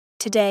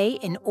Today,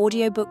 in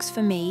Audiobooks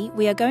for Me,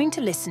 we are going to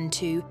listen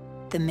to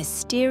The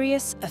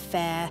Mysterious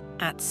Affair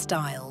at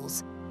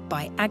Styles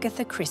by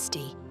Agatha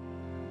Christie.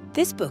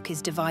 This book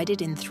is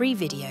divided in 3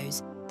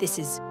 videos. This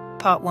is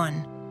Part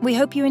 1. We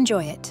hope you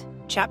enjoy it.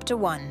 Chapter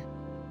 1.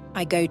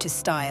 I Go to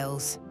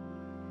Styles.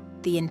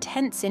 The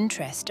intense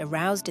interest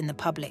aroused in the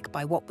public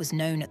by what was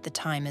known at the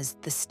time as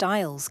the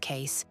Styles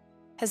case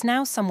has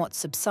now somewhat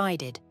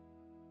subsided.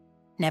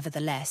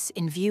 Nevertheless,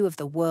 in view of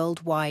the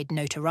worldwide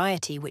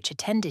notoriety which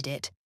attended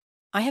it,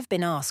 I have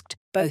been asked,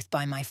 both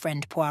by my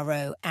friend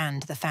Poirot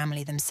and the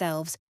family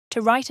themselves,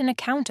 to write an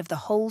account of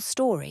the whole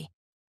story.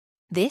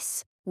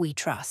 This, we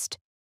trust,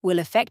 will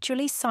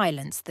effectually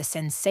silence the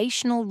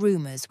sensational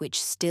rumours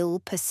which still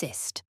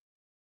persist.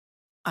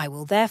 I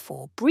will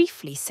therefore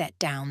briefly set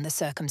down the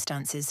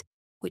circumstances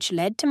which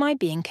led to my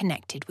being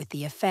connected with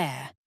the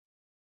affair.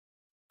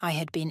 I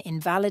had been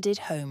invalided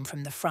home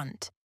from the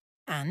front,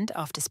 and,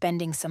 after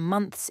spending some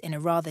months in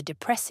a rather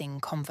depressing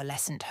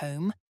convalescent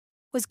home,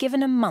 was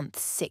given a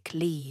month's sick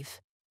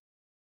leave.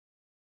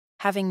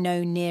 Having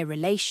no near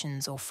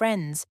relations or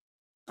friends,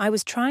 I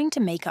was trying to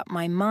make up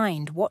my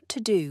mind what to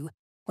do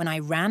when I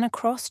ran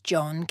across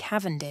John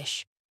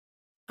Cavendish.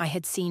 I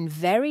had seen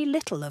very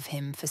little of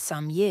him for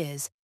some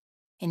years.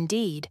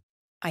 Indeed,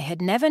 I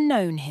had never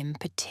known him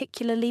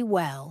particularly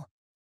well.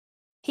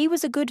 He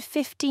was a good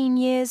 15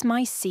 years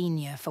my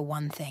senior, for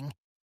one thing,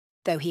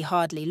 though he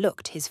hardly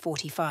looked his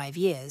 45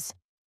 years.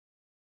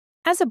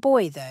 As a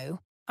boy, though,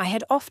 I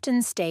had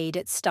often stayed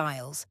at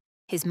Styles,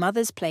 his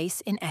mother's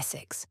place in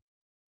Essex.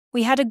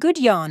 We had a good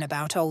yarn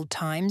about old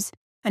times,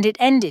 and it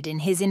ended in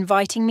his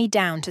inviting me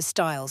down to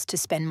Styles to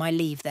spend my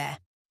leave there.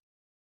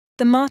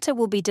 "The mater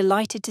will be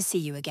delighted to see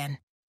you again.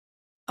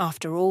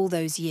 After all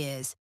those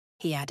years,"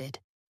 he added.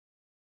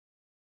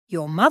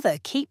 "Your mother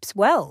keeps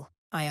well?"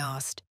 I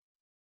asked.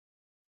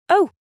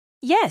 "Oh,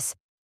 yes.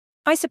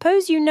 I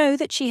suppose you know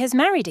that she has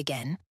married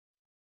again?"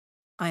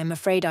 I am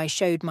afraid I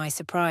showed my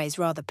surprise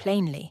rather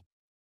plainly.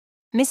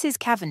 Mrs.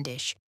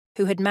 Cavendish,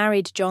 who had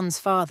married John's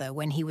father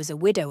when he was a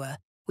widower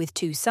with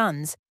 2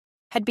 sons,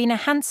 had been a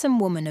handsome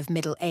woman of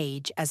middle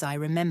age as I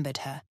remembered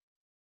her.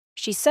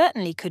 She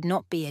certainly could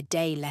not be a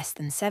day less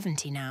than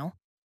 70 now.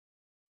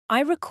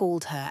 I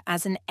recalled her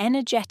as an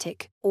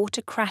energetic,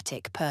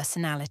 autocratic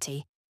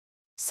personality,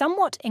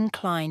 somewhat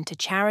inclined to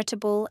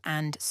charitable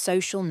and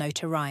social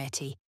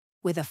notoriety,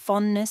 with a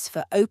fondness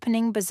for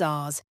opening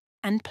bazaars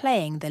and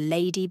playing the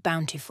Lady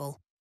Bountiful.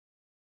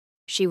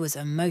 She was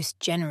a most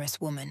generous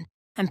woman,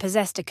 and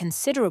possessed a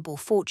considerable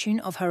fortune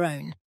of her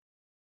own.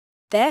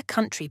 Their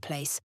country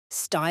place,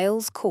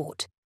 Styles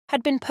Court,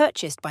 had been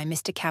purchased by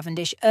Mr.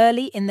 Cavendish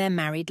early in their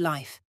married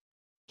life.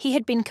 He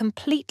had been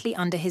completely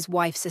under his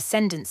wife's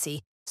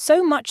ascendancy,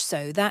 so much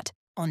so that,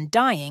 on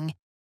dying,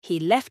 he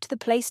left the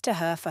place to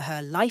her for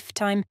her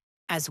lifetime,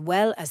 as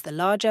well as the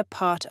larger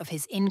part of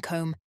his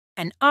income,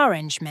 an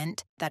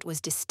arrangement that was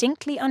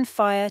distinctly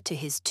unfair to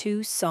his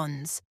 2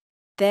 sons.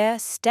 Their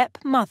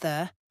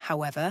stepmother,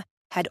 however,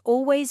 had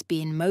always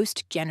been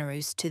most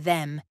generous to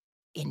them.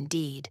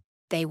 Indeed,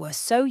 they were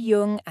so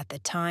young at the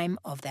time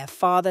of their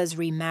father's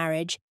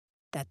remarriage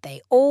that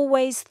they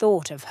always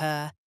thought of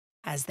her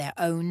as their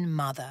own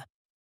mother.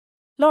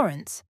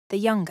 Lawrence, the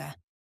younger,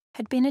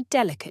 had been a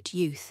delicate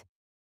youth.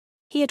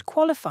 He had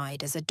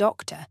qualified as a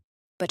doctor,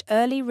 but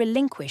early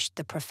relinquished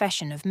the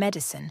profession of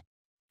medicine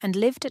and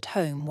lived at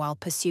home while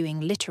pursuing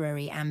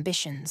literary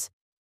ambitions,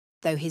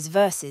 though his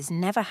verses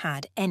never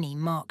had any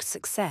marked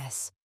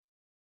success.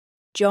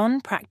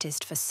 John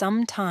practiced for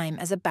some time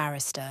as a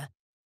barrister,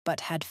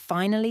 but had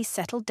finally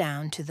settled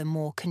down to the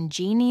more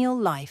congenial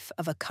life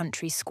of a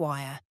country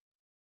squire.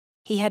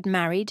 He had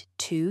married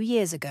 2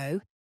 years ago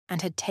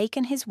and had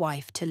taken his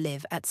wife to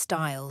live at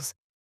Styles,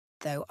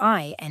 though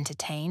I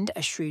entertained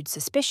a shrewd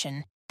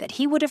suspicion that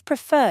he would have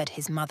preferred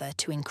his mother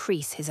to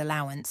increase his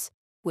allowance,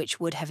 which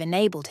would have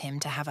enabled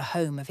him to have a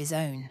home of his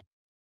own.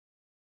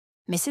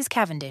 Mrs.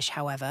 Cavendish,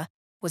 however,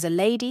 was a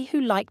lady who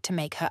liked to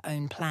make her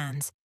own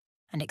plans,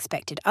 and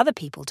expected other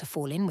people to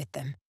fall in with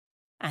them,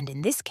 and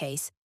in this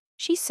case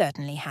she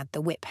certainly had the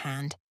whip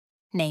hand,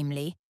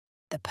 namely,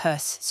 the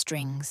purse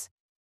strings.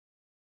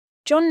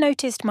 John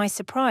noticed my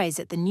surprise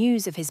at the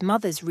news of his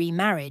mother's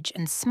remarriage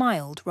and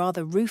smiled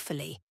rather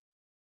ruefully.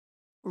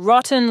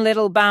 "Rotten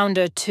little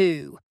bounder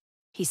too,"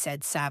 he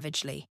said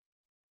savagely.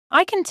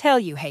 "I can tell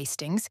you,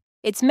 Hastings,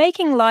 it's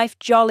making life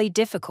jolly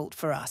difficult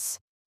for us.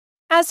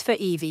 As for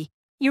Evie,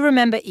 you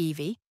remember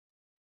Evie?"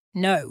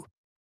 "No."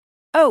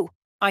 "Oh,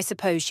 I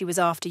suppose she was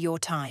after your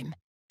time.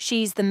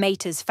 She's the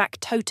mater's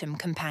factotum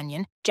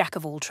companion, jack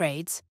of all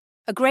trades.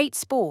 A great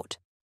sport.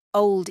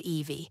 Old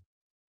Evie.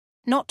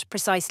 Not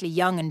precisely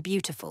young and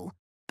beautiful,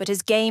 but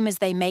as game as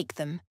they make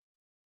them."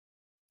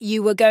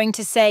 "You were going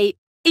to say,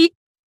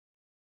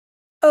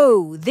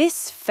 Oh,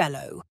 this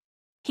fellow.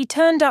 He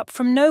turned up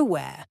from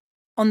nowhere,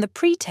 on the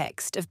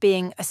pretext of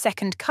being a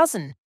second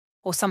cousin,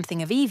 or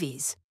something of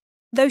Evie's,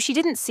 though she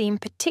didn't seem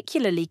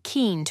particularly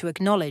keen to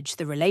acknowledge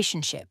the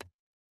relationship.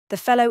 The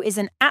fellow is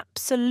an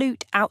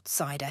absolute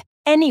outsider.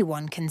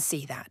 Anyone can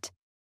see that.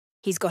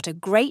 He's got a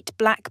great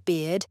black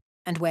beard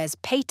and wears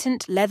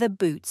patent leather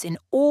boots in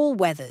all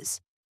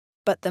weathers.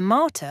 But the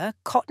martyr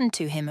cottoned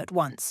to him at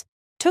once,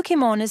 took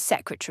him on as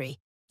secretary.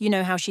 You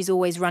know how she's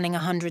always running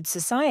 100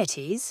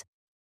 societies?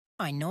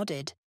 I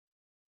nodded.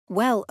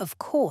 Well, of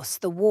course,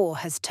 the war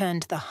has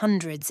turned the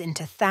hundreds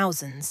into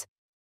thousands.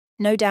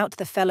 No doubt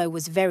the fellow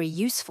was very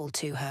useful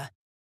to her.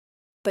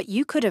 But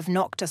you could have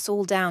knocked us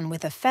all down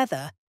with a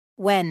feather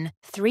when,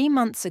 3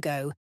 months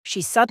ago,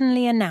 she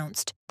suddenly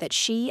announced that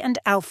she and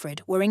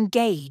Alfred were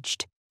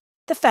engaged.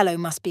 The fellow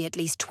must be at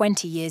least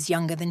 20 years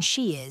younger than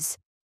she is.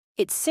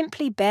 It's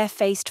simply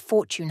barefaced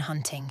fortune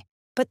hunting.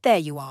 But there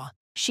you are.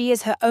 She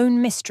is her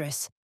own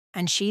mistress,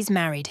 and she's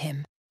married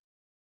him.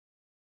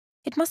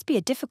 It must be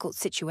a difficult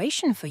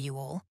situation for you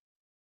all.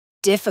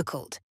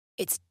 Difficult.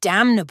 It's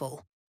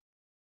damnable.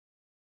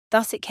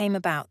 Thus it came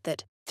about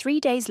that 3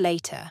 days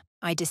later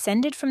I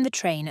descended from the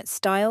train at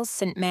Styles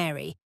St.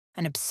 Mary,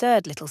 an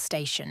absurd little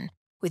station,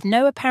 with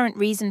no apparent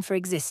reason for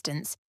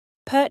existence,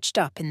 perched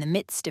up in the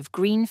midst of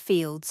green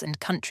fields and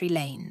country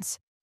lanes.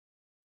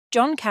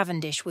 John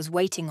Cavendish was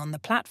waiting on the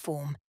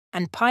platform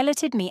and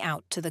piloted me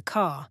out to the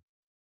car.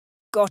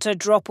 "Got a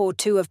drop or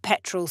two of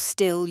petrol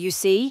still, you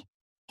see,"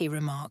 he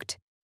remarked.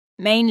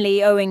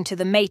 "Mainly owing to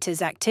the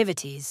mater's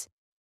activities."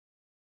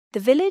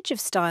 The village of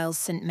Styles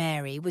St.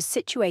 Mary was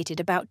situated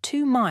about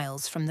 2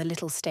 miles from the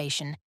little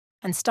station,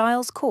 and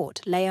Styles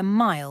Court lay a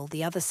mile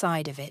the other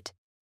side of it.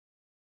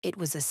 It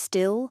was a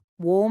still,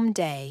 warm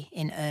day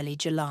in early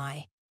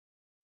July.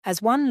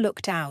 As one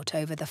looked out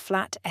over the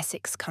flat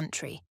Essex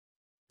country,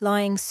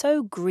 lying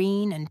so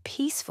green and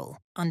peaceful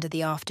under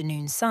the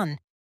afternoon sun,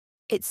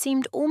 it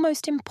seemed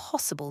almost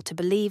impossible to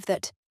believe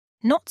that,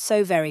 not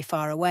so very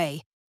far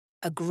away,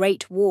 a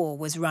great war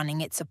was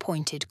running its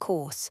appointed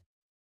course.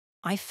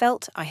 I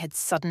felt I had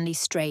suddenly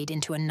strayed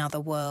into another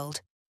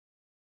world.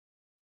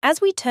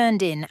 As we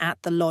turned in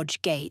at the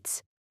lodge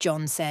gates,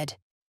 John said,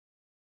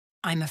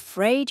 "I'm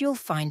afraid you'll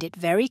find it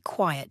very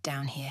quiet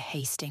down here,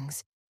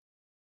 Hastings."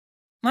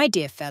 "My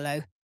dear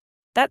fellow,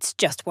 that's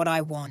just what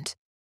I want."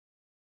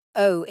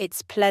 "Oh,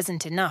 it's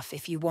pleasant enough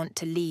if you want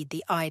to lead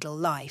the idle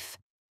life.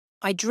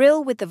 I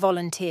drill with the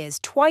volunteers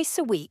twice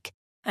a week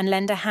and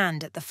lend a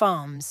hand at the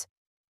farms.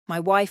 My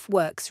wife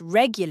works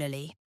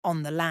regularly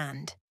on the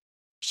land.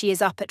 She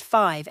is up at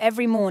 5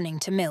 every morning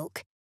to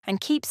milk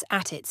and keeps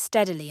at it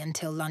steadily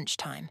until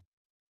lunchtime.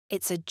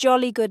 It's a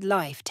jolly good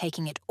life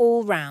taking it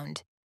all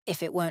round,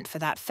 if it weren't for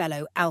that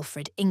fellow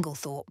Alfred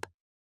Inglethorp."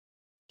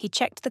 He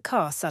checked the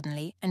car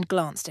suddenly and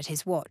glanced at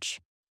his watch.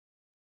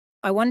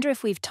 "I wonder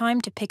if we've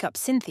time to pick up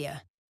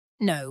Cynthia.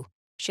 No,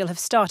 she'll have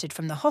started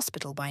from the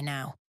hospital by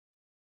now."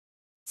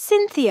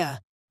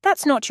 "Cynthia!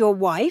 That's not your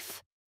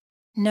wife?"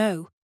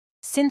 "No.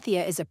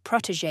 Cynthia is a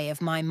protégée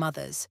of my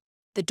mother's,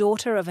 the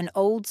daughter of an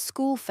old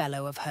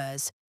schoolfellow of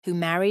hers who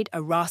married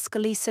a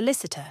rascally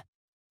solicitor.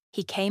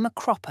 He came a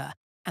cropper,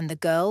 and the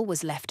girl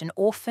was left an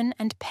orphan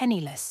and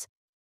penniless.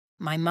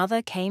 My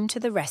mother came to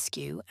the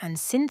rescue, and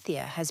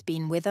Cynthia has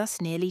been with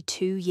us nearly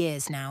 2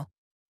 years now.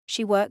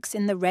 She works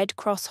in the Red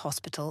Cross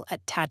Hospital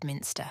at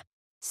Tadminster,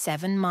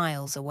 7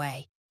 miles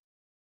away."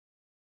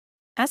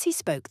 As he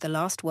spoke the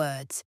last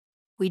words,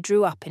 we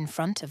drew up in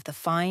front of the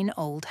fine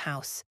old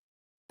house.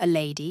 A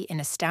lady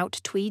in a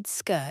stout tweed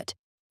skirt,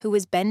 who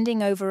was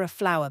bending over a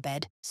flower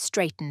bed,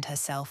 straightened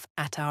herself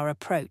at our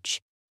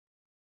approach.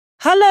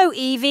 "Hullo,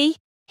 Evie!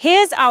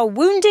 Here's our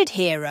wounded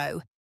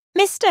hero.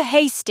 Mr.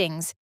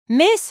 Hastings,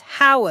 Miss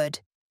Howard."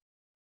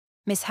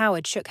 Miss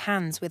Howard shook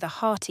hands with a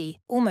hearty,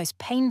 almost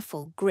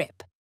painful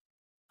grip.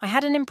 I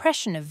had an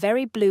impression of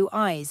very blue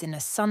eyes in a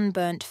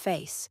sunburnt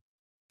face.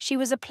 She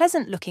was a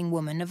pleasant-looking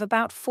woman of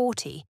about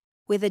 40,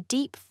 with a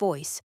deep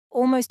voice,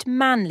 almost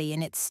manly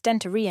in its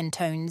stentorian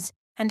tones,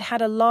 and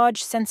had a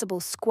large, sensible,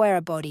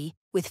 square body,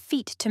 with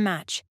feet to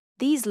match,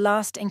 these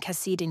last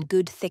encassed in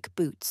good thick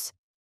boots.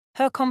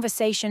 Her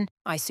conversation,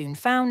 I soon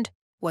found,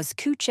 was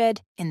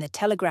couched in the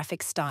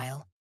telegraphic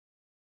style.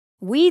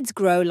 "Weeds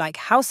grow like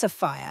house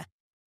afire.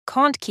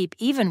 Can't keep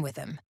even with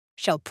 'em.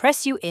 Shall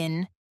press you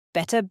in.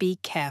 Better be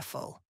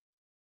careful."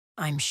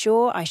 "I'm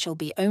sure I shall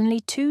be only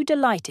too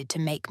delighted to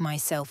make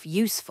myself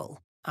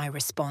useful," I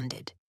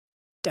responded.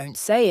 "Don't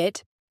say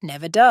it.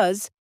 Never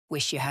does.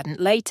 Wish you hadn't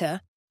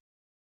later."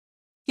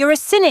 "You're a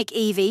cynic,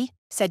 Evie,"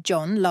 said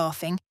John,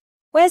 laughing.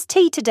 "Where's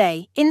tea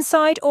today,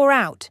 inside or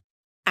out?"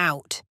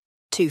 "Out.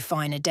 Too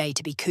fine a day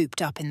to be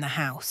cooped up in the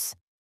house."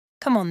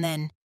 "Come on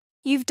then.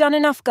 You've done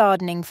enough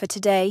gardening for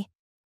today.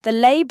 The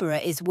labourer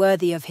is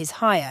worthy of his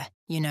hire,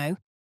 you know.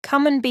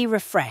 Come and be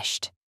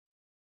refreshed."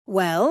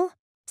 "Well,"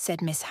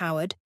 said Miss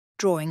Howard,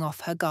 drawing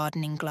off her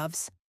gardening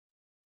gloves,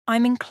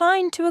 "I'm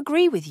inclined to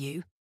agree with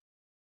you."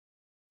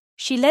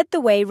 She led the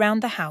way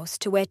round the house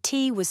to where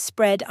tea was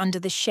spread under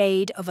the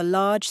shade of a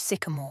large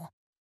sycamore.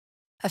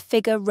 A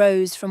figure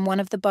rose from one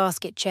of the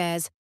basket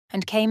chairs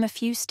and came a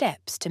few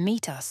steps to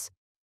meet us.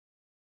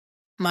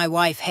 "My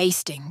wife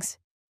Hastings,"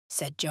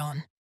 said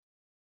John.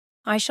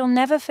 I shall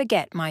never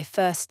forget my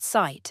first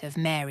sight of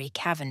Mary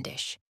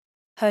Cavendish.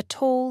 Her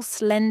tall,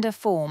 slender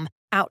form,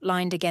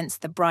 outlined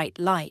against the bright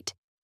light,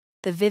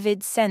 the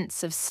vivid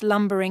sense of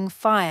slumbering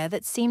fire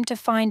that seemed to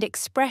find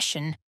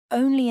expression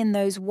only in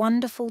those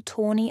wonderful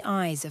tawny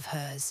eyes of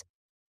hers.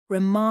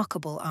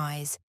 Remarkable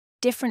eyes,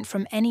 different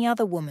from any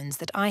other woman's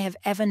that I have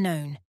ever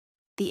known.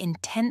 The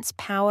intense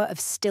power of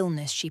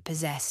stillness she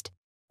possessed,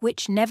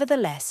 which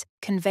nevertheless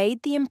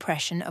conveyed the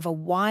impression of a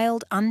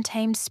wild,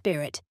 untamed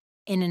spirit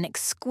in an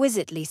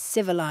exquisitely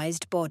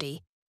civilized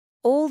body.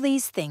 All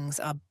these things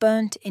are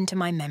burnt into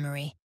my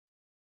memory.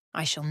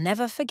 I shall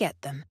never forget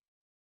them.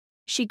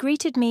 She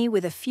greeted me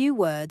with a few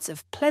words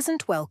of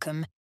pleasant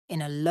welcome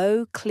in a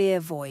low, clear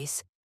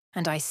voice,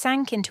 and I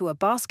sank into a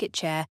basket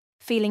chair,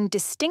 feeling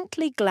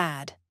distinctly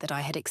glad that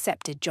I had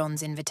accepted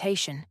John's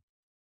invitation.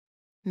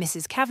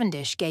 Mrs.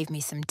 Cavendish gave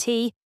me some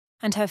tea,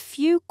 and her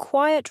few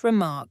quiet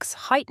remarks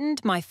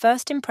heightened my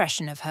first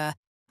impression of her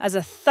as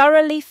a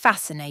thoroughly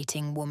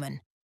fascinating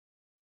woman.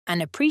 An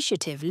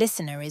appreciative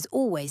listener is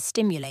always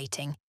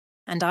stimulating,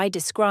 and I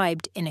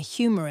described in a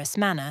humorous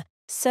manner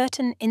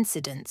certain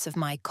incidents of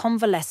my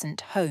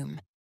convalescent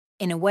home,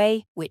 in a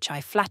way which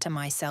I flatter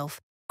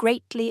myself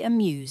greatly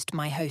amused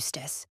my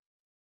hostess.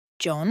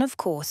 John, of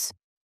course,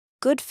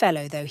 good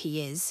fellow though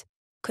he is,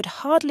 could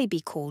hardly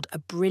be called a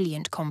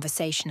brilliant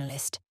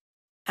conversationalist.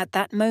 At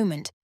that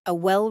moment, a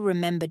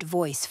well-remembered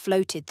voice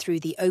floated through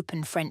the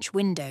open French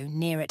window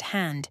near at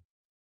hand.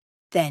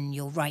 "Then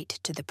you'll write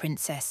to the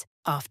Princess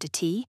after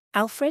tea,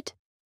 Alfred?"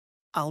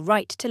 "I'll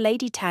write to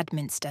Lady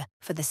Tadminster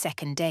for the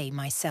second day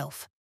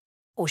myself.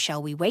 Or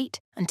shall we wait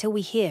until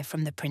we hear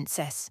from the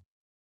Princess?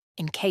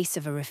 In case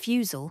of a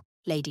refusal,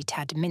 Lady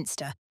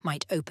Tadminster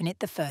might open it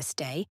the first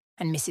day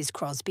and Mrs.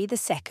 Crosby the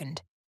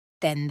second.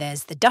 Then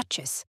there's the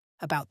Duchess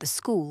about the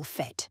school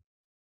fete."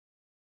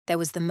 There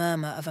was the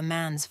murmur of a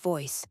man's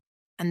voice,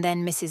 and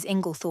then Mrs.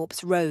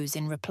 Inglethorpe's rose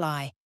in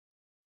reply.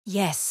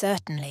 "Yes,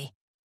 certainly.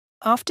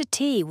 After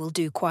tea will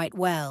do quite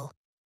well.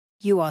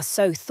 You are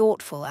so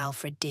thoughtful,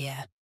 Alfred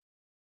dear."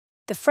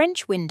 The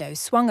French window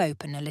swung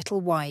open a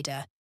little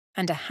wider,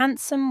 and a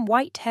handsome,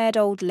 white-haired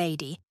old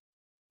lady,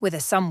 with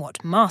a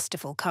somewhat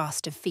masterful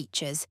cast of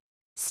features,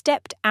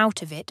 stepped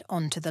out of it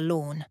onto the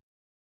lawn.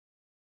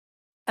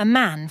 A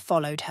man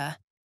followed her,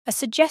 a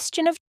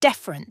suggestion of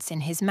deference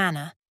in his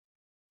manner.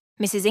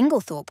 Mrs.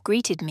 Inglethorpe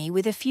greeted me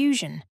with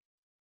effusion.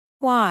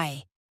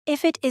 "Why,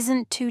 if it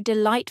isn't too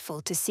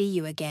delightful to see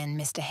you again,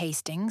 Mr.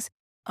 Hastings,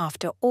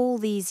 after all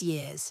these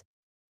years.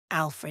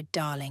 Alfred,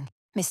 darling,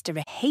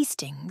 Mr.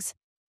 Hastings,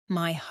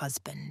 my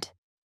husband."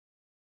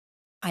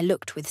 I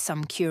looked with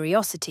some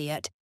curiosity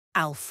at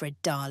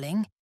Alfred,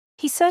 darling.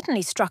 He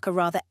certainly struck a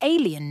rather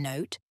alien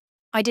note.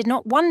 I did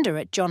not wonder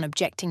at John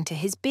objecting to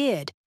his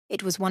beard.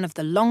 It was one of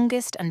the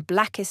longest and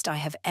blackest I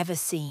have ever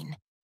seen.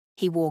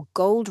 He wore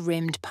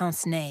gold-rimmed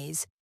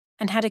pince-nez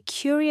and had a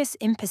curious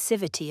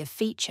impassivity of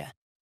feature.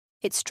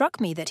 It struck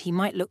me that he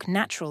might look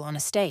natural on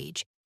a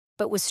stage,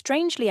 but was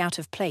strangely out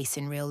of place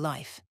in real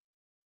life.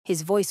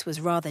 His voice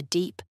was rather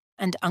deep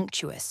and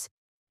unctuous.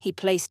 He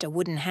placed a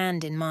wooden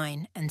hand in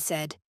mine and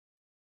said,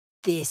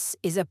 "This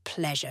is a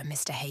pleasure,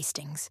 Mr.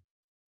 Hastings."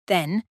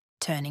 Then,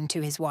 turning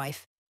to his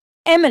wife,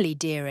 "Emily,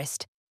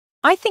 dearest,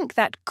 I think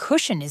that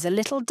cushion is a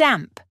little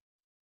damp."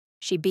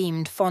 She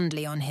beamed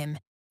fondly on him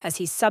as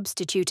he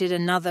substituted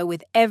another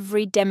with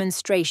every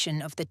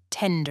demonstration of the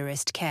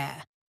tenderest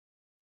care.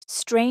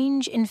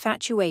 Strange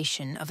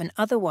infatuation of an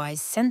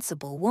otherwise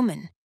sensible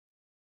woman.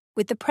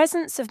 With the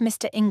presence of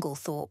Mr.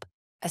 Inglethorpe,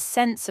 a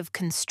sense of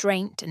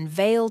constraint and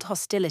veiled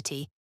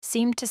hostility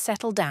seemed to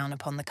settle down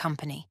upon the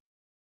company.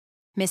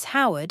 Miss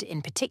Howard,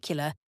 in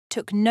particular,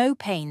 took no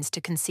pains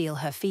to conceal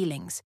her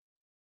feelings.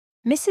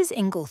 Mrs.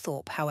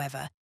 Inglethorpe,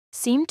 however,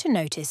 seemed to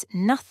notice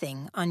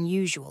nothing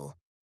unusual.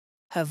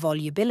 Her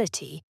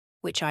volubility,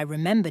 which I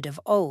remembered of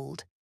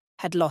old,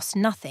 had lost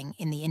nothing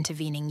in the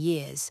intervening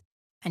years,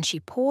 and she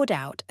poured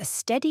out a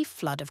steady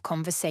flood of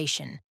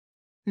conversation,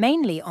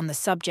 mainly on the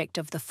subject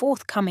of the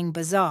forthcoming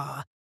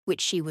bazaar which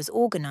she was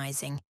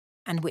organising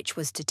and which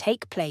was to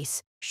take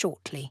place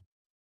shortly.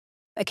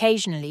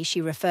 Occasionally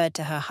she referred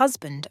to her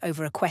husband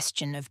over a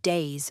question of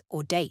days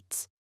or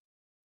dates.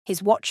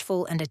 His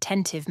watchful and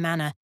attentive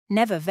manner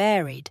never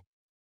varied.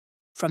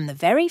 From the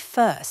very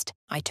first,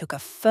 I took a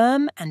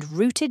firm and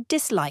rooted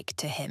dislike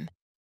to him,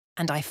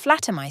 and I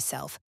flatter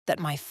myself that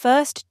my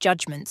first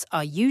judgments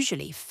are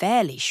usually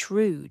fairly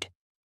shrewd.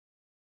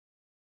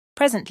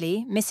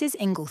 Presently, Mrs.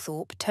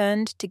 Inglethorpe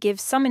turned to give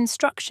some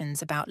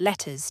instructions about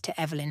letters to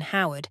Evelyn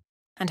Howard,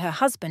 and her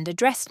husband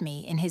addressed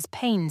me in his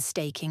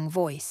painstaking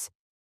voice.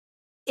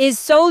 "Is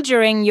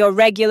soldiering your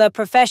regular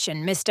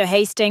profession, Mr.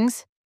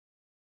 Hastings?"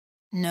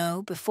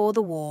 "No, before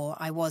the war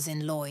I was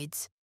in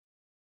Lloyd's."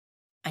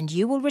 "And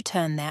you will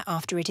return there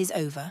after it is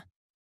over?"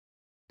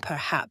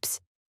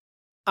 "Perhaps.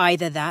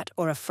 Either that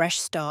or a fresh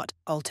start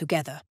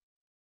altogether."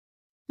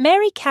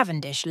 Mary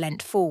Cavendish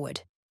leant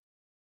forward.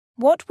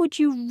 "What would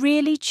you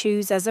really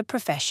choose as a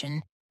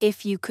profession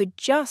if you could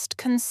just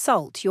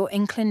consult your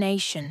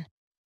inclination?"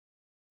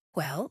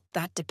 "Well,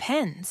 that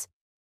depends."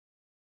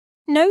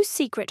 "No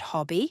secret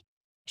hobby?"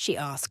 she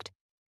asked.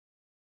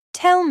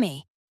 "Tell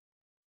me.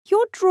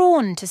 You're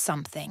drawn to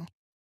something.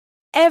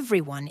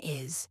 Everyone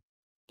is.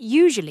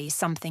 usually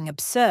something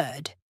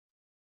absurd.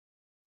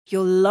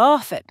 You'll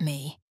laugh at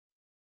me.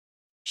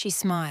 She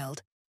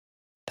smiled.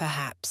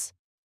 Perhaps.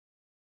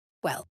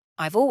 Well,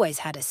 I've always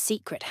had a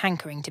secret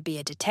hankering to be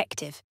a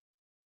detective.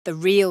 The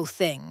real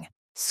thing,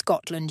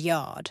 Scotland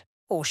Yard,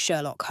 or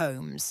Sherlock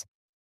Holmes.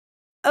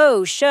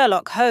 Oh,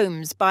 Sherlock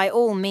Holmes, by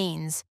all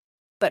means.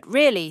 But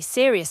really,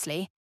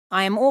 seriously,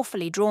 I am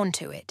awfully drawn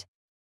to it.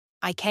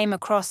 I came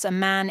across a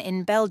man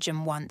in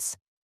Belgium once,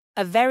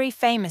 a very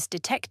famous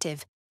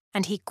detective,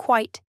 and he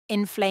quite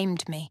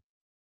inflamed me.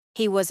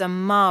 He was a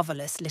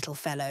marvellous little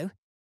fellow.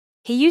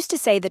 He used to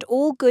say that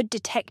all good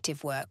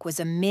detective work was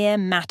a mere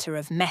matter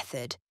of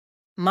method.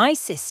 My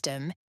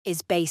system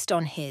is based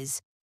on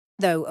his,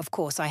 though of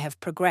course I have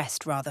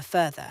progressed rather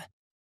further.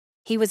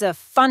 He was a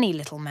funny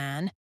little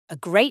man, a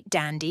great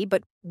dandy,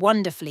 but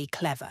wonderfully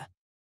clever.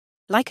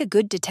 Like a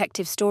good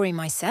detective story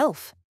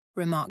myself,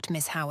 remarked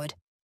Miss Howard.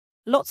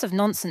 Lots of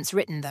nonsense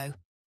written, though.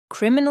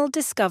 Criminal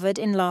discovered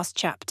in last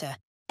chapter.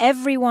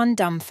 Everyone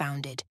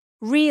dumbfounded.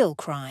 Real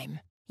crime.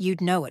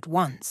 You'd know at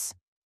once.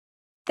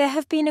 There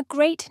have been a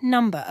great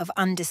number of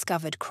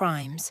undiscovered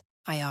crimes,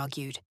 I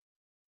argued.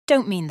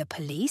 Don't mean the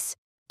police,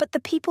 but the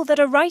people that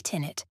are right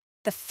in it,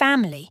 the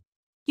family.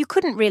 You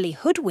couldn't really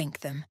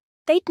hoodwink them.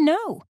 They'd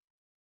know.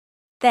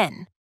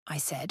 Then, I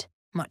said,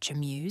 much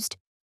amused,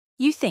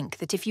 you think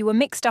that if you were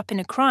mixed up in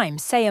a crime,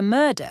 say a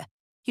murder,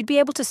 you'd be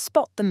able to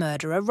spot the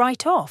murderer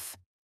right off.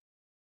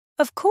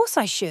 Of course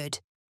I should.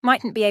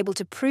 Mightn't be able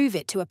to prove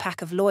it to a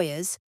pack of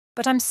lawyers,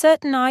 but I'm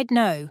certain I'd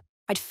know.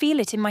 I'd feel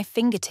it in my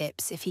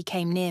fingertips if he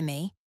came near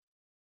me.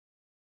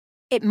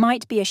 It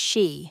might be a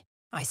she,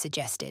 I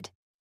suggested.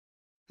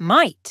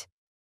 Might.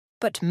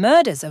 But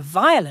murder's a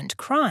violent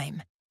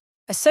crime.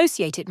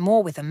 Associate it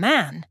more with a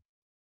man.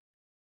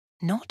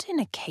 Not in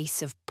a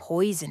case of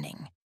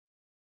poisoning.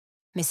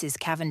 Mrs.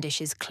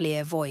 Cavendish's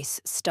clear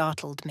voice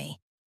startled me.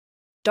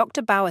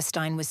 Dr.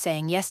 Bauerstein was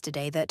saying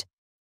yesterday that,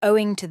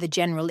 owing to the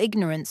general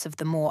ignorance of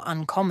the more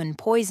uncommon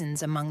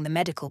poisons among the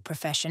medical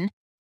profession,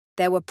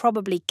 there were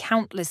probably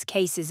countless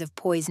cases of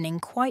poisoning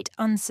quite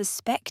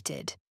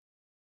unsuspected.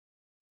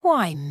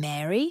 Why,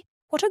 Mary,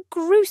 what a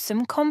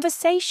gruesome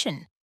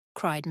conversation,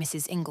 cried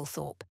Mrs.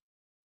 Inglethorp.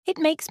 It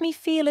makes me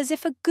feel as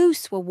if a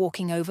goose were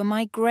walking over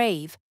my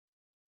grave.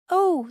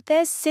 Oh,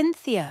 there's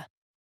Cynthia.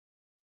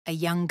 A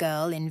young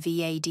girl in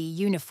VAD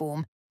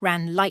uniform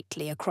ran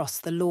lightly across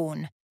the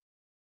lawn.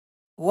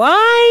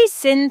 Why,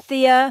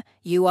 Cynthia,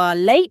 you are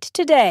late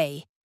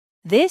today.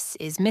 This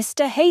is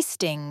Mr.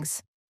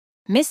 Hastings.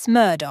 Miss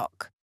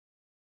Murdoch.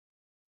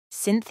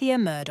 Cynthia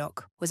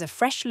Murdoch was a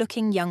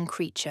fresh-looking young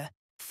creature,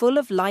 full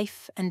of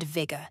life and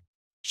vigour.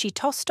 She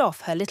tossed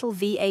off her little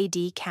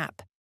VAD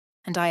cap,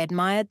 and I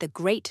admired the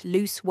great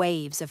loose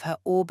waves of her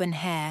auburn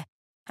hair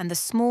and the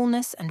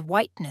smallness and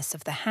whiteness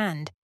of the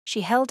hand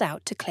she held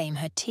out to claim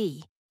her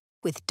tea.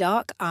 With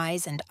dark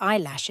eyes and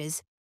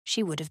eyelashes,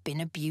 she would have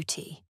been a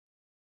beauty.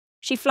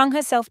 She flung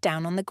herself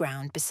down on the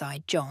ground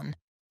beside John,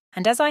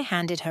 and as I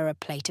handed her a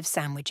plate of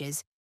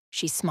sandwiches,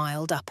 she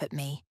smiled up at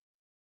me.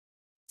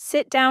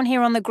 Sit down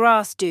here on the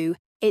grass, do.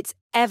 It's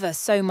ever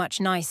so much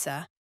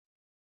nicer.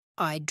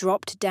 I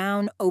dropped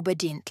down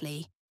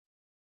obediently.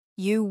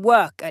 You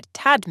work at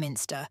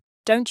Tadminster,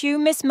 don't you,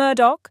 Miss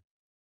Murdoch?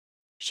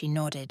 She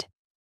nodded.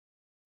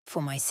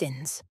 For my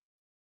sins.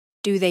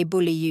 Do they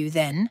bully you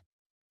then?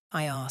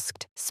 I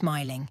asked,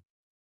 smiling.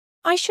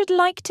 I should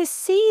like to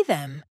see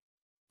them,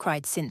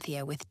 cried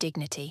Cynthia with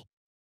dignity.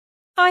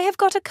 I have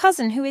got a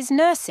cousin who is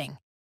nursing,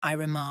 I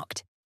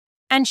remarked,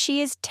 and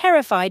she is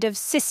terrified of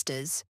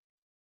sisters.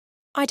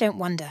 I don't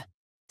wonder.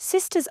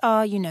 Sisters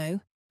are, you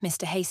know,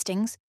 Mr.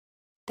 Hastings.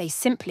 They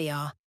simply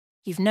are.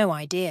 You've no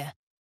idea.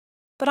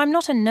 But I'm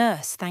not a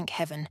nurse, thank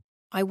heaven.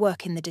 I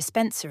work in the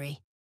dispensary.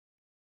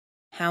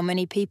 How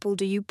many people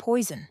do you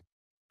poison?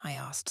 I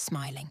asked,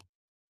 smiling.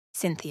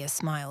 Cynthia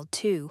smiled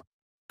too.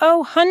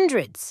 Oh,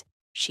 hundreds,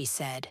 she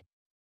said.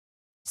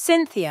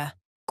 Cynthia,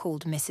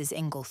 called Mrs.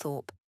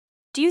 Inglethorp,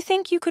 do you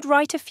think you could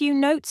write a few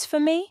notes for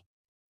me?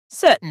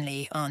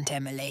 Certainly, Aunt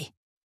Emily.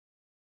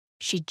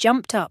 She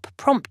jumped up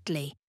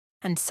promptly,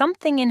 and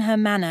something in her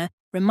manner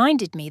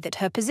reminded me that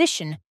her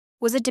position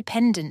was a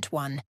dependent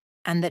one,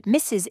 and that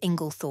Mrs.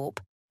 Inglethorp,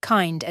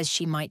 kind as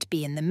she might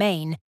be in the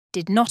main,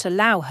 did not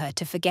allow her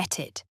to forget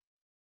it.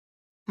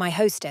 My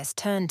hostess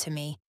turned to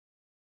me.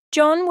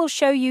 John will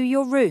show you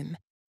your room.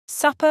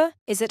 Supper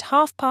is at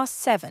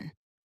 7:30.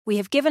 We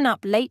have given up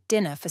late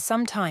dinner for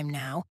some time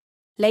now.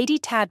 Lady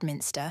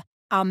Tadminster,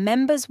 our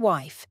member's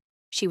wife,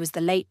 she was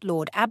the late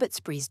Lord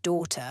Abbotsbury's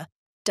daughter,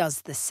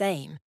 does the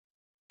same.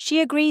 She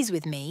agrees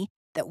with me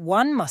that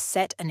one must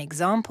set an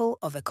example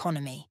of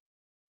economy.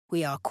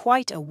 We are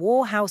quite a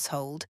war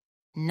household.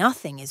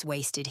 Nothing is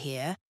wasted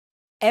here.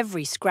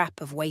 Every scrap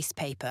of waste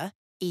paper,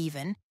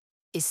 even,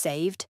 is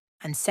saved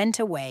and sent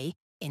away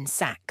in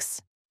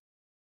sacks.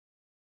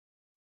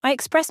 I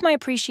expressed my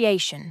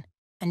appreciation,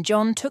 and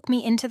John took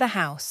me into the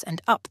house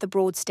and up the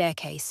broad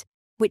staircase,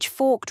 which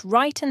forked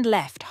right and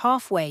left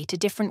halfway to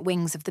different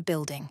wings of the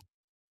building.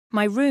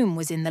 My room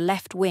was in the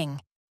left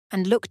wing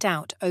and looked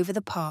out over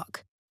the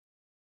park.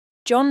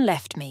 John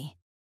left me,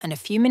 and a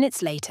few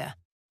minutes later,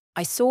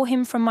 I saw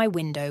him from my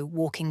window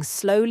walking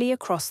slowly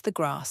across the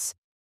grass,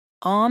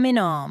 arm in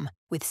arm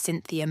with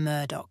Cynthia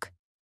Murdoch.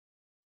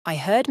 I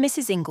heard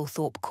Mrs.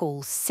 Inglethorp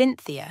call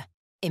Cynthia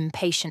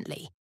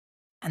impatiently,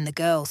 and the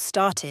girl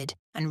started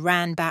and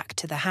ran back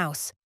to the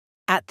house.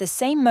 At the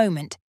same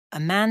moment, a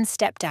man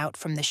stepped out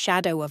from the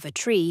shadow of a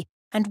tree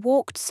and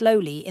walked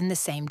slowly in the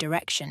same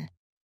direction.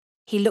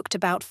 He looked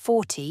about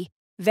 40,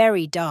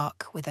 very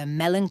dark, with a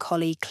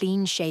melancholy,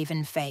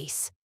 clean-shaven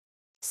face.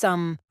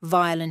 Some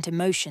violent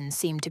emotion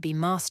seemed to be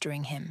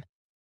mastering him.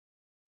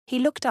 He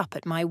looked up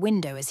at my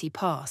window as he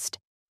passed,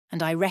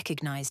 and I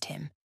recognized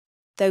him,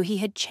 though he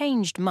had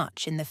changed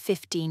much in the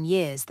 15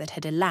 years that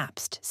had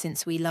elapsed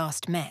since we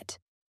last met.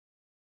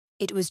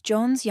 It was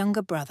John's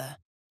younger brother,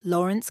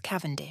 Lawrence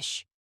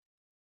Cavendish.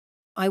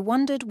 I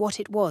wondered what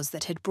it was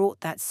that had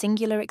brought that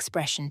singular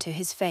expression to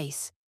his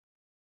face.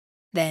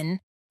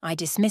 Then I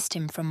dismissed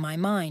him from my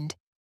mind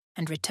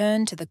and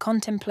returned to the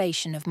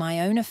contemplation of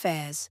my own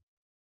affairs.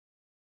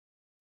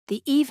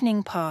 The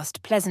evening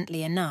passed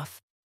pleasantly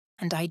enough,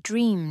 and I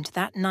dreamed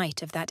that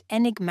night of that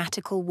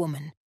enigmatical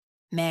woman,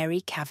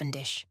 Mary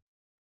Cavendish.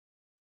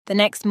 The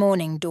next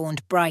morning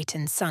dawned bright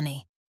and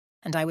sunny,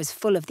 and I was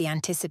full of the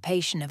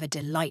anticipation of a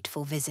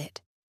delightful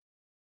visit.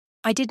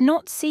 I did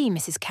not see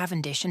Mrs.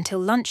 Cavendish until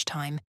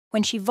lunchtime,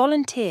 when she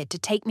volunteered to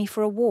take me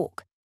for a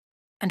walk,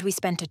 and we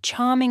spent a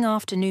charming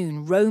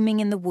afternoon roaming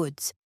in the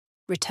woods,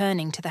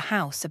 returning to the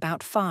house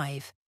about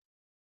 5.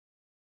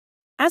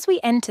 As we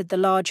entered the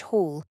large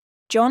hall,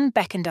 John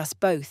beckoned us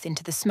both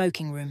into the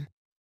smoking room.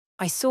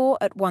 I saw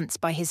at once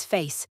by his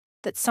face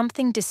that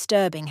something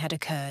disturbing had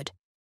occurred.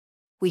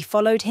 We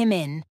followed him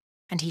in,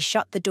 and he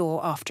shut the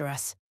door after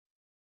us.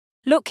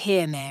 "Look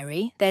here,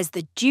 Mary, there's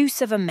the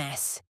deuce of a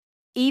mess.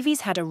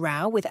 Evie's had a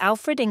row with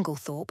Alfred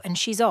Inglethorp and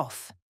she's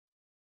off."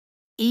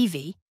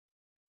 "Evie?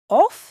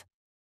 Off?"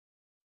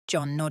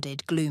 John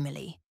nodded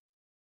gloomily.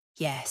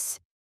 "Yes.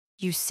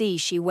 You see,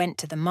 she went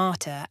to the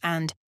Mater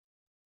and—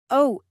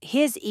 Oh,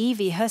 here's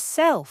Evie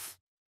herself."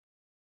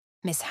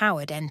 Miss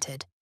Howard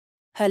entered.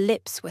 Her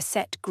lips were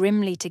set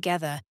grimly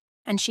together,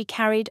 and she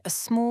carried a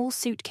small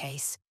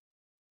suitcase.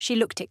 She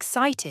looked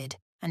excited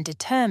and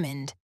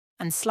determined,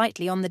 and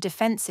slightly on the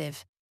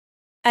defensive.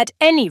 "At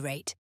any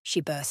rate," she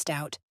burst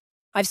out,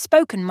 "I've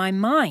spoken my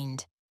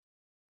mind."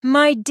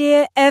 "My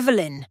dear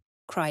Evelyn,"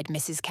 cried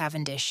Mrs.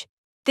 Cavendish,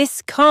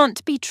 "this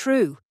can't be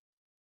true."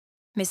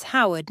 Miss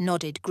Howard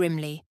nodded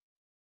grimly.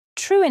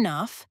 "True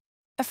enough.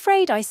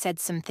 Afraid I said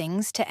some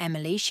things to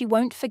Emily she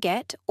won't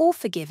forget or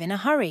forgive in a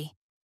hurry.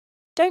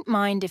 Don't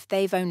mind if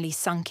they've only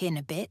sunk in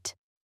a bit.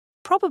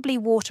 Probably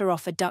water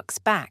off a duck's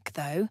back,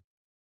 though.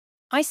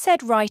 I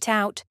said right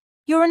out,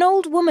 'You're an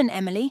old woman,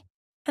 Emily,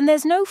 and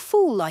there's no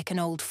fool like an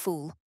old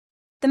fool.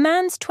 The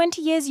man's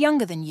 20 years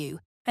younger than you,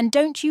 and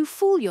don't you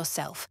fool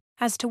yourself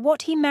as to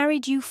what he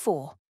married you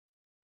for.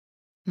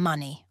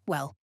 Money,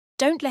 well,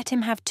 don't let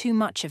him have too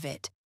much of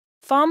it.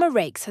 Farmer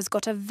Raikes has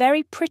got a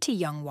very pretty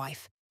young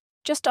wife.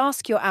 Just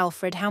ask your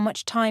Alfred how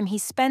much time he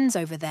spends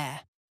over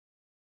there."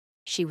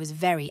 She was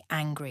very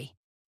angry.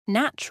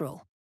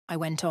 "Natural," I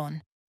went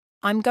on.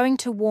 "I'm going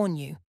to warn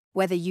you,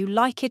 whether you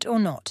like it or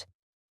not.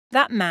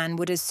 That man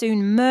would as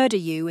soon murder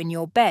you in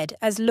your bed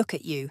as look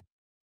at you.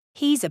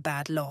 He's a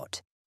bad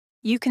lot.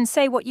 You can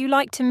say what you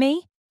like to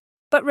me,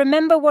 but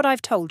remember what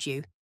I've told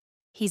you.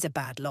 He's a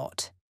bad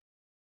lot."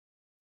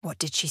 What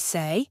did she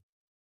say?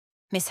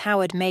 Miss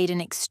Howard made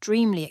an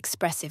extremely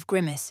expressive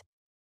grimace.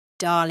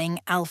 "Darling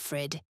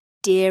Alfred,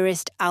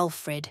 dearest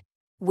Alfred,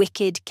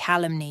 wicked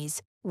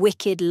calumnies,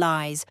 wicked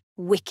lies,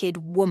 wicked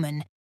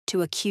woman,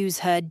 to accuse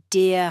her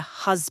dear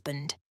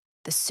husband.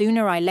 The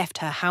sooner I left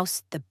her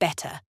house, the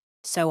better,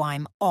 so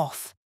I'm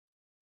off.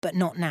 But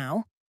not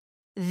now.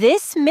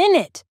 This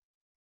minute!"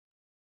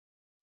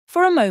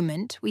 For a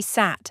moment we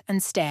sat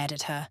and stared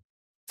at her.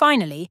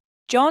 Finally,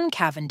 John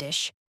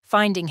Cavendish,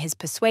 finding his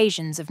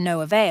persuasions of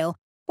no avail,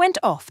 went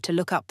off to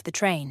look up the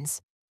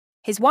trains.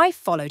 His wife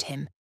followed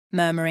him,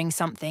 murmuring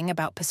something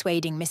about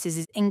persuading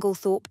Mrs.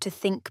 Inglethorp to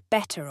think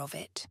better of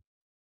it.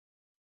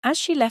 As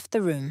she left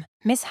the room,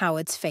 Miss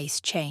Howard's face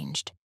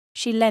changed.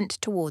 She leant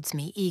towards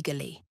me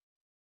eagerly.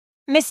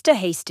 "Mr.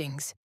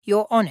 Hastings,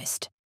 you're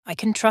honest. I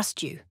can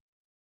trust you."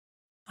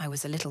 I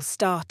was a little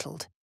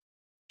startled.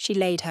 She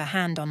laid her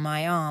hand on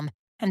my arm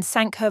and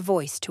sank her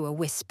voice to a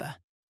whisper.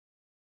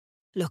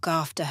 "Look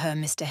after her,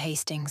 Mr.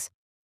 Hastings.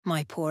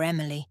 My poor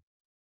Emily.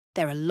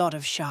 They're a lot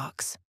of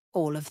sharks,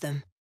 all of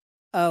them.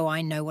 Oh,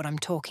 I know what I'm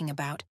talking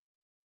about.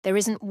 There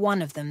isn't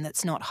one of them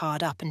that's not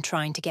hard up and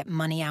trying to get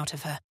money out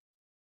of her.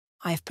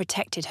 I have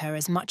protected her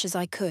as much as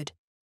I could.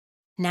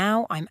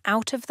 Now I'm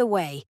out of the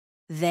way,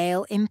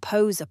 they'll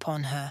impose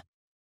upon her."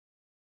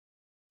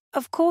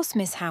 "Of course,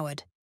 Miss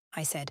Howard,"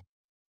 I said.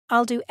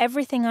 "I'll do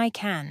everything I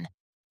can,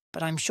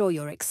 but I'm sure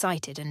you're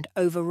excited and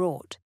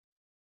overwrought."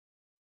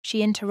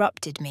 She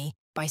interrupted me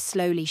by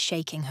slowly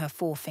shaking her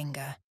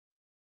forefinger.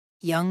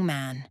 "Young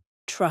man,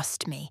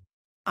 trust me.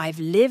 I've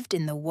lived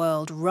in the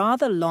world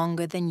rather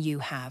longer than you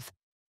have.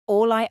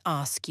 All I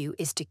ask you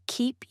is to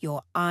keep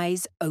your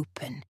eyes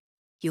open.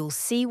 You'll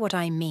see what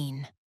I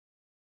mean."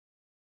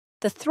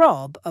 The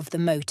throb of the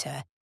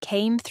motor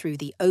came through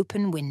the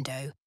open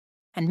window,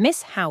 and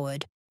Miss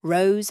Howard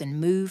rose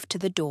and moved to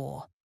the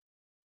door.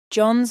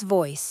 John's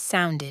voice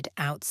sounded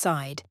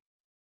outside.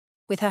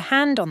 With her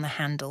hand on the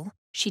handle,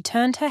 she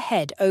turned her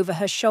head over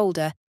her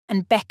shoulder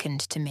and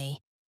beckoned to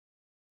me.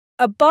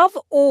 "Above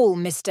all,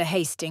 Mr.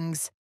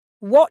 Hastings,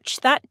 watch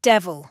that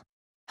devil,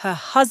 her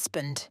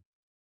husband."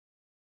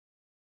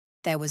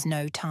 There was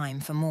no time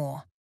for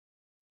more.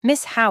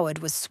 Miss Howard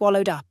was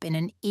swallowed up in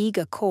an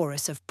eager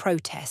chorus of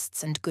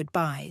protests and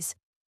goodbyes.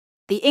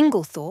 The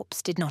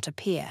Inglethorps did not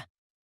appear.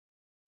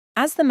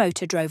 As the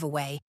motor drove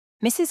away,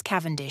 Mrs.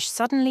 Cavendish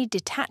suddenly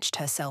detached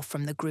herself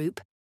from the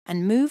group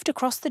and moved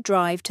across the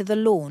drive to the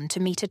lawn to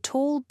meet a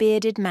tall,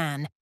 bearded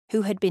man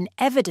who had been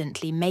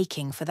evidently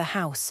making for the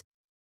house.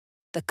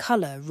 The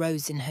colour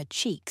rose in her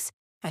cheeks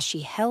as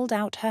she held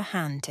out her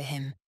hand to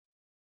him.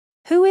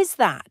 "Who is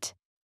that?"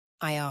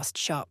 I asked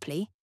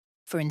sharply,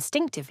 for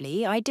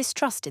instinctively I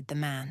distrusted the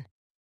man.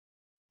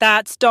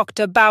 "That's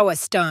Dr.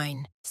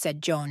 Bauerstein,"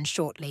 said John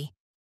shortly.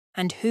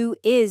 "And who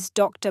is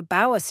Dr.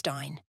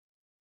 Bauerstein?"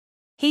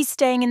 "He's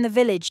staying in the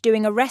village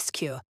doing a rest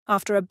cure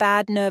after a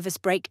bad nervous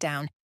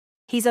breakdown.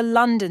 He's a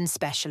London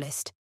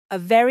specialist, a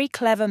very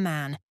clever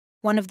man,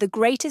 one of the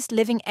greatest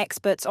living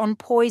experts on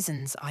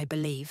poisons, I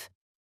believe."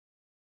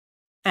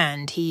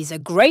 "And he's a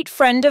great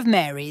friend of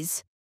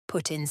Mary's,"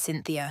 put in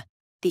Cynthia,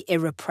 the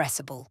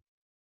irrepressible.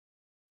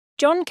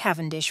 John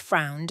Cavendish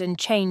frowned and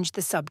changed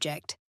the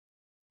subject.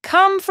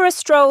 "Come for a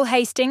stroll,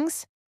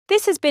 Hastings.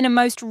 This has been a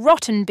most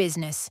rotten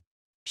business.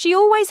 She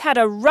always had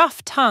a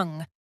rough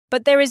tongue,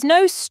 but there is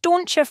no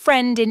stauncher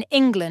friend in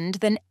England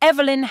than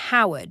Evelyn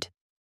Howard."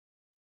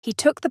 He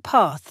took the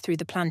path through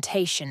the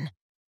plantation,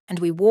 and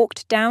we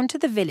walked down to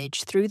the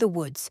village through the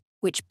woods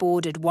which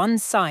bordered one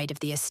side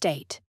of the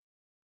estate.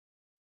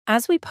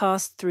 As we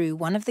passed through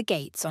one of the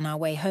gates on our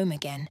way home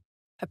again,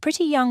 a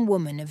pretty young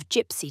woman of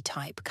gypsy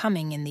type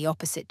coming in the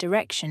opposite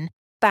direction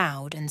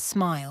bowed and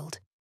smiled.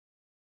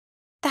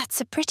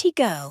 "That's a pretty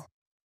girl,"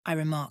 I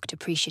remarked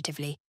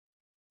appreciatively.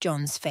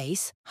 John's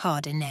face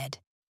hard a ned.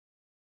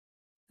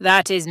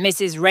 "That is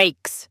Mrs.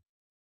 Raikes.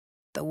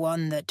 The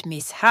one that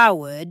Miss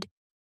Howard—"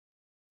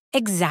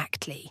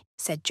 "Exactly,"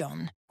 said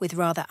John, with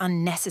rather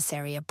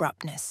unnecessary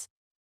abruptness.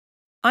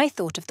 I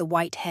thought of the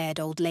white-haired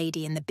old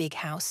lady in the big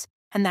house,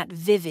 and that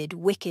vivid,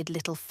 wicked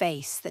little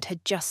face that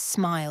had just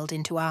smiled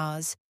into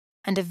ours,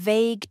 and a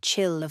vague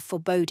chill of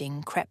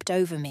foreboding crept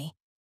over me.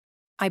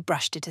 I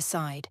brushed it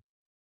aside.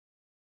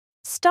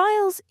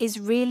 "Styles is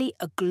really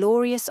a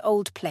glorious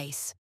old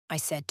place," I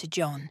said to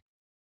John.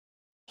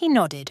 He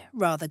nodded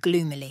rather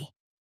gloomily.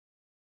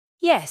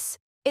 "Yes,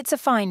 it's a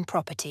fine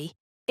property.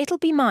 It'll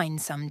be mine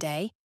some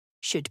day.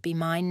 Should be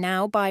mine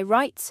now by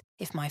rights,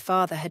 if my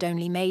father had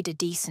only made a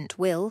decent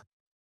will.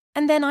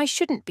 And then I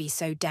shouldn't be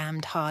so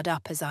damned hard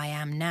up as I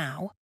am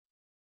now."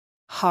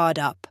 "Hard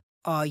up,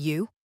 are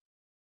you?"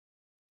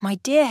 "My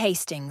dear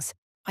Hastings,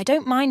 I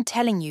don't mind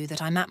telling you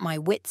that I'm at my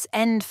wits'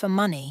 end for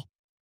money."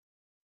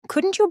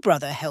 "Couldn't your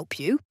brother help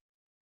you?"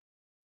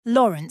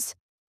 "Lawrence,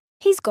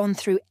 he's gone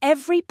through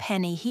every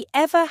penny he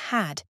ever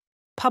had,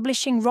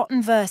 publishing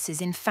rotten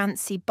verses in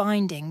fancy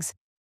bindings.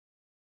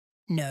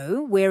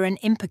 No, we're an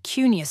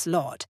impecunious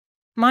lot.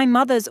 My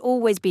mother's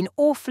always been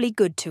awfully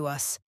good to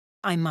us,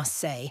 I must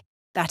say.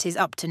 That is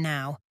up to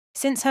now.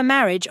 Since her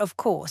marriage, of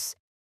course."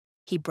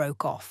 He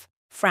broke off,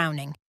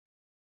 frowning.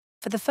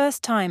 For the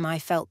first time I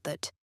felt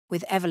that,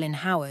 with Evelyn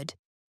Howard,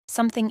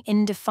 something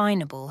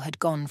indefinable had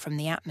gone from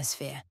the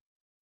atmosphere.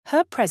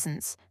 Her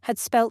presence had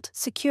spelt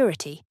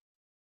security.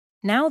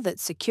 Now that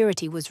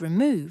security was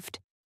removed,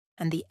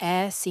 and the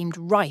air seemed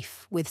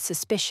rife with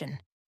suspicion.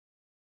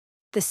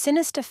 The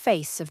sinister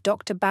face of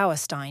Dr.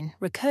 Bauerstein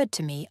recurred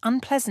to me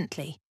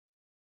unpleasantly.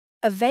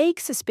 A vague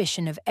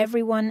suspicion of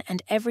everyone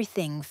and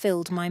everything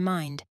filled my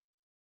mind.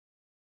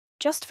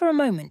 Just for a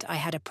moment I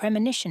had a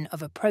premonition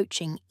of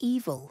approaching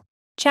evil.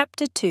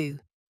 Chapter 2.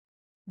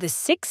 The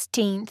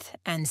 16th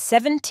and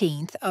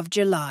 17th of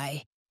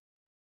July.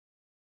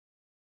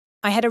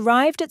 I had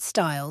arrived at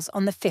Styles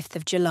on the 5th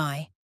of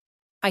July.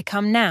 I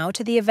come now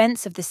to the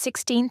events of the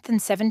 16th and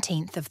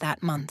 17th of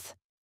that month.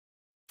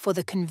 For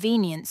the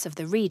convenience of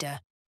the reader,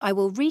 I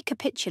will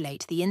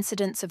recapitulate the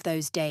incidents of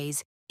those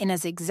days in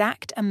as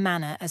exact a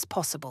manner as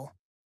possible.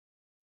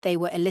 They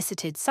were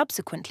elicited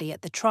subsequently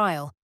at the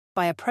trial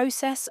by a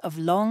process of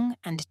long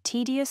and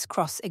tedious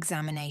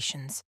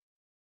cross-examinations.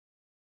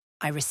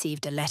 I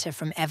received a letter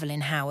from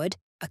Evelyn Howard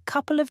a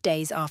couple of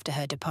days after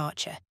her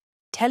departure,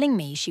 telling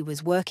me she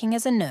was working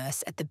as a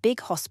nurse at the big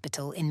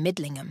hospital in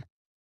Midlingham,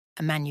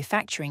 a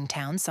manufacturing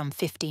town some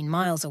 15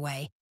 miles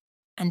away,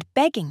 and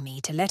begging me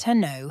to let her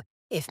know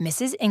if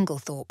Mrs.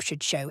 Inglethorp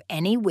should show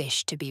any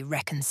wish to be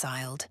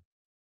reconciled.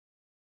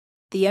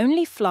 The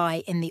only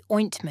fly in the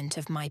ointment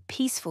of my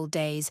peaceful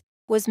days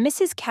was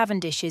Mrs.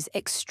 Cavendish's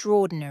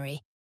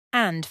extraordinary,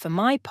 and, for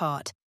my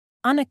part,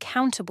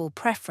 unaccountable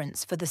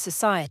preference for the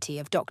society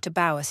of Dr.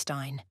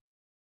 Bauerstein.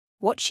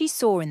 What she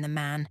saw in the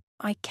man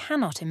I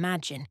cannot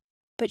imagine,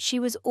 but she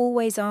was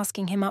always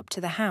asking him up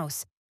to the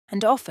house,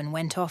 and often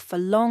went off for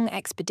long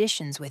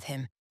expeditions with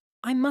him,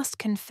 I must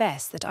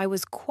confess that I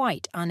was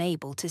quite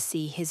unable to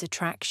see his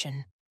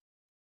attraction.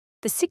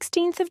 The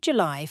 16th of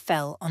July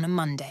fell on a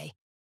Monday.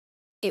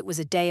 It was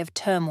a day of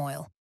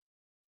turmoil.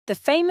 The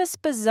famous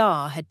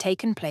bazaar had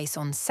taken place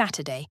on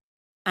Saturday,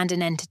 and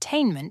an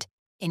entertainment,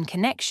 in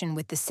connection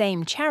with the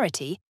same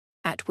charity,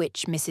 at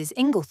which Mrs.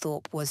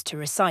 Inglethorp was to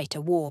recite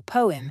a war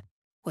poem,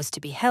 was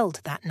to be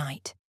held that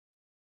night.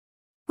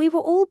 We were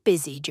all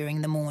busy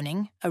during the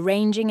morning,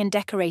 arranging and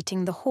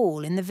decorating the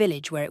hall in the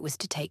village where it was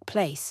to take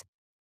place.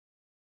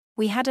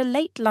 We had a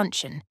late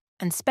luncheon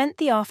and spent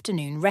the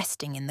afternoon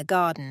resting in the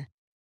garden.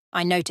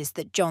 I noticed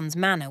that John's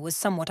manner was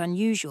somewhat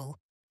unusual.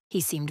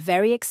 He seemed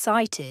very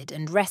excited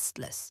and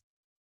restless.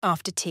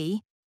 After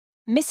tea,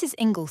 Mrs.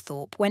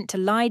 Inglethorp went to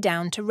lie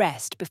down to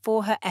rest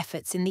before her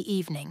efforts in the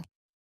evening,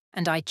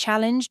 and I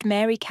challenged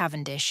Mary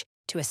Cavendish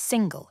to a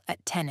single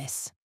at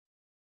tennis.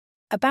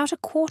 About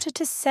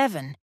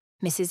 6:45,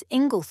 Mrs.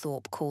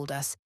 Inglethorp called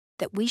us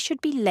that we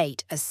should be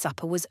late as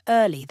supper was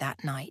early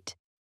that night.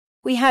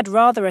 We had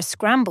rather a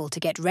scramble to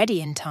get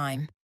ready in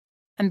time,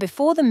 and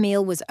before the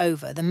meal was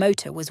over the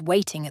motor was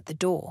waiting at the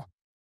door.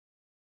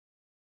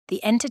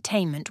 The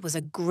entertainment was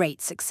a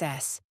great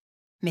success,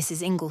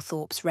 Mrs.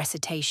 Inglethorp's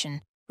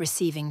recitation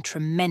receiving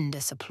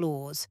tremendous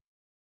applause.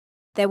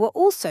 There were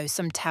also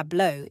some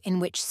tableaux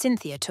in which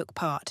Cynthia took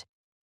part.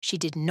 She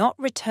did not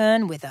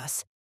return with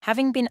us,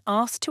 having been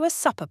asked to a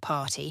supper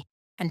party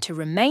and to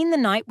remain the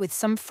night with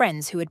some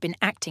friends who had been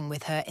acting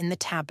with her in the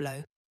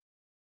tableau.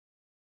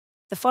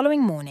 The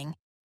following morning,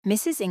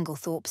 Mrs.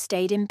 Inglethorp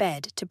stayed in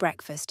bed to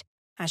breakfast,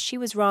 as she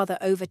was rather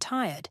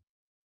overtired,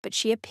 but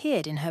she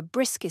appeared in her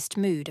briskest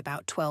mood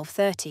about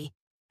 12:30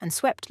 and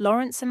swept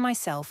Lawrence and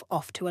myself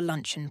off to a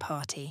luncheon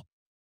party.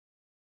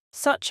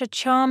 Such a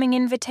charming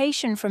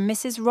invitation from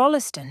Mrs.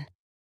 Rolleston,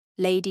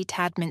 Lady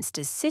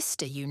Tadminster's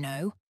sister, you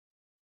know.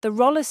 The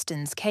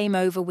Rollestons came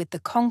over with the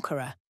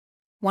Conqueror,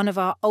 one of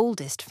our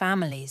oldest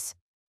families.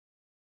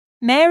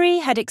 Mary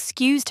had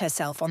excused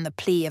herself on the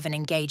plea of an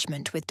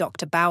engagement with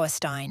Dr.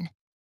 Bauerstein.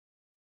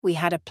 We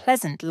had a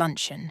pleasant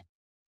luncheon,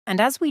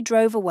 and as we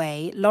drove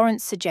away,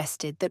 Lawrence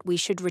suggested that we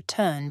should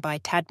return by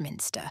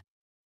Tadminster,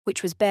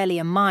 which was barely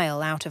a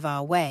mile out of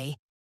our way,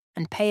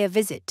 and pay a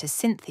visit to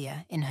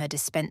Cynthia in her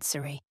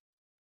dispensary.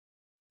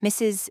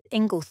 Mrs.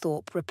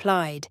 Inglethorp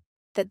replied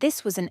that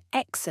this was an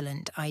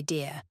excellent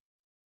idea,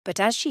 but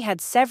as she had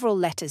several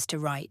letters to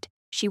write,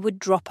 she would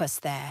drop us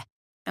there,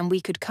 and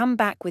we could come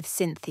back with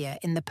Cynthia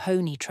in the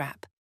pony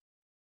trap.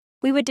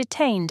 We were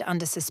detained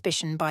under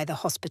suspicion by the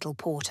hospital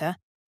porter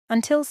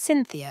until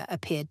Cynthia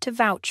appeared to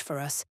vouch for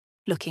us,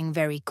 looking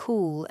very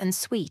cool and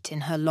sweet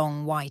in her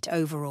long white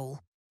overall.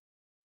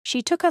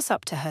 She took us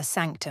up to her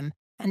sanctum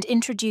and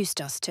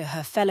introduced us to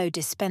her fellow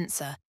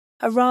dispenser,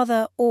 a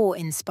rather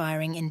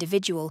awe-inspiring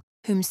individual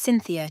whom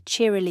Cynthia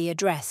cheerily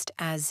addressed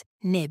as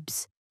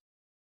Nibs.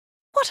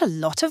 "What a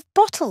lot of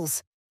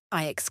bottles!"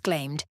 I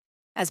exclaimed,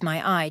 as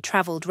my eye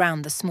travelled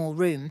round the small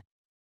room.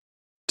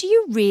 "Do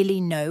you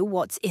really know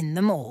what's in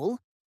them all?"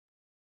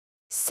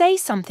 "Say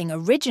something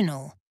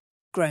original,"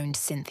 groaned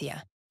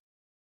Cynthia.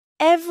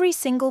 "Every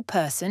single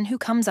person who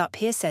comes up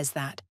here says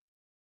that.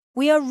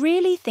 We are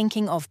really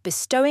thinking of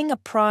bestowing a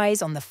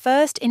prize on the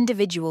first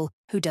individual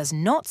who does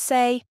not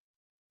say,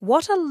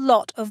 'What a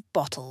lot of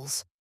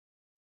bottles.'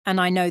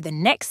 And I know the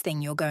next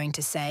thing you're going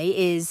to say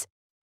is,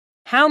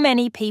 'How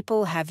many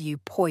people have you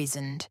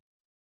poisoned?'"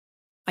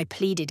 I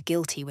pleaded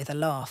guilty with a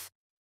laugh.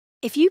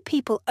 "If you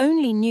people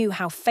only knew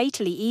how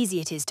fatally easy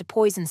it is to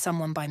poison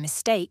someone by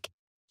mistake,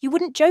 you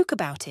wouldn't joke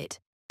about it.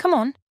 Come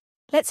on,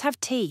 let's have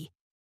tea.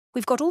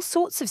 We've got all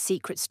sorts of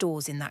secret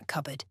stores in that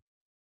cupboard."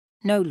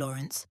 "No,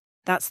 Lawrence,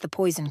 that's the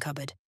poison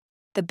cupboard.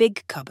 The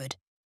big cupboard."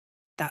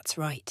 "That's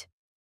right."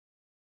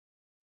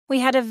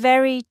 We had a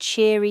very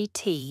cheery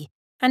tea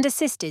and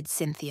assisted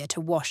Cynthia to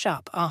wash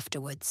up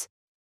afterwards.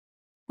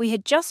 We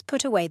had just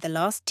put away the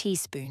last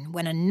teaspoon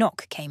when a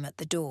knock came at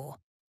the door.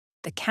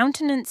 The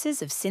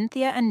countenances of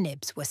Cynthia and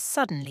Nibs were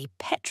suddenly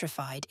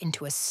petrified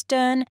into a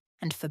stern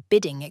and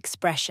forbidding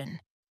expression.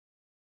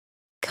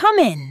 "Come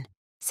in,"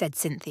 said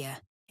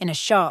Cynthia, in a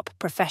sharp,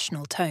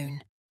 professional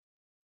tone.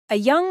 A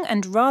young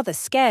and rather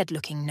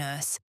scared-looking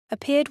nurse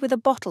appeared with a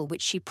bottle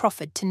which she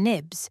proffered to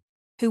Nibs,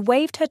 who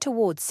waved her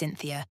towards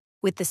Cynthia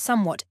with the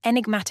somewhat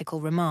enigmatical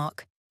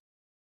remark,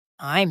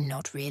 "I'm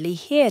not really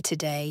here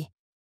today."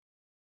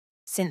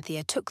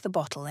 Cynthia took the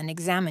bottle and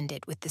examined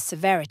it with the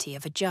severity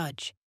of a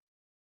judge.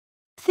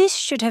 "This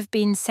should have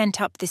been sent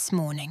up this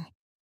morning.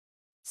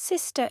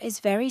 Sister is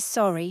very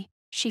sorry,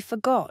 she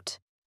forgot.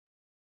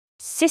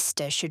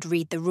 Sister should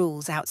read the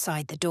rules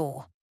outside the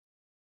door."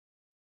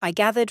 I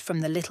gathered from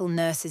the little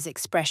nurse's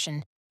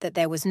expression that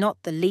there was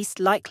not the least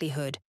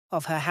likelihood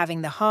of her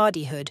having the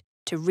hardihood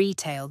to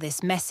retail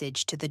this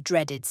message to the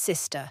dreaded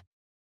sister.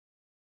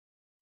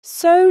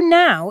 "So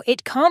now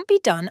it can't be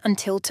done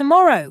until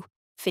tomorrow,"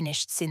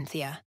 finished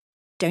Cynthia.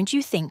 "Don't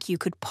you think you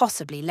could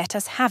possibly let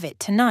us have it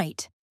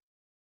tonight?"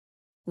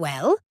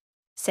 "Well,"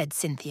 said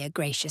Cynthia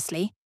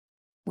graciously,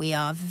 "we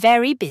are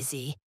very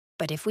busy,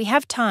 but if we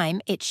have time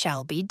it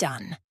shall be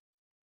done."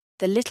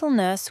 The little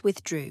nurse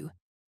withdrew,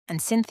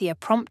 and Cynthia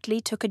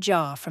promptly took a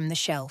jar from the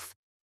shelf,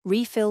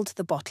 refilled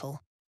the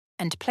bottle,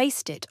 and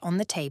placed it on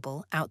the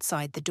table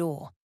outside the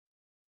door.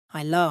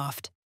 I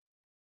laughed.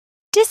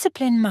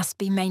 "Discipline must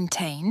be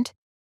maintained."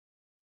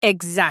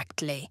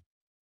 "Exactly.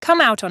 Come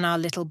out on our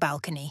little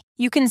balcony.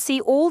 You can see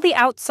all the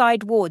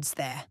outside wards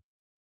there."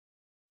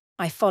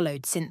 I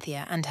followed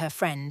Cynthia and her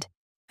friend,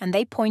 and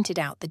they pointed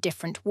out the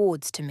different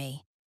wards to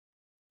me.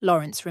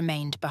 Lawrence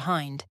remained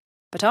behind,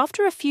 but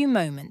after a few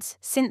moments,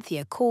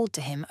 Cynthia called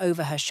to him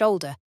over her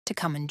shoulder to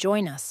come and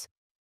join us.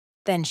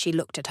 Then she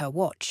looked at her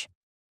watch.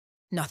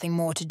 "Nothing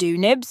more to do,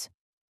 Nibs?"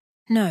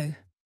 "No."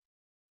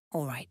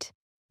 "All right,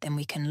 then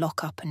we can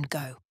lock up and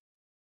go."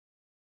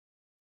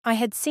 I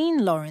had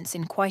seen Lawrence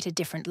in quite a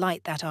different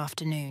light that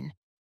afternoon.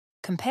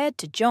 Compared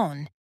to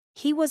John,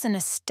 he was an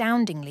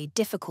astoundingly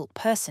difficult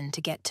person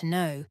to get to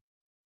know.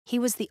 He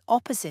was the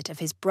opposite of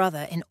his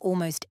brother in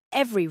almost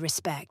every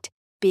respect,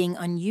 being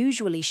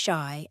unusually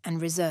shy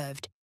and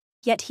reserved.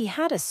 Yet he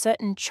had a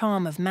certain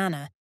charm of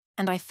manner,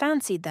 and I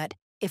fancied that,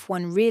 if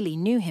one really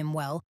knew him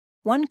well,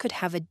 one could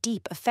have a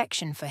deep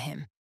affection for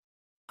him.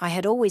 I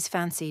had always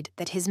fancied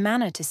that his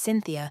manner to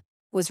Cynthia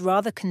was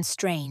rather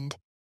constrained,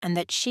 and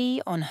that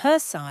she, on her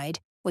side,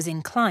 was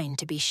inclined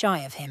to be shy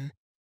of him.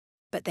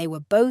 But they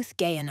were both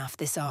gay enough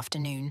this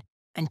afternoon,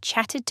 and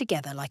chatted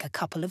together like a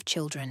couple of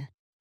children.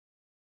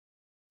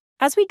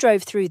 As we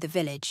drove through the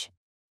village,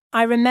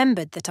 I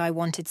remembered that I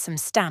wanted some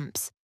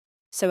stamps,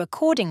 so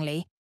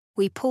accordingly,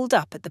 we pulled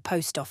up at the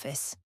post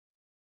office.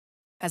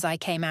 As I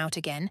came out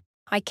again,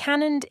 I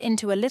cannoned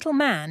into a little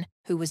man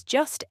who was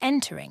just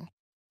entering.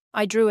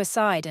 I drew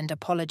aside and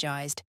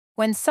apologized,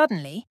 when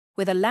suddenly,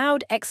 with a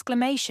loud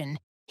exclamation,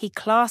 he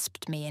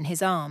clasped me in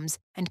his arms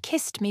and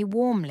kissed me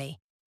warmly.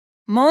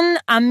 "Mon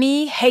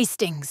ami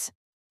Hastings,"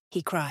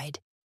 he cried.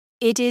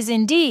 "It is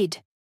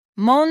indeed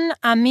mon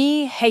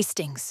ami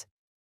Hastings."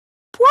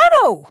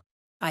 "Poirot!"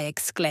 I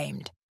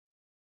exclaimed.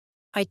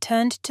 I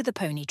turned to the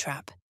pony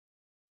trap.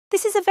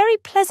 "This is a very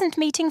pleasant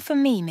meeting for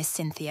me, Miss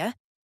Cynthia.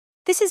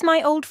 This is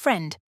my old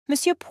friend,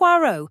 Monsieur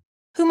Poirot,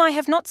 whom I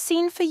have not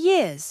seen for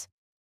years."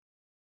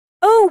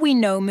 "Oh, we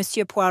know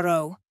Monsieur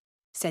Poirot,"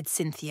 said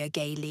Cynthia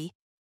gaily.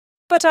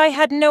 "But I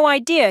had no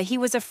idea he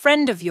was a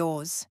friend of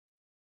yours."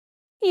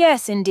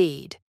 "Yes,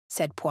 indeed,"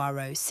 said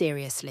Poirot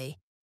seriously.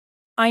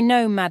 "I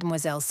know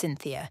Mademoiselle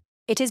Cynthia.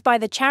 It is by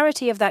the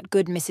charity of that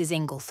good Mrs.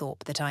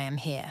 Inglethorp that I am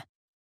here."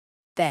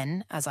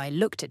 Then, as I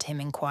looked at him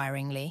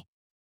inquiringly,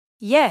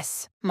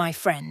 "Yes, my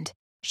friend,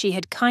 she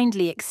had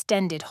kindly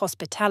extended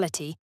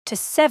hospitality to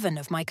 7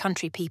 of my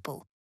country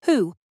people,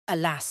 who,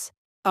 alas,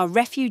 are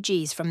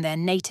refugees from their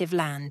native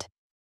land.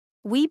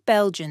 We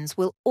Belgians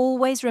will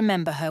always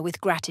remember her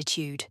with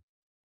gratitude."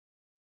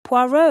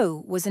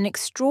 Poirot was an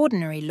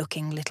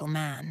extraordinary-looking little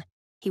man.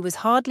 He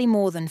was hardly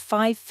more than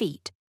 5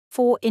 feet,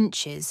 4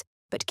 inches,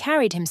 but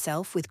carried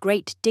himself with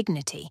great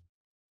dignity.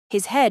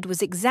 His head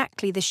was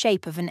exactly the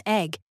shape of an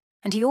egg,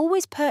 and he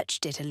always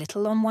perched it a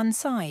little on one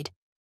side.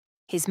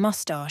 His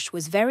moustache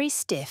was very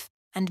stiff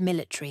and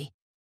military.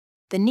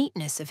 The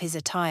neatness of his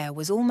attire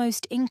was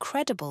almost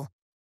incredible.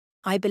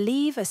 I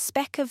believe a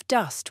speck of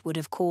dust would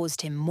have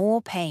caused him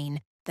more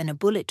pain than a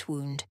bullet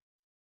wound.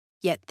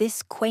 Yet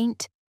this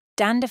quaint,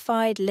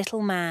 dandified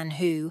little man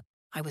who,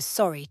 I was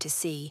sorry to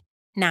see,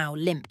 now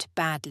limped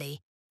badly,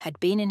 had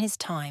been in his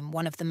time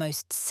one of the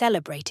most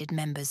celebrated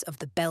members of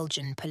the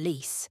Belgian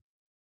police.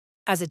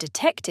 As a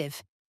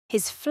detective,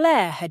 his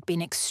flair had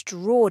been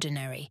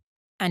extraordinary,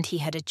 and he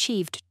had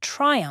achieved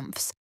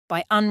triumphs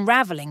by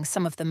unravelling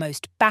some of the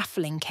most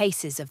baffling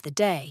cases of the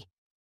day.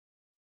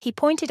 He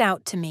pointed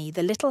out to me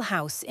the little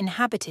house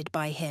inhabited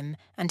by him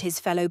and his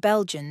fellow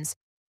Belgians,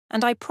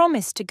 and I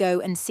promised to go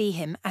and see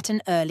him at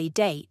an early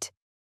date.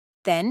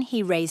 Then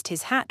he raised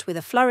his hat with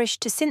a flourish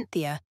to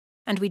Cynthia,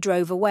 and we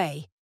drove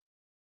away.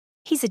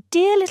 "He's a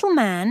dear little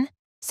man,"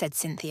 said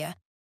Cynthia.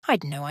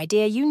 "I'd no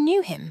idea you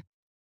knew him."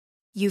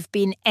 "You've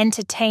been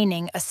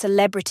entertaining a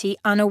celebrity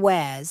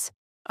unawares,"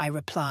 I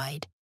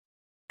replied.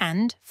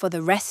 And for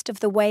the rest of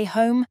the way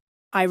home,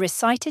 I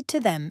recited to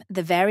them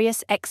the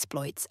various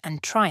exploits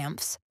and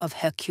triumphs of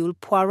Hercule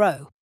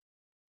Poirot.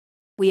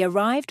 We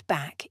arrived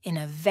back in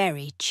a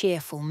very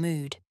cheerful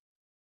mood.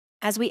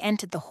 As we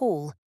entered the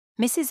hall,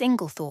 Mrs.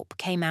 Inglethorp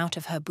came out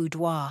of her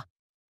boudoir.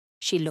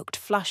 She looked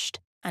flushed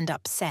and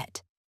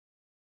upset.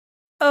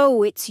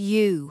 "Oh, it's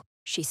you,"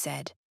 she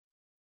said.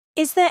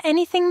 "Is there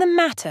anything the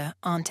matter,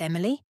 Aunt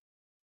Emily?"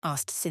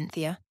 asked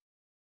Cynthia.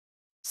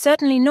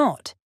 "Certainly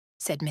not,"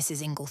 said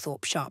Mrs.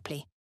 Inglethorp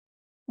sharply.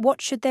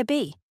 "What should there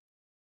be?"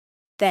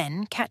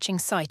 Then, catching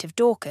sight of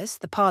Dorcas,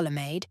 the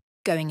parlour-maid,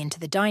 going into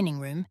the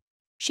dining-room,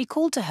 she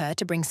called to her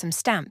to bring some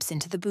stamps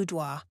into the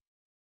boudoir.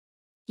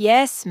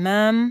 "Yes,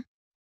 ma'am."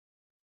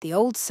 The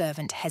old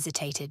servant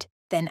hesitated,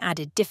 then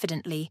added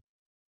diffidently,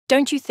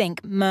 "Don't you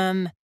think,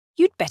 ma'am,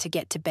 you'd better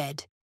get to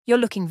bed?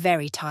 You're looking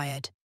very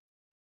tired."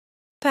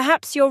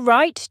 "Perhaps you're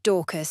right,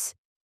 Dorcas.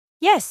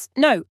 Yes,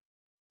 no,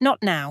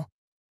 not now.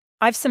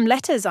 I've some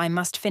letters I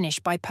must finish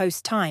by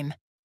post-time.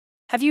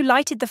 Have you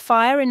lighted the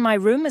fire in my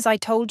room as I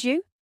told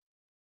you?"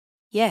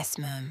 "Yes,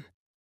 ma'am."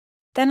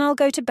 Then I'll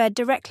go to bed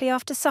directly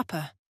after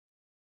supper."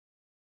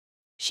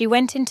 She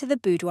went into the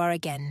boudoir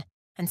again,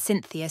 and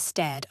Cynthia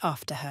stared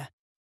after her.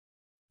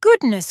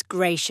 "Goodness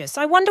gracious,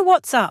 I wonder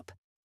what's up,"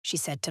 she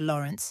said to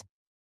Lawrence.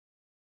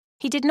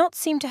 He did not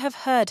seem to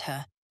have heard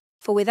her,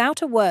 for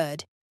without a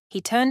word,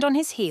 he turned on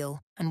his heel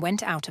and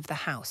went out of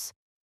the house.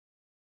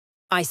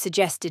 I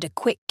suggested a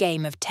quick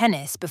game of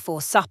tennis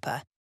before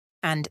supper,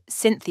 and,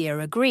 Cynthia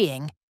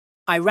agreeing,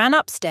 I ran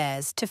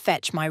upstairs to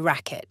fetch my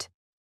racket.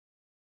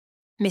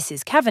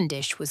 Mrs.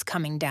 Cavendish was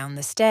coming down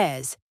the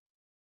stairs.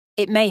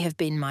 It may have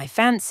been my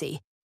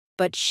fancy,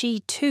 but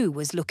she too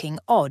was looking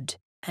odd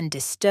and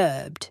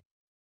disturbed.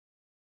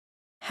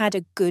 "Had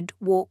a good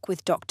walk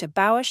with Dr.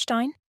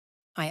 Bauerstein?"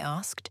 I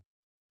asked,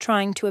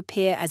 trying to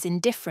appear as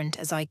indifferent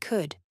as I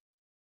could.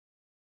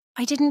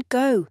 "I didn't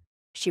go,"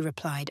 she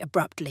replied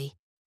abruptly.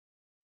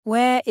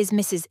 "Where is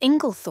Mrs.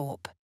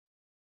 Inglethorp?"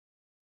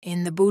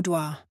 "In the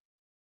boudoir."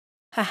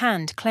 Her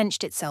hand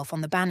clenched itself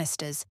on the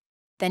banisters.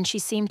 Then she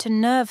seemed to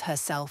nerve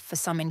herself for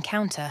some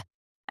encounter,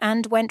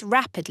 and went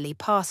rapidly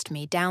past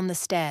me down the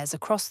stairs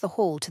across the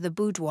hall to the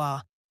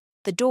boudoir,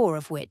 the door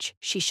of which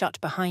she shut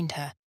behind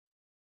her.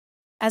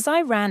 As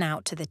I ran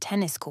out to the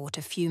tennis court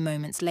a few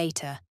moments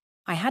later,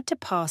 I had to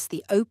pass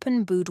the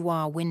open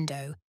boudoir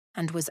window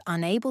and was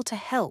unable to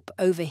help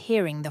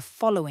overhearing the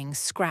following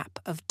scrap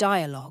of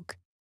dialogue.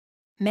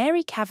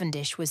 Mary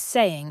Cavendish was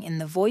saying in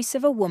the voice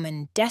of a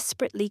woman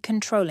desperately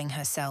controlling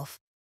herself,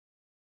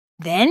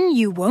 "Then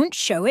you won't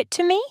show it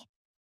to me?"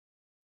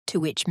 To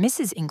which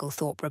Mrs.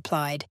 Inglethorp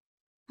replied,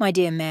 "My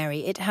dear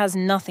Mary, it has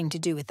nothing to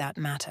do with that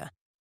matter."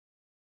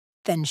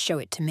 "Then show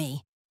it to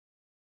me."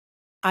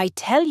 "I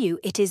tell you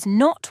it is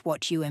not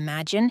what you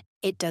imagine.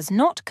 It does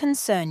not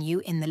concern you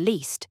in the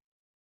least."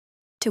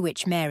 To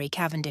which Mary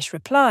Cavendish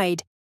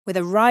replied, with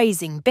a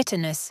rising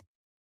bitterness,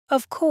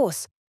 "Of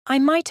course, I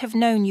might have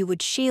known you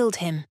would shield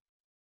him."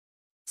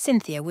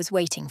 Cynthia was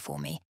waiting for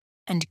me,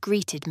 and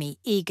greeted me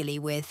eagerly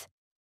with,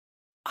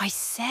 "I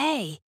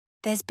say,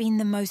 there's been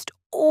the most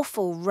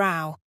awful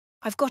row.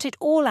 I've got it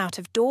all out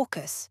of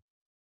Dorcas."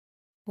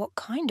 "What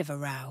kind of a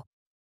row?"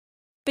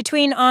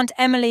 "Between Aunt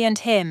Emily and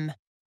him.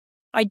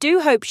 I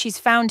do hope she's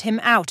found him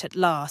out at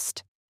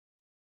last."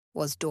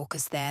 "Was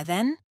Dorcas there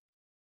then?"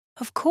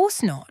 "Of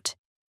course not.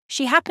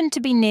 She happened to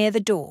be near the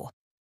door.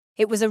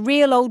 It was a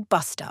real old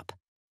bust-up.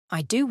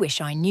 I do wish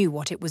I knew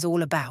what it was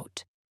all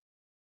about."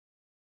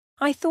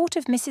 I thought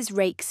of Mrs.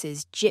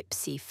 Rakes's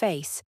gypsy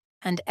face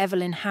and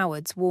Evelyn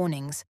Howard's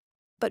warnings,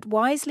 but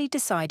wisely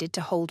decided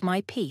to hold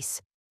my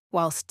peace,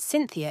 whilst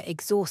Cynthia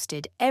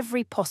exhausted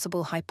every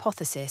possible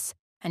hypothesis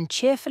and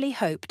cheerfully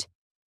hoped,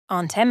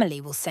 "Aunt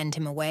Emily will send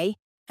him away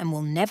and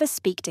will never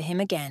speak to him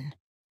again."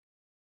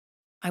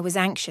 I was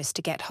anxious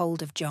to get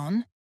hold of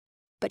John,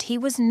 but he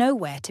was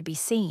nowhere to be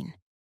seen.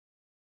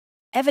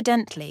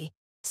 Evidently,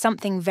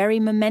 something very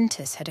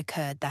momentous had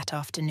occurred that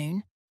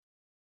afternoon.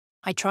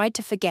 I tried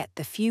to forget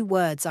the few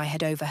words I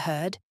had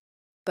overheard,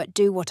 but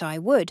do what I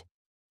would,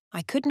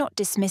 I could not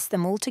dismiss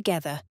them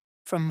altogether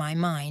from my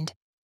mind.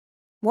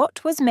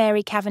 What was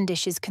Mary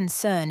Cavendish's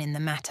concern in the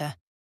matter?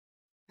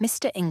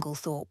 Mr.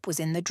 Inglethorp was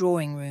in the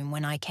drawing-room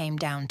when I came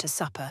down to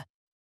supper.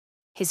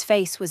 His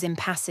face was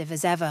impassive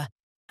as ever,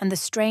 and the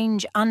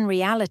strange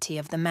unreality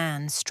of the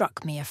man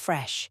struck me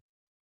afresh.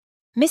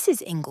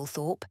 Mrs.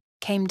 Inglethorp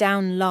came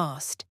down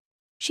last.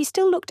 She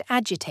still looked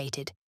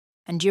agitated,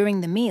 and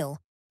during the meal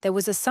there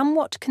was a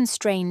somewhat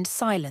constrained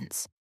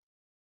silence.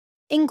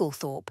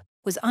 Inglethorp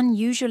was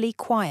unusually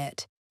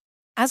quiet.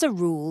 As a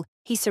rule,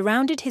 he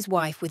surrounded his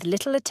wife with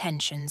little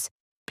attentions,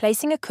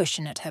 placing a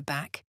cushion at her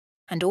back,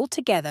 and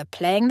altogether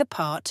playing the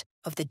part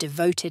of the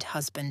devoted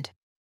husband.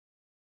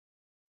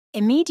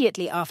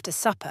 Immediately after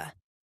supper,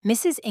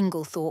 Mrs.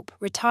 Inglethorp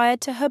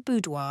retired to her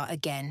boudoir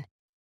again.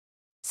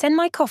 "Send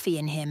my coffee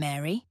in here,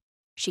 Mary,"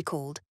 she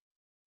called.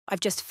 "I've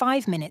just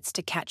 5 minutes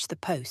to catch the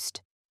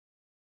post."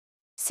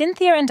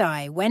 Cynthia and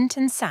I went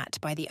and sat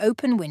by the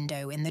open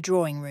window in the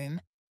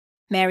drawing-room.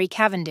 Mary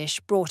Cavendish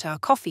brought our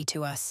coffee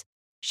to us.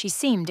 She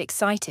seemed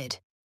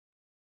excited.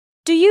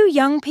 "Do you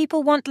young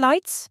people want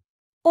lights?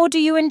 Or do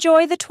you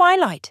enjoy the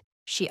twilight?"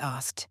 she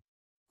asked.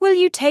 "Will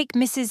you take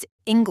Mrs.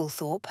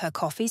 Inglethorp her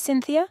coffee,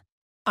 Cynthia?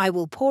 I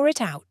will pour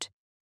it out."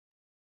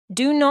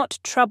 "Do not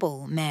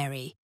trouble,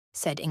 Mary,"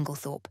 said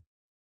Inglethorp.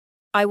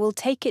 "I will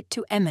take it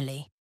to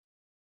Emily."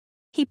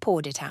 He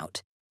poured it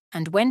out,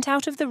 and went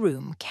out of the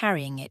room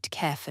carrying it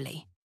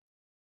carefully.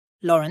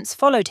 Lawrence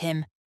followed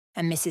him,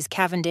 and Mrs.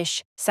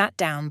 Cavendish sat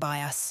down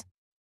by us.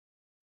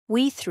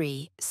 We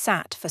three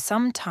sat for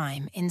some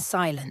time in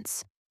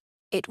silence.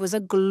 It was a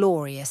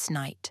glorious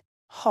night,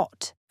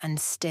 hot and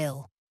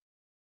still.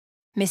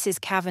 Mrs.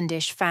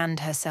 Cavendish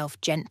fanned herself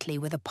gently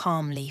with a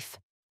palm leaf.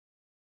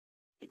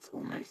 "It's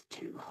almost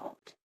too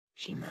hot,"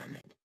 she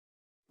murmured.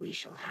 "We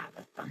shall have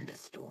a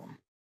thunderstorm."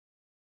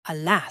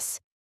 Alas,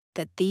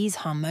 that these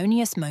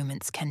harmonious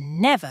moments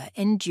can never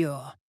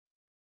endure.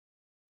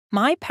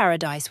 My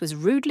paradise was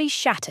rudely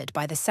shattered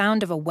by the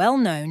sound of a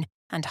well-known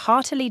and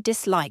heartily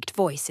disliked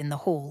voice in the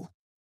hall.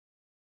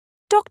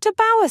 "Dr.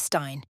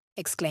 Bauerstein!"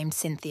 exclaimed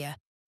Cynthia.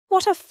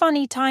 "What a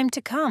funny time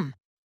to come!"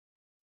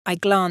 I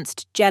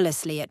glanced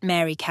jealously at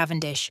Mary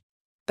Cavendish,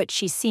 but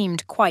she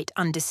seemed quite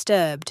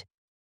undisturbed.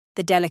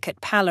 The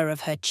delicate pallor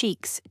of her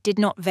cheeks did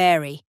not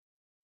vary.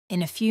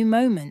 In a few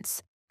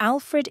moments,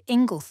 Alfred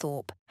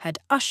Inglethorp had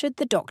ushered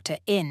the doctor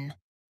in,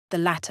 the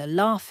latter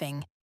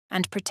laughing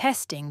and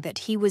protesting that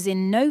he was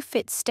in no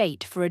fit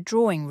state for a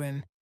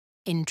drawing-room.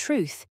 In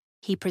truth,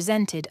 he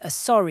presented a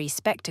sorry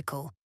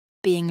spectacle,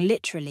 being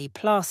literally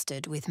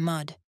plastered with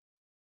mud.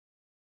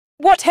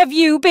 "What have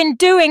you been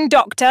doing,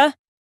 Doctor?"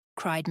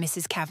 cried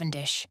Mrs.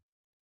 Cavendish.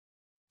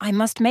 "I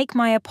must make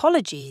my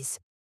apologies,"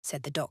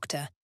 said the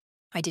doctor.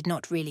 "I did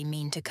not really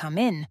mean to come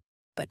in,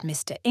 but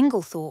Mr.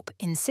 Inglethorp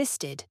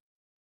insisted."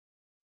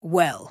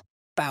 "Well,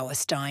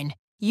 Bowerstein,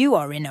 you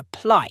are in a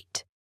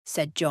plight,"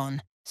 said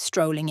John,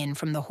 strolling in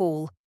from the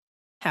hall.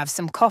 "Have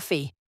some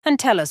coffee and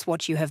tell us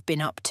what you have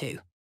been up to."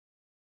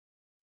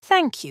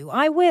 "Thank you,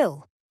 I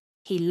will."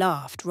 He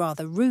laughed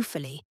rather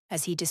ruefully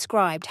as he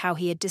described how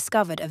he had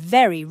discovered a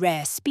very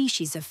rare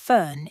species of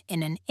fern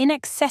in an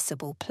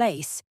inaccessible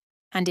place,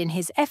 and in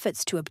his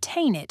efforts to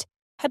obtain it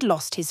had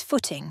lost his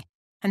footing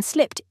and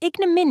slipped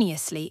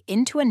ignominiously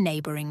into a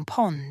neighbouring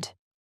pond.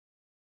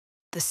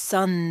 "The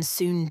sun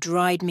soon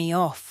dried me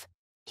off,"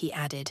 he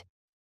added,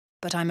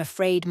 "but I'm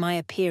afraid my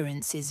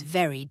appearance is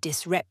very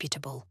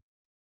disreputable."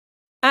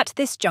 At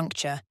this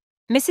juncture,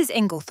 Mrs.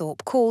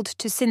 Inglethorp called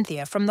to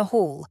Cynthia from the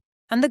hall,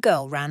 and the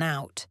girl ran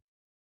out.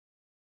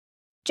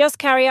 "Just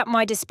carry up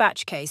my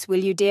dispatch case,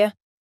 will you, dear?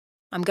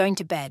 I'm going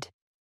to bed."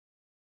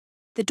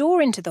 The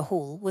door into the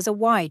hall was a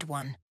wide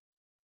one.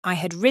 I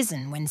had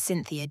risen when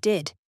Cynthia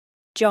did.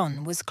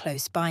 John was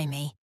close by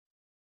me.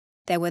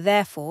 There were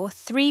therefore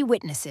 3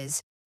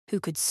 witnesses who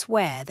could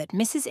swear that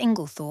Mrs.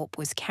 Inglethorp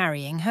was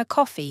carrying her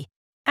coffee,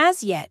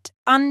 as yet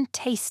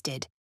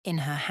untasted, in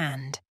her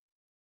hand.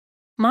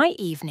 My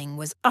evening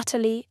was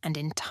utterly and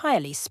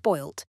entirely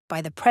spoilt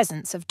by the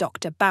presence of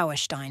Dr.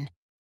 Bowerstein.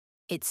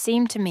 It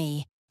seemed to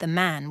me the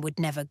man would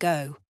never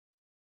go.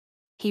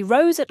 He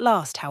rose at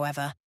last,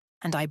 however,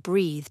 and I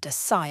breathed a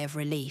sigh of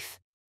relief.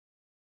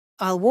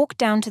 "I'll walk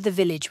down to the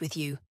village with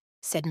you,"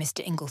 said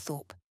Mr.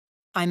 Inglethorp.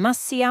 "I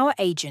must see our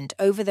agent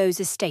over those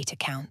estate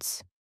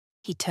accounts."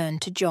 He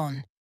turned to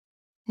John.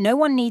 "No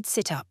one need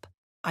sit up.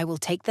 I will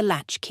take the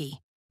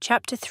latchkey."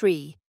 Chapter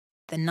 3.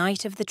 The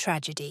Night of the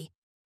Tragedy.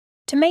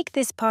 To make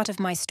this part of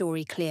my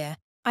story clear,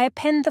 I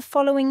append the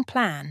following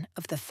plan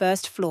of the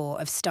first floor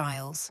of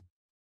Styles.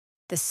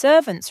 The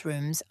servants'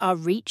 rooms are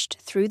reached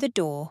through the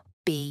door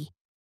B.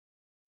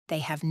 They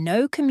have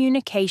no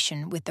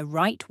communication with the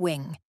right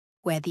wing,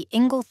 where the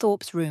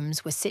Inglethorpes'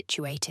 rooms were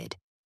situated.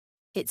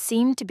 It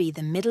seemed to be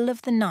the middle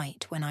of the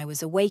night when I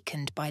was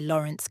awakened by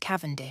Lawrence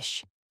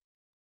Cavendish.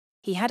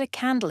 He had a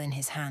candle in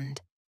his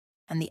hand,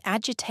 and the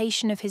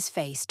agitation of his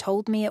face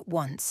told me at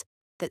once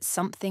that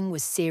something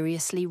was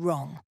seriously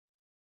wrong.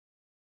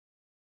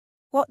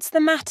 "What's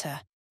the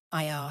matter?"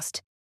 I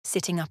asked,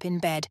 sitting up in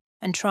bed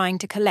and trying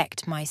to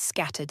collect my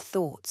scattered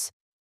thoughts.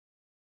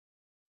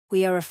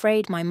 "We are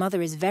afraid my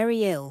mother is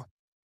very ill.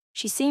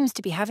 She seems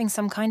to be having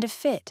some kind of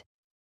fit.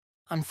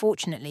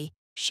 Unfortunately,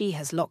 she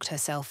has locked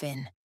herself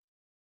in."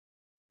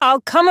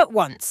 "I'll come at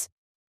once."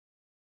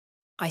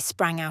 I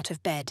sprang out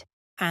of bed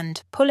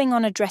and, pulling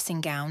on a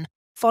dressing gown,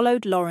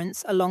 followed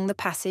Lawrence along the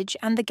passage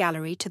and the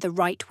gallery to the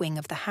right wing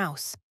of the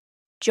house.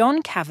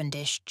 John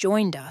Cavendish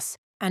joined us,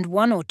 and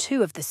 1 or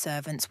 2 of the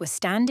servants were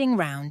standing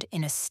round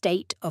in a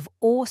state of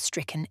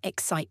awe-stricken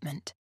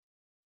excitement.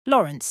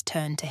 Lawrence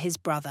turned to his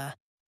brother.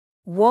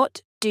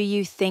 "What do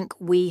you think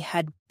we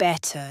had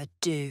better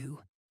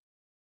do?"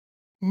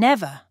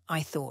 Never,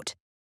 I thought,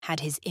 had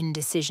his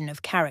indecision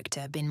of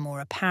character been more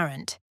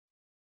apparent.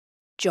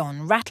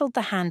 John rattled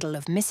the handle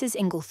of Mrs.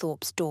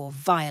 Inglethorpe's door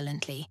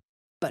violently,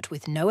 but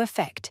with no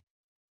effect.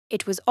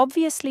 It was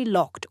obviously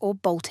locked or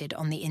bolted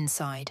on the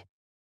inside.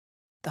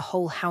 The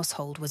whole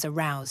household was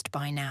aroused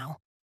by now.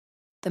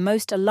 The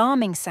most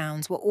alarming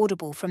sounds were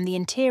audible from the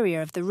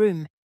interior of the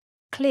room.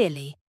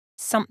 Clearly,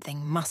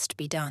 something must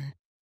be done.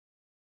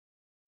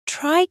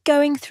 "Try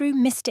going through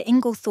Mr.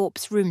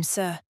 Inglethorpe's room,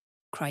 sir,"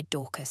 cried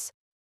Dorcas.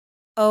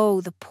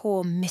 Oh, the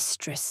poor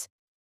mistress.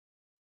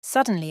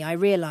 Suddenly I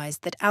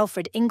realised that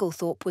Alfred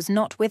Inglethorp was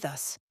not with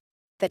us,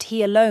 that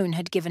he alone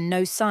had given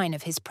no sign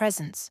of his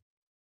presence.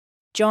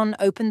 John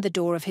opened the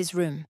door of his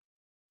room.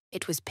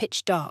 It was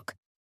pitch dark,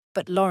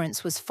 but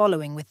Lawrence was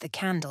following with the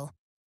candle,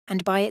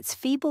 and by its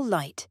feeble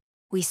light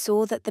we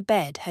saw that the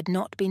bed had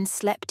not been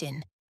slept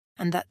in,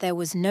 and that there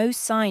was no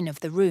sign of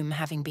the room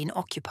having been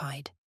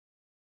occupied.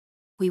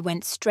 We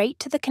went straight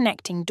to the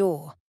connecting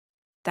door.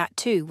 That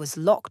too was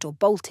locked or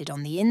bolted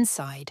on the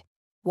inside.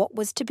 What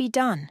was to be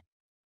done?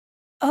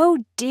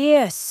 "Oh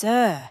dear,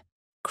 sir,"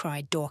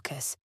 cried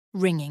Dorcas,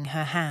 wringing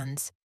her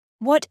hands.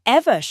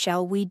 "Whatever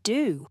shall we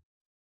do?"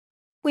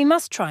 "We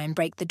must try and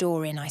break the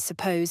door in, I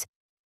suppose.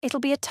 It'll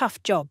be a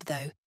tough job,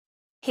 though.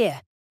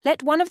 Here,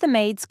 let one of the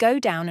maids go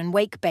down and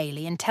wake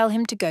Bailey and tell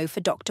him to go for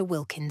Dr.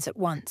 Wilkins at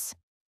once.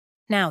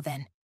 Now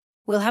then,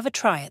 we'll have a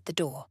try at the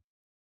door.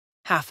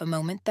 Half a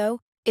moment, though.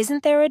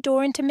 Isn't there a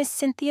door into Miss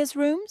Cynthia's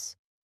rooms?"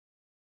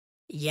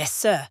 "Yes,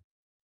 sir,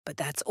 but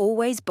that's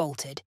always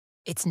bolted.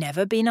 It's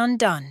never been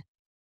undone."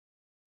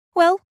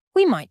 "Well,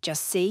 we might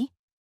just see."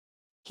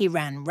 He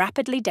ran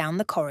rapidly down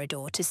the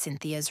corridor to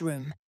Cynthia's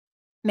room.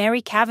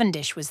 Mary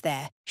Cavendish was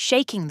there,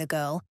 shaking the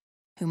girl,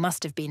 who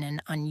must have been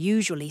an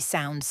unusually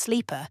sound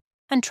sleeper,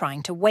 and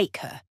trying to wake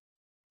her.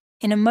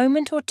 In a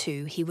moment or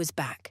two he was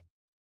back.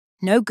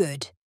 "No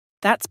good.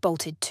 That's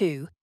bolted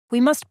too. We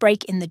must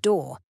break in the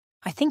door.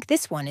 I think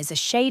this one is a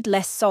shade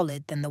less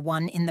solid than the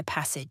one in the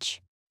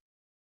passage."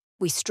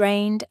 We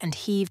strained and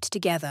heaved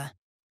together.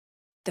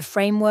 The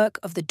framework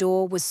of the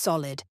door was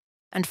solid,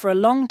 and for a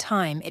long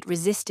time it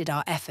resisted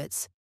our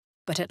efforts,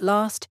 but at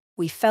last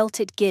we felt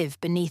it give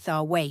beneath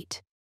our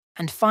weight,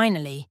 and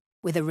finally,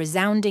 with a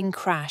resounding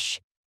crash,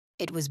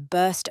 it was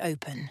burst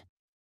open.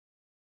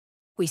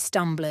 We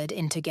stumbled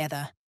in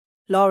together,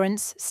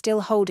 Lawrence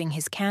still holding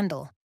his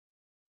candle.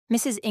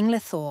 Mrs.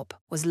 Inglethorp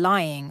was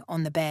lying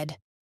on the bed,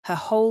 her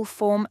whole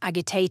form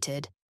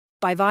agitated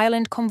by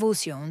violent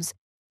convulsions,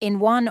 in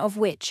one of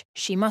which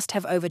she must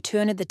have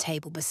overturned the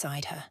table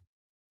beside her.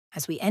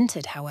 As we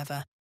entered,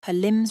 however, her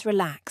limbs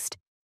relaxed,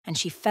 and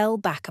she fell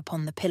back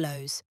upon the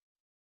pillows.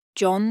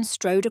 John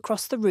strode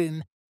across the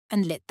room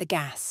and lit the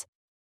gas.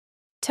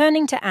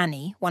 Turning to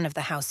Annie, one of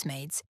the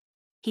housemaids,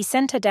 he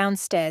sent her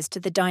downstairs to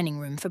the dining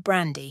room for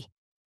brandy.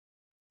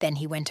 Then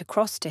he went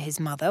across to his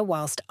mother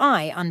whilst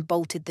I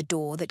unbolted the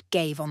door that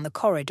gave on the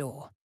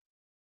corridor.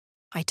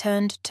 I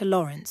turned to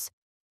Lawrence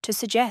to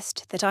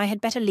suggest that I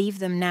had better leave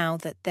them now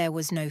that there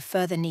was no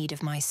further need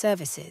of my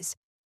services,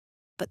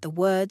 but the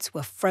words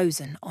were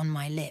frozen on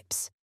my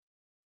lips.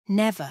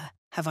 Never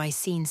have I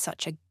seen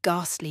such a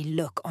ghastly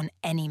look on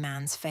any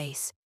man's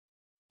face.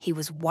 He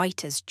was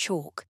white as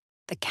chalk,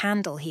 the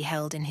candle he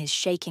held in his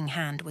shaking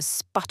hand was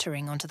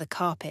sputtering onto the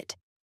carpet,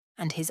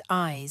 and his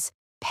eyes,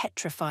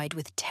 petrified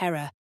with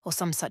terror or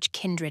some such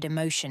kindred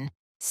emotion,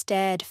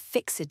 stared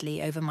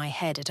fixedly over my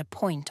head at a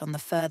point on the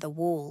further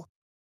wall.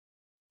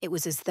 It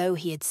was as though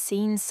he had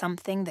seen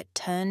something that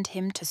turned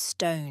him to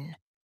stone.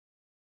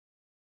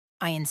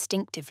 I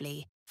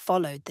instinctively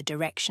followed the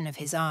direction of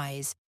his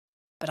eyes,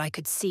 but I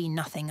could see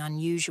nothing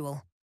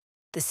unusual.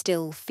 The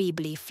still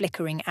feebly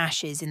flickering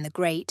ashes in the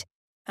grate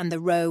and the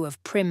row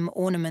of prim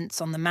ornaments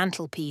on the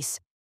mantelpiece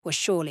were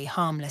surely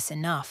harmless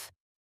enough.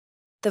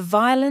 The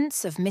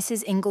violence of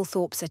Mrs.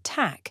 Inglethorpe's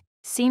attack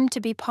seemed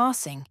to be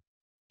passing.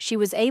 She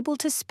was able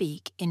to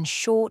speak in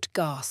short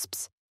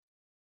gasps.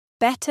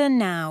 "Better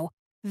now,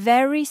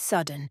 very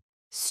sudden,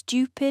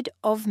 stupid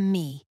of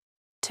me,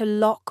 to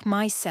lock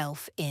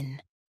myself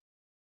in."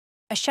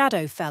 A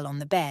shadow fell on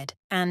the bed,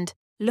 and,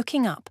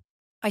 looking up,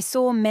 I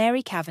saw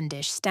Mary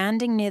Cavendish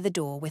standing near the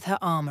door with her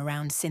arm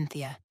around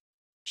Cynthia.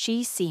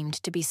 She seemed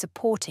to be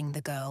supporting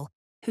the girl,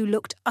 who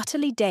looked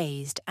utterly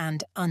dazed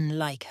and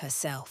unlike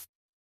herself.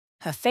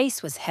 Her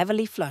face was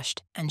heavily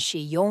flushed, and she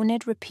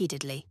yawned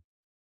repeatedly.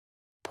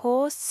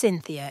 "Poor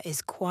Cynthia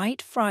is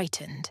quite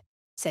frightened,"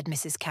 said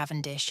Mrs.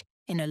 Cavendish,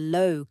 in a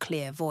low,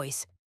 clear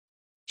voice.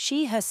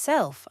 She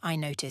herself, I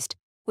noticed,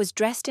 was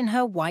dressed in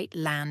her white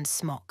land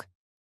smock.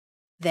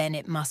 Then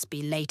it must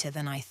be later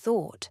than I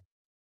thought.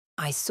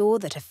 I saw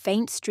that a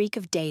faint streak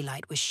of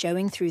daylight was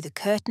showing through the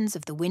curtains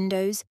of the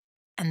windows,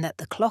 and that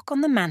the clock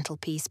on the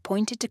mantelpiece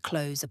pointed to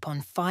close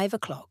upon 5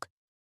 o'clock.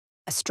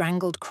 A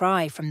strangled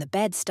cry from the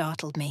bed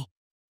startled me.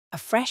 A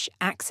fresh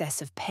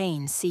access of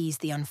pain seized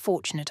the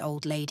unfortunate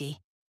old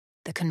lady.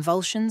 The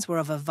convulsions were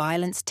of a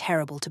violence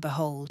terrible to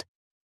behold.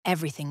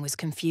 Everything was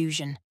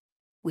confusion.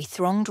 We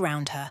thronged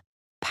round her,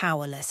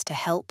 powerless to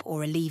help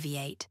or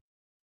alleviate.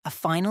 A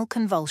final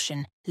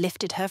convulsion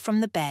lifted her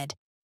from the bed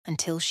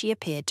until she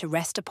appeared to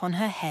rest upon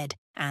her head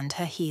and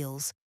her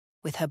heels,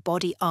 with her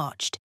body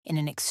arched in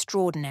an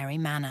extraordinary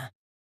manner.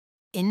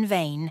 In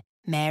vain,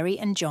 Mary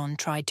and John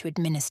tried to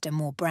administer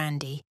more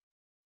brandy.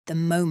 The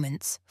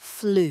moments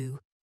flew.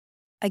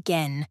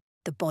 Again,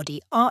 the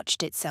body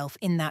arched itself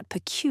in that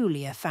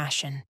peculiar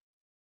fashion.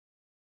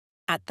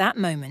 At that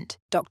moment,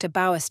 Dr.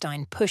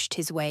 Bauerstein pushed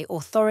his way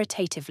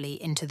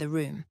authoritatively into the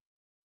room.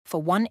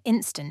 For one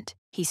instant,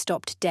 he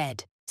stopped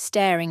dead,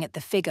 staring at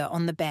the figure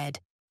on the bed,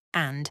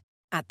 and,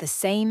 at the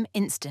same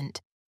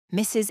instant,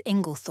 Mrs.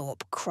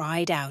 Inglethorp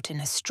cried out in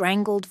a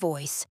strangled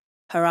voice,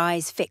 her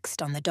eyes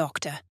fixed on the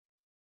doctor.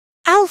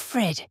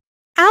 "Alfred!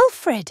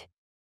 Alfred!"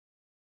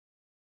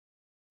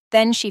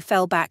 Then she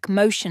fell back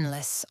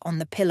motionless on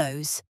the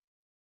pillows.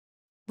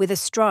 With a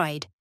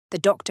stride, the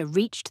doctor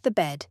reached the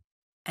bed,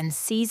 and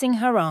seizing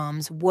her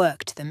arms,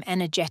 worked them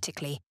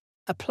energetically,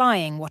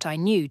 applying what I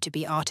knew to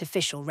be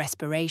artificial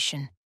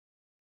respiration.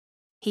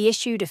 He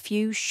issued a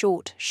few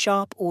short,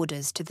 sharp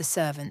orders to the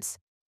servants.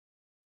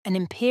 An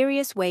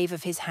imperious wave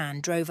of his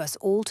hand drove us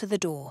all to the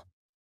door.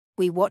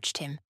 We watched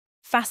him,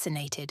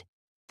 fascinated,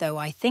 though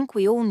I think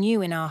we all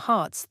knew in our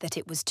hearts that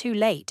it was too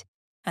late,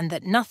 and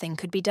that nothing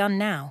could be done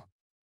now.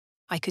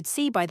 I could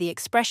see by the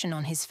expression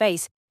on his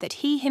face that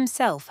he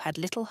himself had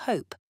little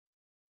hope.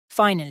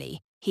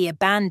 Finally, he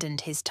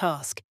abandoned his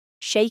task,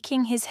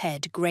 shaking his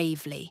head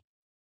gravely.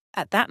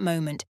 At that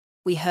moment,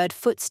 we heard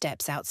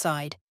footsteps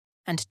outside,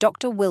 and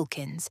Dr.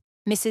 Wilkins,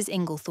 Mrs.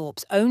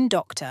 Inglethorpe's own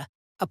doctor,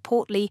 a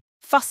portly,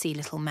 fussy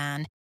little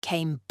man,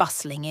 came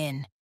bustling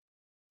in.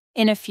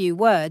 In a few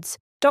words,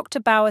 Dr.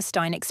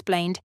 Bauerstein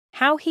explained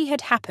how he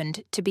had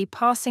happened to be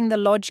passing the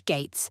lodge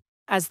gates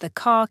as the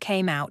car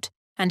came out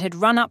and had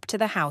run up to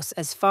the house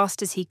as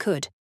fast as he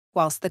could,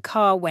 whilst the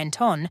car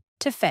went on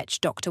to fetch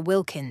Dr.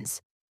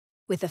 Wilkins.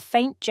 With a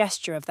faint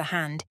gesture of the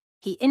hand,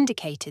 he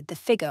indicated the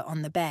figure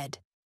on the bed.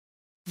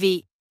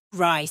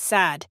 "Very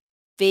sad,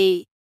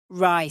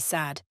 very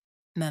sad,"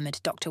 murmured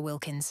Dr.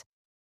 Wilkins.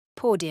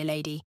 Poor dear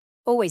lady,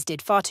 always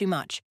did far too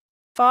much,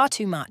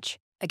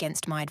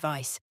 against my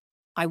advice.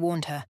 I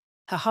warned her.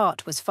 Her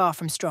heart was far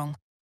from strong.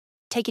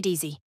 "Take it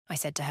easy," I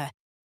said to her.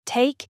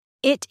 "Take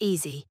it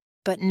easy."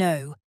 But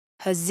no,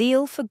 her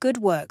zeal for good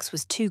works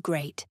was too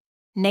great.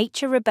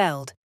 Nature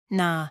rebelled.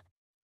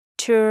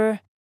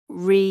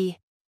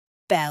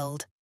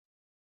 Rebelled.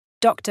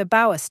 Dr.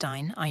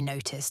 Bauerstein, I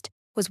noticed,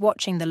 was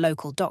watching the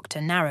local doctor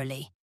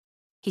narrowly.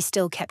 He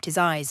still kept his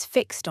eyes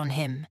fixed on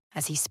him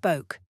as he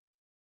spoke.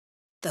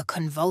 "The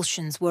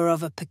convulsions were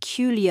of a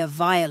peculiar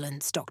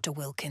violence, Dr.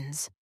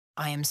 Wilkins.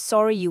 I am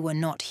sorry you were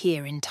not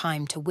here in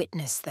time to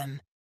witness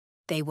them.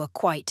 They were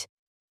quite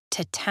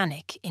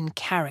tetanic in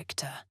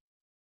character."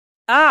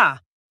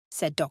 "Ah,"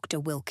 said Dr.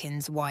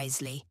 Wilkins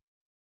wisely.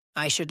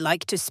 "I should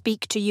like to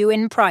speak to you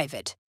in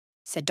private,"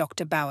 said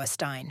Dr.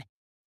 Bauerstein.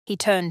 He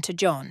turned to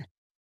John.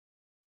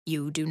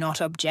 "You do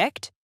not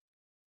object?"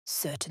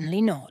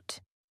 "Certainly not."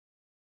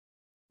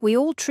 We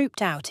all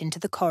trooped out into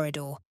the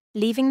corridor,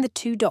 leaving the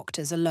two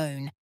doctors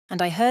alone,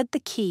 and I heard the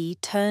key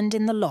turned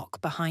in the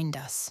lock behind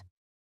us.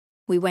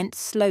 We went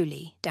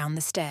slowly down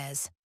the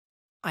stairs.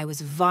 I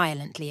was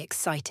violently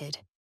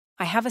excited.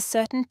 I have a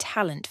certain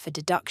talent for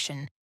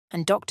deduction,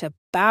 and Dr.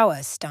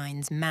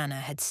 Bauerstein's manner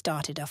had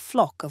started a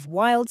flock of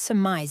wild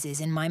surmises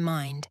in my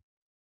mind.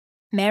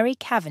 Mary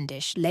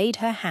Cavendish laid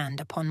her hand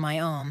upon my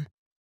arm.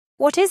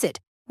 "What is it?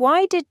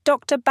 Why did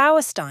Dr.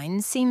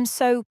 Bauerstein seem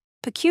so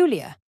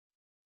peculiar?"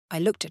 I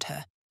looked at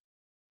her.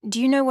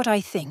 "Do you know what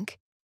I think?"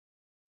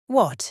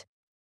 "What?"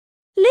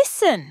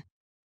 "Listen!"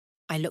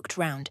 I looked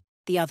round.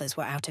 The others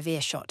were out of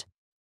earshot.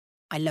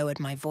 I lowered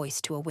my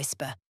voice to a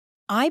whisper.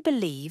 "I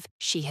believe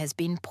she has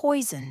been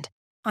poisoned.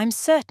 I'm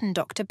certain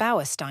Dr.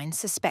 Bauerstein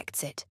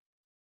suspects it."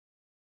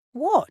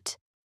 "What?"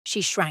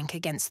 She shrank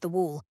against the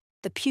wall,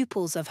 the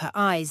pupils of her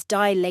eyes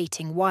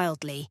dilating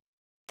wildly.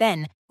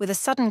 Then, with a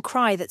sudden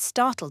cry that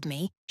startled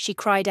me, she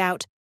cried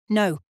out,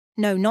 "No,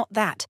 no, not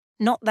that,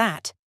 not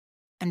that,"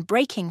 and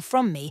breaking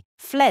from me,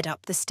 fled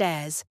up the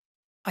stairs.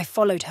 I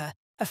followed her,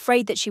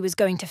 afraid that she was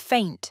going to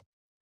faint.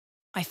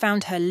 I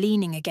found her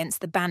leaning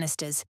against the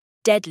banisters,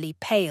 deadly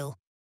pale.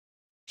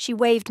 She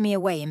waved me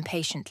away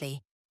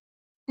impatiently.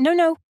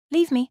 "No,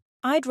 leave me.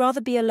 I'd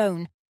rather be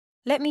alone.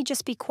 Let me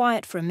just be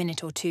quiet for a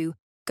minute or two.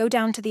 Go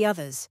down to the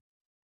others."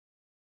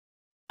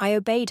 I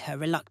obeyed her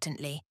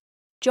reluctantly.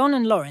 John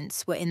and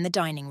Lawrence were in the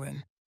dining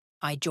room.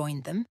 I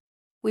joined them.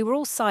 We were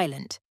all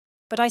silent,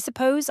 but I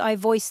suppose I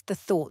voiced the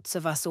thoughts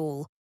of us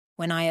all,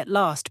 when I at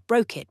last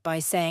broke it by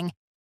saying,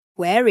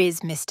 "Where is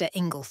Mr.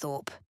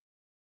 Inglethorp?"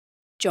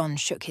 John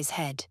shook his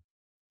head.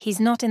 "He's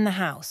not in the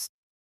house."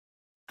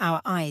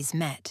 Our eyes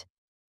met.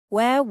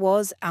 Where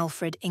was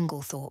Alfred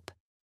Inglethorp?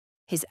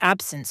 His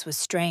absence was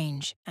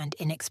strange and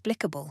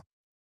inexplicable.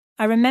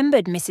 I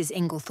remembered Mrs.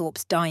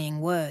 Inglethorp's dying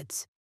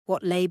words.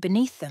 What lay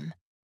beneath them?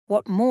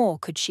 What more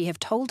could she have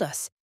told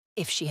us,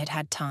 if she had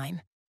had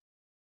time?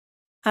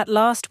 At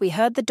last we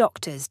heard the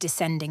doctors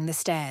descending the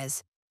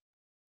stairs.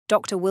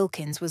 Dr.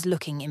 Wilkins was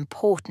looking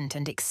important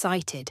and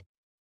excited,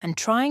 and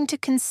trying to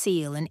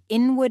conceal an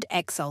inward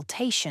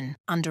exultation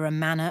under a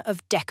manner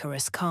of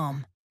decorous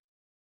calm.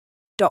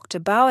 Dr.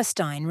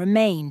 Bauerstein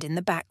remained in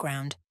the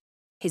background,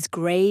 his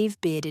grave,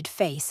 bearded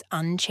face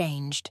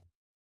unchanged.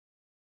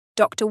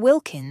 Dr.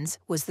 Wilkins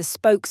was the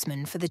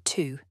spokesman for the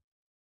two.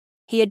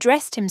 He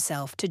addressed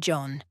himself to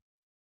John.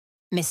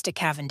 "Mr.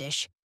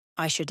 Cavendish,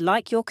 I should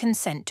like your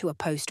consent to a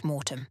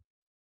post-mortem."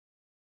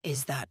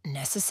 "Is that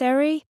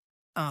necessary?"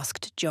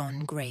 asked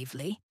John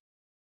gravely.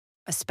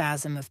 A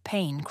spasm of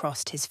pain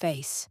crossed his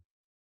face.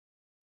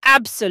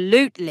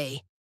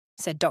 "Absolutely,"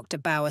 said Dr.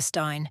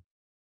 Bauerstein.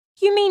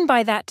 "You mean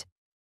by that?"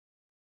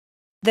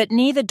 "That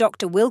neither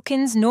Dr.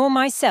 Wilkins nor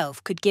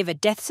myself could give a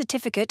death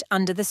certificate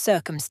under the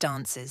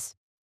circumstances."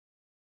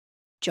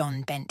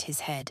 John bent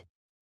his head.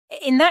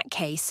 "In that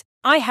case,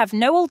 I have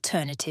no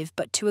alternative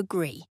but to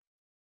agree."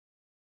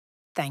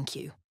 "Thank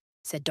you,"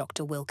 said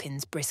Dr.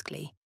 Wilkins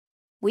briskly.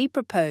 "We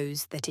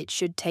propose that it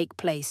should take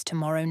place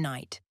tomorrow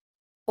night,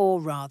 or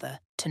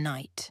rather,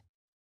 tonight."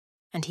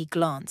 And he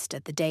glanced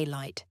at the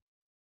daylight.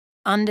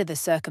 "Under the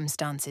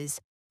circumstances,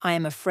 I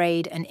am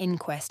afraid an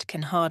inquest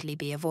can hardly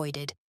be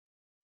avoided.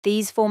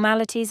 These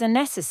formalities are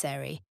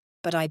necessary,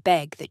 but I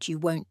beg that you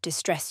won't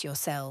distress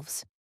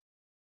yourselves."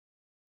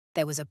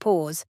 There was a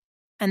pause,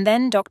 and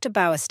then Dr.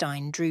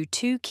 Bauerstein drew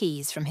 2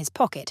 keys from his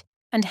pocket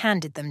and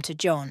handed them to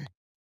John.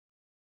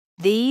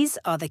 "These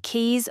are the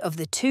keys of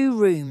the 2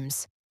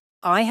 rooms.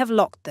 I have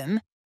locked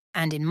them,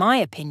 and in my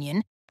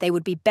opinion, they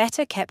would be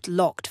better kept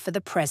locked for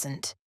the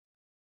present."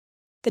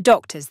 The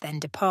doctors then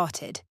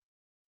departed.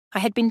 I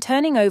had been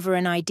turning over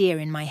an idea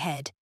in my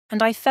head,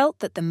 and I felt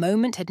that the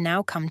moment had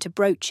now come to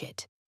broach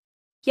it.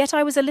 Yet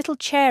I was a little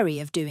chary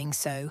of doing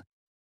so.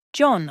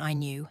 John, I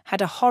knew,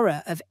 had a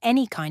horror of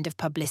any kind of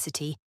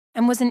publicity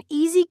and was an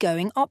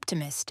easy-going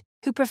optimist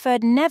who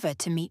preferred never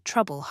to meet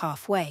trouble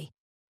halfway.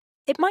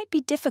 It might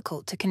be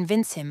difficult to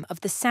convince him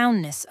of the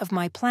soundness of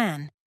my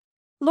plan.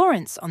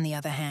 Lawrence, on the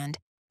other hand,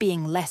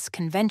 being less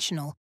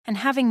conventional and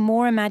having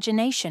more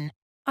imagination,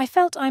 I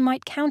felt I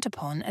might count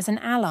upon as an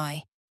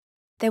ally.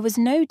 There was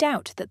no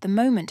doubt that the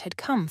moment had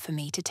come for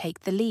me to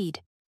take the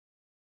lead.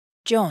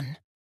 "John,"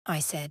 I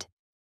said,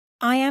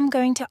 "I am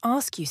going to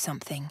ask you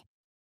something."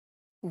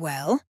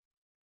 "Well?"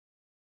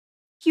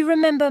 "You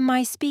remember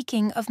my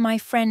speaking of my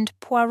friend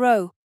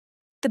Poirot,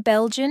 the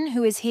Belgian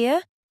who is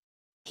here?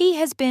 He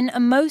has been a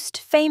most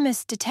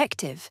famous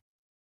detective."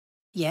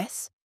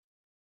 "Yes."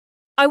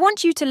 "I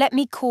want you to let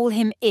me call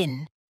him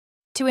in,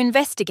 to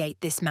investigate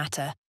this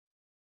matter."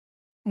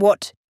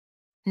 "What,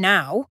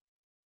 now?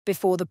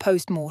 Before the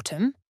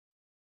post-mortem?"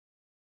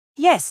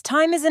 "Yes,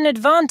 time is an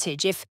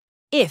advantage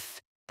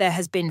if there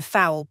has been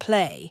foul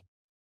play."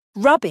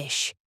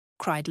 "Rubbish!"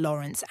 cried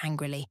Lawrence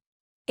angrily.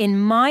 "In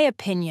my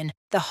opinion,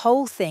 the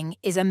whole thing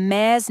is a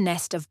mare's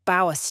nest of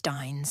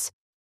Bauersteins.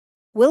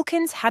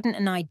 Wilkins hadn't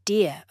an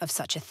idea of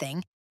such a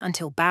thing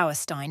until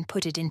Bauerstein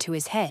put it into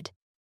his head.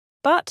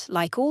 But,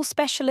 like all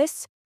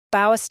specialists,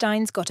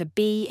 Bauerstein's got a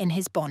bee in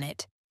his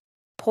bonnet.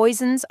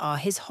 Poisons are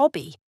his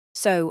hobby,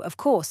 so, of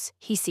course,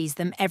 he sees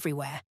them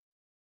everywhere."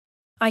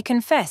 I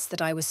confess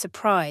that I was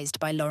surprised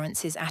by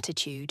Lawrence's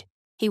attitude.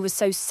 He was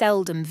so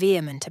seldom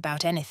vehement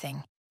about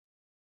anything.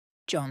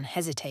 John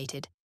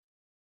hesitated.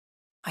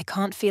 "I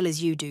can't feel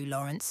as you do,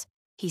 Lawrence,"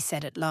 he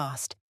said at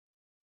last.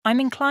 "I'm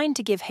inclined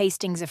to give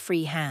Hastings a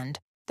free hand,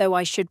 though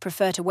I should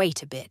prefer to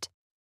wait a bit.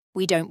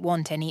 We don't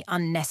want any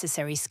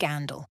unnecessary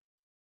scandal."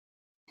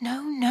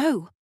 "No,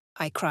 no,"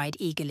 I cried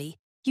eagerly.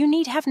 "You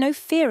need have no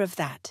fear of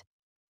that.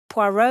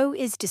 Poirot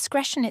is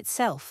discretion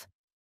itself."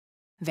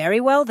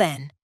 "Very well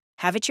then.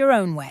 Have it your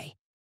own way.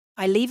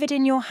 I leave it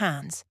in your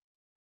hands.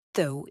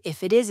 Though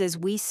if it is as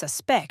we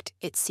suspect,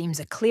 it seems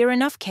a clear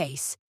enough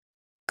case.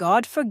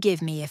 God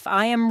forgive me if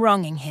I am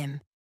wronging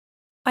him."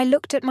 I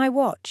looked at my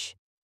watch.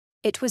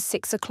 It was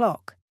 6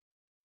 o'clock.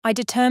 I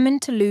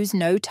determined to lose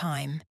no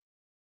time.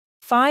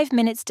 5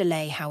 minutes'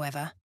 delay,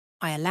 however,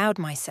 I allowed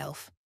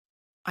myself.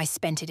 I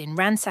spent it in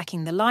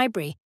ransacking the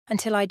library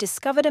until I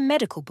discovered a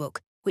medical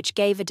book which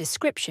gave a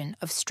description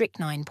of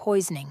strychnine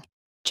poisoning.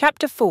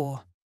 Chapter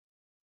 4.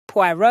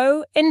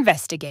 Poirot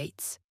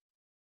Investigates.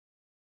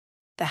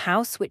 The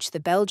house which the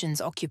Belgians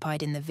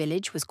occupied in the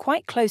village was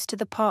quite close to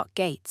the park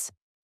gates.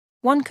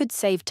 One could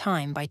save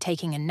time by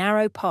taking a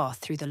narrow path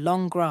through the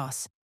long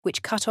grass,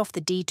 which cut off the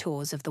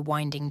detours of the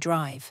winding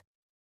drive.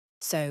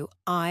 So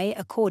I,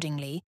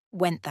 accordingly,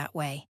 went that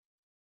way.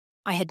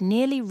 I had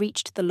nearly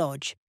reached the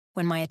lodge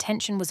when my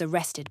attention was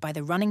arrested by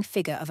the running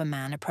figure of a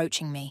man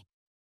approaching me.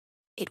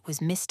 It was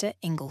Mr.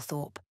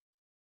 Inglethorp.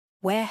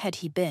 Where had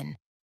he been?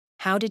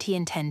 How did he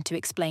intend to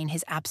explain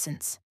his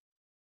absence?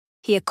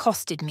 He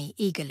accosted me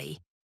eagerly.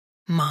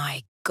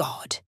 "My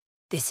God,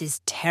 this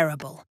is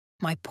terrible,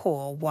 my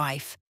poor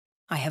wife.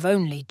 I have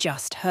only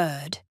just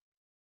heard."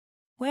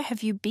 "Where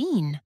have you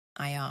been?"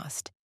 I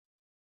asked.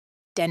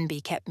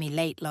 "Denby kept me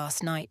late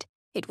last night.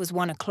 It was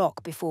 1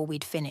 o'clock before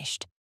we'd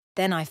finished.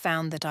 Then I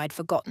found that I'd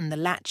forgotten the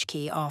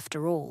latchkey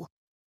after all.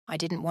 I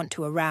didn't want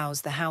to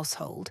arouse the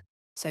household,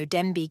 so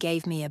Denby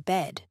gave me a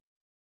bed."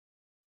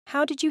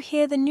 "How did you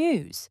hear the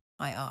news?"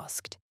 I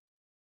asked.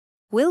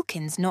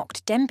 "Wilkins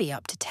knocked Denby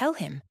up to tell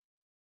him.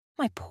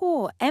 My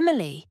poor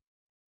Emily.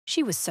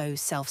 She was so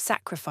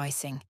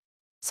self-sacrificing.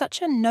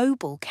 Such a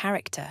noble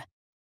character.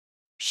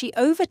 She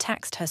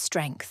overtaxed her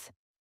strength."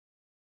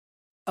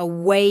 A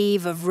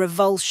wave of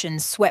revulsion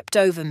swept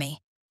over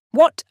me.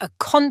 What a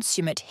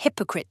consummate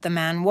hypocrite the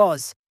man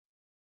was.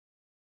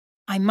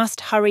 "I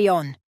must hurry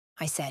on,"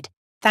 I said,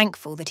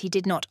 thankful that he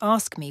did not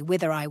ask me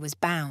whither I was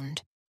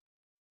bound.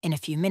 In a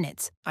few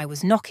minutes, I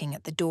was knocking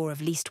at the door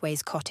of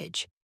Leastways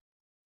Cottage.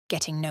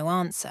 Getting no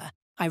answer,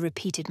 I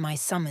repeated my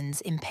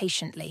summons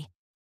impatiently.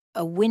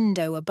 A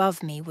window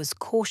above me was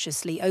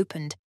cautiously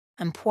opened,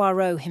 and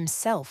Poirot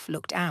himself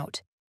looked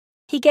out.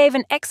 He gave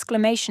an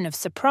exclamation of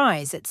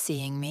surprise at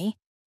seeing me.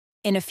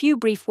 In a few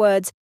brief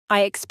words,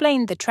 I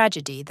explained the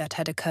tragedy that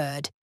had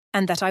occurred,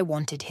 and that I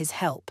wanted his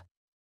help.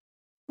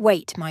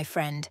 "Wait, my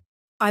friend.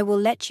 I will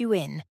let you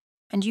in,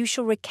 and you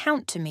shall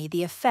recount to me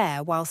the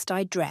affair whilst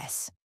I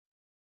dress."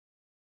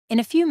 In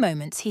a few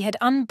moments he had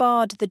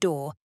unbarred the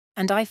door,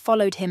 and I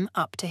followed him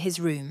up to his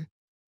room.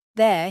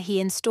 There he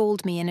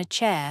installed me in a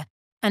chair,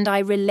 and I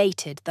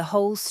related the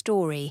whole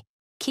story,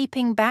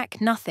 keeping back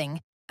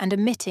nothing and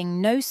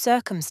omitting no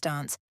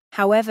circumstance,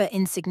 however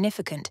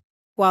insignificant,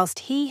 whilst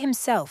he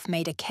himself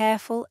made a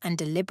careful and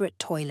deliberate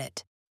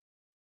toilet.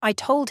 I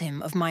told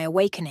him of my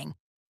awakening,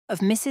 of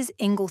Mrs.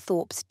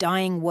 Inglethorpe's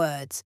dying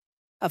words,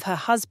 of her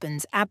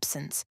husband's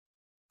absence,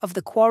 of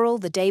the quarrel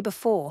the day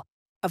before,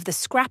 of the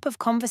scrap of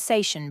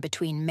conversation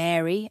between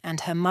Mary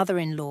and her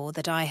mother-in-law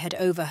that I had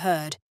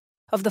overheard,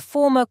 of the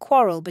former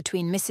quarrel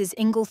between Mrs.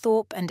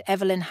 Inglethorpe and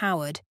Evelyn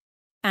Howard,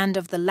 and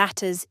of the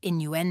latter's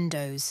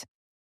innuendos.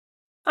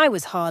 I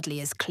was hardly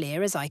as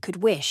clear as I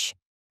could wish.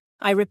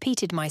 I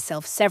repeated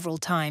myself several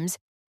times,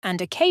 and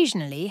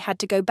occasionally had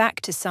to go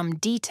back to some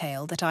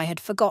detail that I had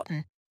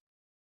forgotten.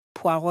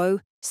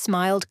 Poirot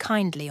smiled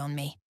kindly on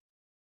me.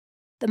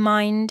 The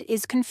mind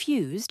is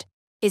confused,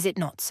 is it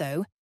not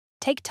so?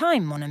 Take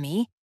time, mon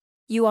ami.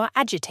 You are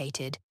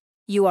agitated.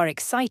 You are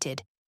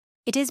excited.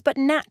 It is but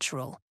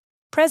natural.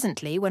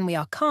 Presently, when we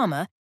are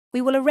calmer,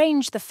 we will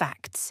arrange the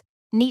facts,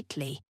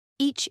 neatly,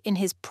 each in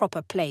his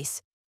proper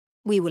place.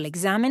 We will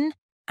examine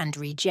and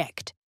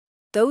reject.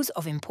 Those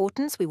of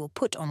importance we will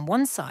put on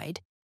one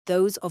side,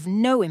 those of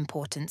no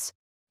importance,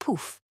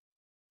 poof.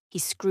 He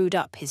screwed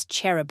up his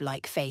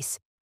cherub-like face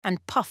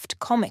and puffed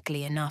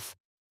comically enough.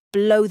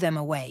 Blow them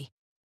away.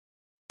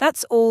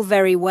 That's all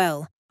very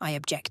well, I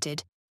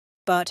objected.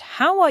 But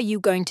how are you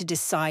going to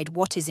decide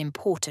what is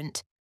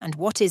important and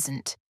what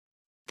isn't?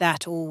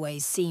 That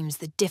always seems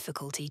the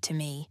difficulty to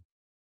me.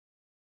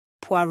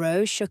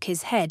 Poirot shook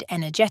his head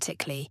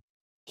energetically.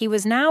 He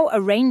was now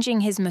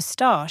arranging his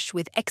moustache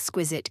with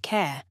exquisite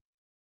care.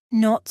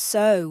 Not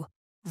so.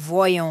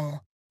 Voyons.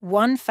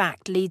 One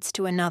fact leads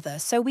to another,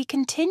 so we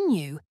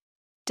continue.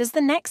 Does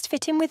the next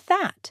fit in with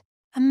that?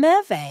 A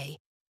merveille.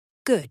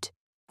 Good.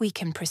 We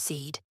can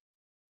proceed.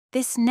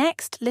 This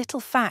next little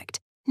fact.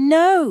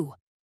 No!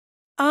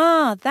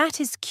 Ah, that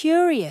is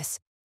curious.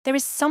 There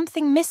is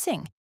something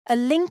missing, a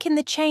link in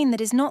the chain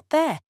that is not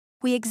there.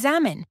 We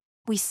examine,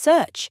 we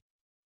search.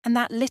 And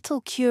that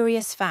little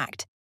curious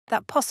fact,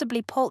 that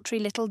possibly paltry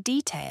little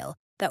detail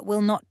that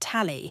will not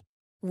tally,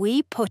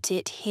 we put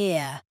it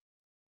here.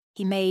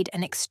 He made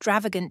an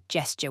extravagant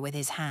gesture with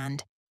his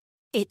hand.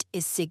 It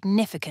is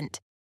significant.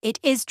 It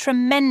is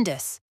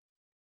tremendous.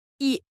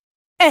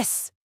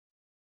 Yes!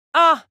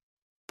 Ah!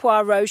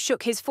 Poirot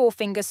shook his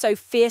forefinger so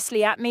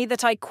fiercely at me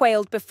that I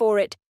quailed before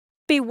it.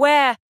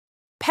 Beware!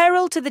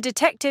 Peril to the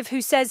detective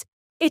who says,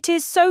 "It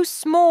is so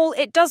small,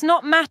 it does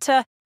not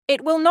matter.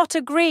 It will not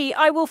agree.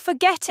 I will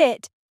forget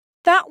it.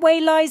 That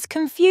way lies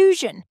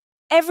confusion.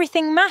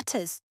 Everything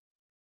matters."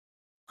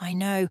 I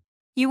know.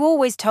 You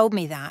always told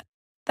me that.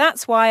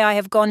 That's why I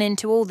have gone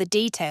into all the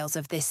details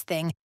of this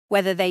thing,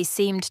 whether they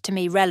seemed to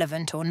me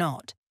relevant or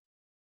not.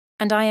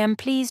 And I am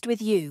pleased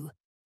with you.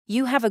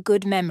 You have a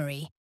good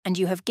memory, and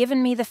you have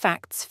given me the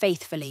facts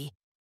faithfully.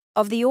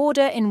 Of the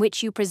order in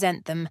which you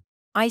present them,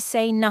 I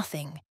say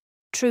nothing.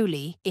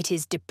 Truly, it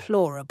is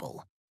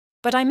deplorable.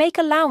 But I make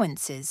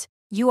allowances.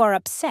 You are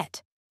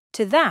upset.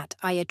 To that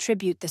I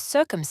attribute the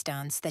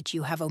circumstance that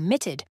you have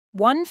omitted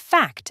one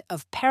fact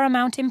of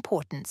paramount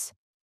importance.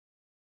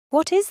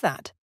 What is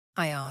that?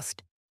 I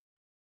asked.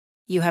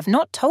 You have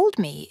not told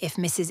me if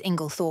Mrs.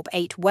 Inglethorp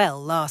ate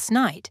well last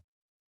night.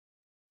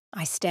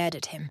 I stared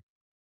at him.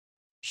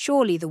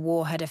 Surely the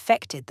war had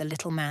affected the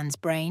little man's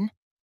brain.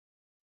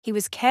 He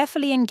was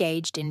carefully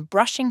engaged in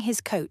brushing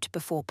his coat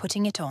before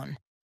putting it on,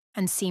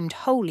 and seemed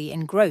wholly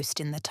engrossed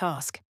in the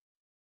task.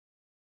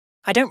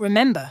 I don't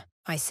remember,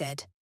 I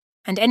said,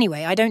 and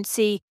anyway I don't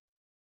see.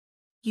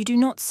 You do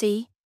not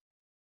see?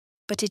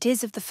 But it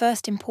is of the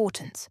first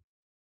importance.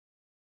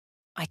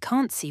 I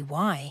can't see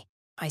why,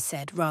 I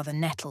said, rather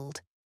nettled.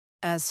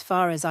 As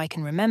far as I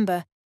can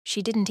remember,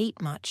 she didn't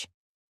eat much.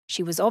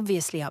 She was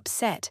obviously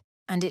upset,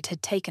 and it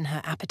had taken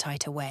her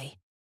appetite away.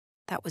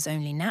 That was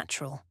only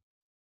natural.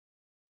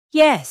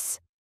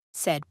 Yes,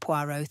 said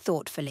Poirot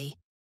thoughtfully.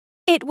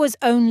 It was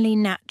only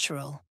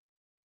natural.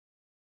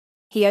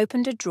 He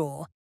opened a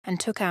drawer and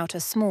took out a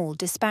small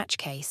dispatch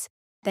case,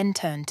 then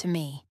turned to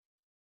me.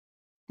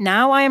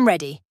 Now I am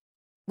ready.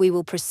 We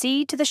will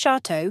proceed to the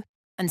chateau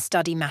and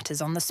study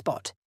matters on the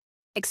spot.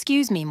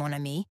 Excuse me, mon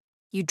ami,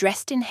 you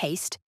dressed in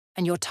haste,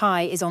 and your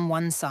tie is on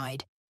one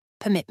side.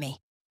 Permit me.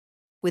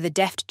 With a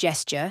deft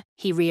gesture,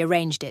 he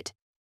rearranged it.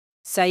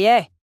 Ça y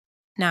est.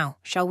 Now,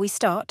 shall we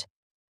start?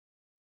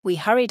 We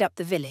hurried up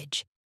the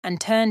village and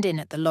turned in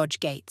at the lodge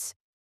gates.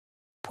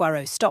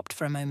 Poirot stopped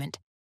for a moment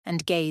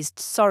and gazed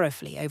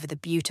sorrowfully over the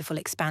beautiful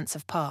expanse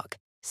of park,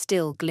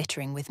 still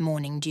glittering with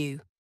morning dew.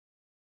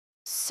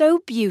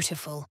 So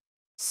beautiful,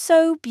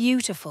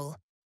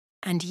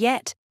 and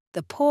yet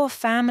the poor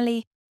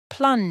family,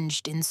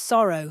 plunged in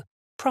sorrow,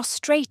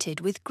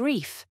 prostrated with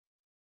grief.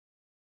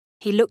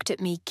 He looked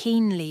at me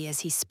keenly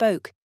as he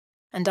spoke,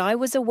 and I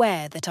was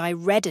aware that I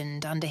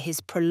reddened under his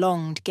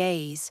prolonged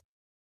gaze.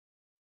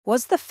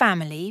 Was the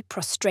family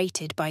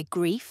prostrated by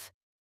grief?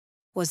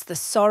 Was the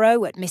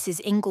sorrow at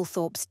Mrs.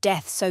 Inglethorpe's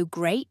death so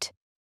great?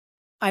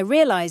 I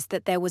realised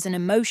that there was an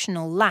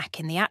emotional lack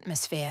in the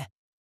atmosphere.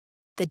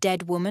 The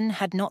dead woman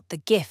had not the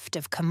gift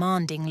of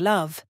commanding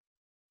love.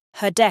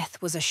 Her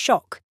death was a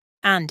shock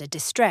and a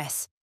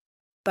distress,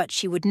 but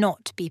she would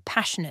not be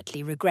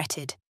passionately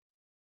regretted.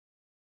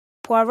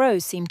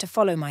 Poirot seemed to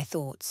follow my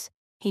thoughts.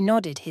 He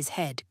nodded his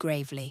head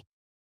gravely.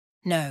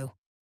 No,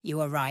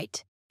 you are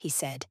right, he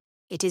said.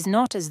 It is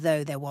not as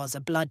though there was a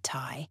blood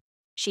tie.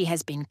 She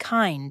has been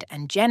kind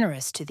and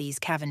generous to these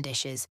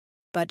Cavendishes,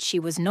 but she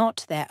was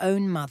not their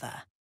own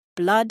mother.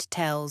 Blood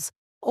tells.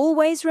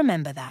 Always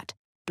remember that.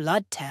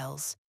 Blood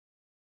tells.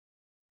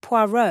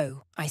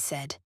 Poirot, I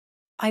said,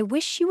 I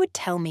wish you would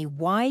tell me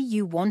why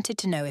you wanted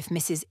to know if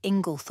Mrs.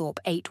 Inglethorp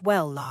ate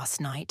well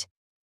last night.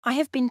 I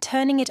have been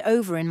turning it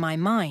over in my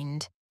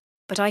mind,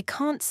 but I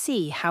can't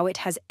see how it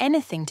has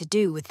anything to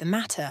do with the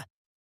matter."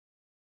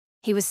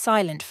 He was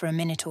silent for a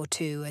minute or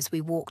two as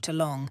we walked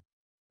along,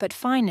 but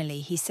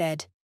finally he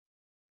said,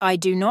 "I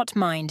do not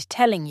mind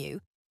telling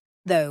you,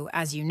 though,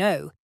 as you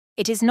know,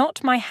 it is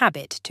not my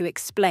habit to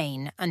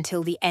explain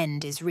until the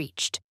end is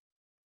reached.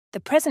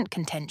 The present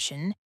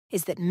contention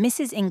is that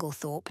Mrs.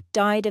 Inglethorp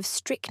died of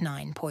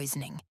strychnine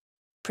poisoning,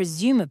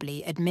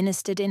 presumably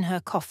administered in her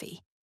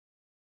coffee."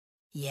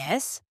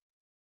 "Yes?"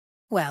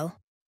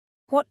 "Well,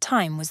 what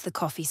time was the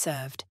coffee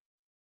served?"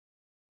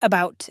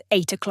 "About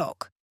 8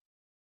 o'clock.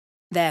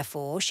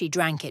 Therefore, she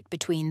drank it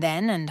between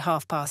then and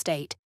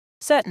 8:30,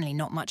 certainly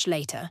not much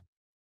later.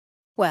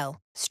 Well,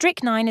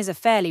 strychnine is a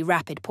fairly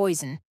rapid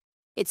poison.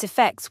 Its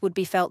effects would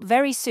be felt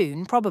very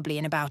soon, probably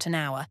in about an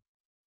hour.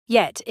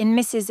 Yet, in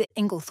Mrs.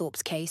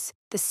 Inglethorp's case,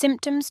 the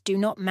symptoms do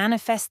not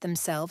manifest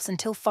themselves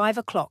until 5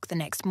 o'clock the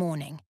next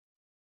morning.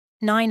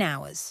 9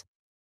 hours.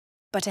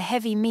 But a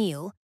heavy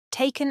meal,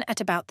 taken at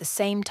about the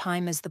same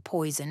time as the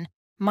poison,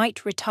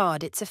 might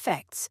retard its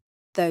effects,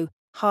 though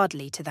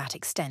hardly to that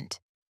extent.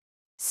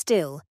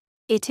 Still,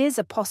 it is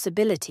a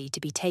possibility to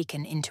be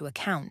taken into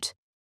account.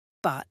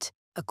 But,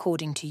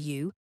 according to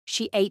you,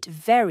 she ate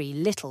very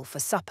little for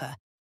supper,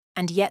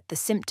 and yet the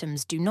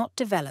symptoms do not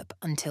develop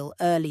until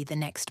early the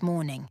next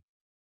morning.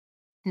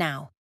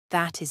 Now,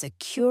 that is a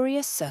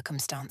curious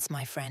circumstance,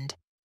 my friend.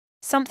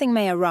 Something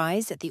may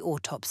arise at the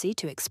autopsy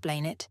to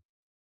explain it.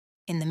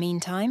 In the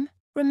meantime,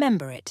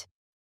 remember it."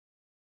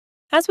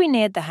 As we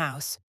neared the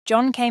house,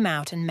 John came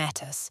out and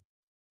met us.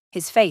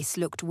 His face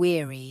looked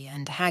weary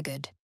and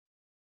haggard.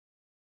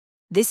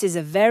 "This is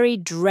a very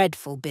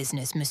dreadful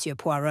business, Monsieur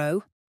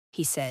Poirot,"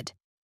 he said.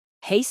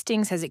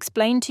 "Hastings has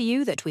explained to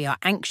you that we are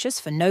anxious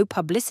for no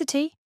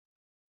publicity?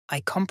 I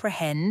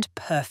comprehend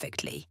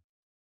perfectly.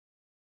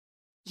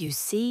 You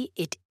see,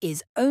 it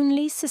is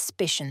only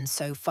suspicion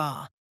so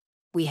far.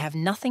 We have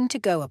nothing to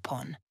go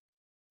upon.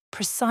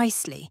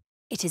 Precisely,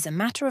 it is a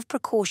matter of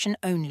precaution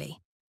only."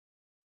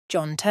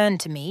 John turned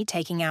to me,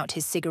 taking out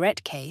his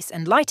cigarette case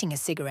and lighting a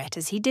cigarette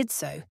as he did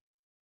so.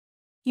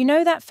 "You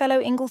know that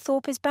fellow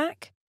Inglethorp is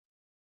back?"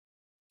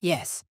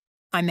 "Yes,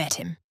 I met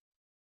him."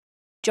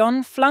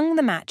 John flung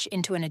the match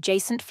into an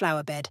adjacent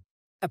flower bed,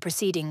 a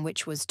proceeding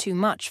which was too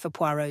much for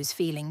Poirot's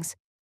feelings.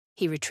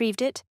 He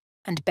retrieved it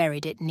and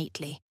buried it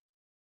neatly.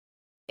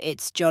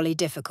 "It's jolly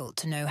difficult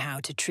to know how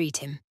to treat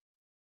him."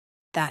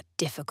 "That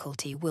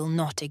difficulty will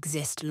not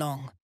exist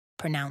long,"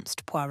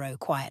 pronounced Poirot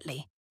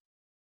quietly.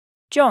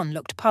 John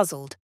looked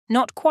puzzled,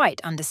 not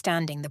quite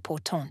understanding the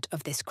portent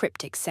of this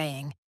cryptic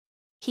saying.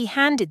 He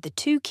handed the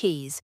 2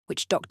 keys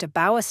which Dr.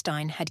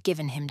 Bauerstein had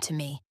given him to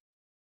me.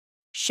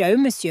 "Show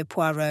Monsieur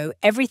Poirot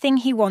everything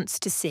he wants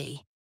to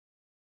see."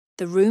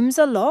 "The rooms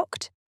are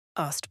locked?"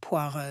 asked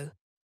Poirot.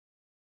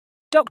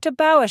 Dr.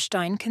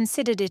 Bauerstein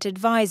considered it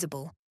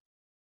advisable.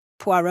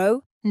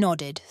 Poirot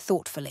nodded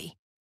thoughtfully.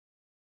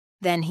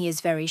 "Then he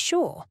is very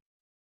sure.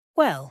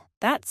 Well,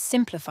 that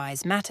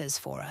simplifies matters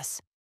for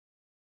us."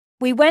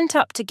 We went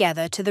up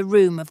together to the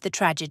room of the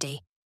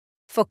tragedy.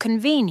 For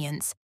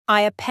convenience,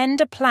 I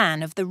append a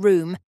plan of the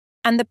room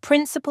and the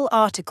principal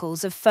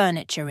articles of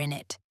furniture in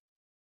it.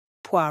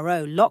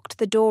 Poirot locked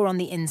the door on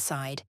the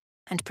inside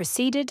and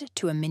proceeded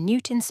to a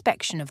minute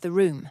inspection of the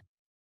room.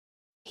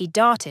 He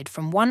darted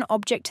from one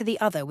object to the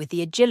other with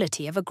the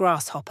agility of a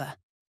grasshopper.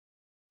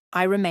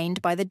 I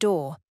remained by the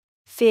door,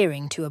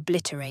 fearing to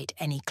obliterate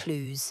any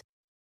clues.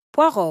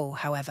 Poirot,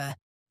 however,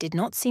 did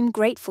not seem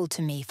grateful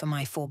to me for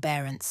my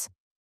forbearance.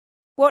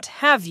 "What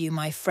have you,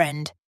 my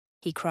friend?"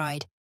 he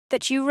cried,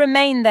 "that you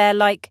remain there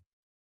like—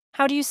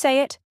 how do you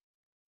say it?"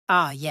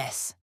 "Ah,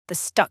 yes, the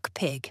stuck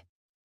pig."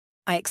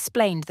 I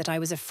explained that I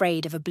was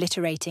afraid of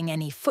obliterating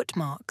any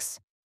footmarks.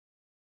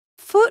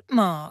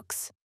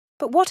 "Footmarks?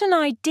 But what an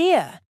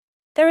idea!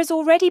 There has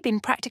already been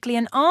practically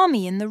an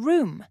army in the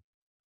room.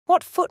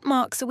 What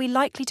footmarks are we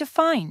likely to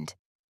find?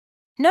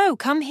 No,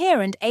 come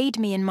here and aid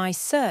me in my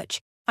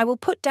search. I will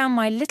put down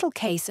my little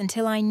case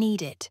until I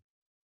need it."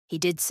 He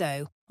did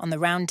so, on the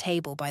round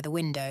table by the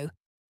window,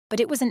 but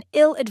it was an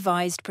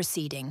ill-advised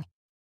proceeding.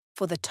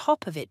 For the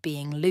top of it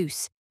being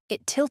loose,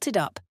 it tilted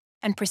up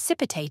and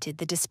precipitated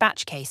the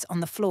dispatch case on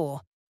the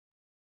floor.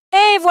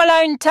 "Et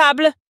voilà une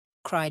table!"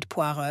 cried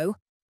Poirot.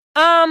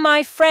 "Ah,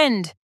 my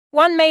friend,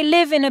 one may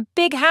live in a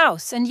big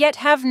house and yet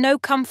have no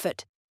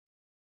comfort."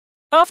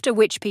 After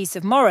which piece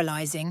of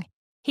moralizing,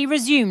 he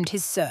resumed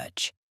his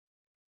search.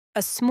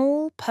 A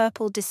small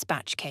purple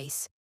dispatch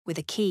case, with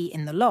a key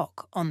in the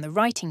lock on the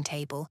writing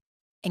table,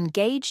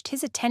 engaged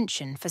his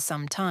attention for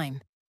some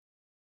time.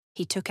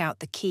 He took out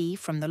the key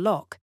from the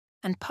lock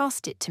and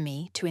passed it to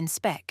me to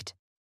inspect.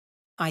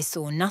 I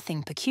saw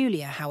nothing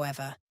peculiar,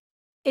 however.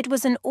 It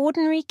was an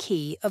ordinary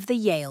key of the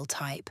Yale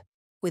type,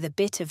 with a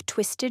bit of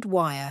twisted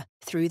wire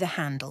through the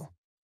handle.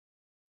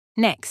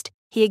 Next,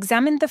 he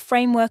examined the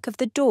framework of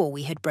the door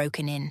we had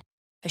broken in,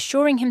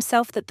 assuring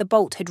himself that the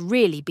bolt had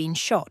really been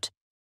shot.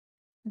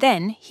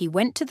 Then he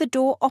went to the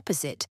door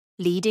opposite,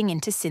 leading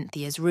into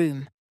Cynthia's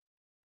room.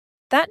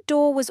 That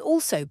door was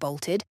also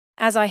bolted,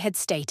 as I had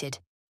stated.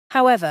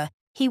 However,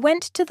 he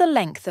went to the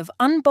length of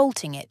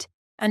unbolting it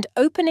and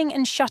opening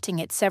and shutting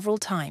it several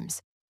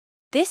times.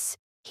 This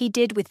he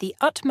did with the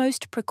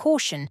utmost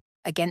precaution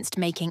against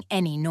making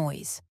any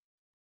noise.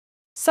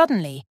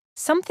 Suddenly,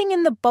 something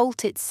in the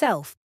bolt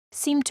itself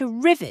seemed to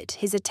rivet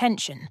his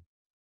attention.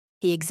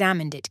 He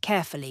examined it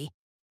carefully,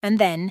 and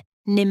then,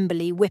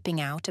 nimbly whipping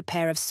out a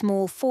pair of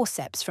small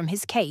forceps from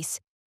his case,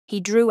 he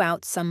drew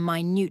out some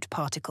minute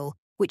particle,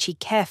 which he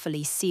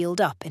carefully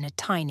sealed up in a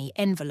tiny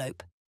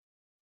envelope.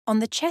 On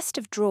the chest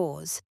of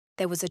drawers,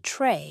 there was a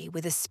tray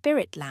with a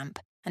spirit lamp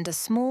and a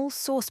small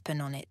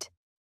saucepan on it.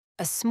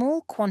 A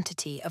small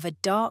quantity of a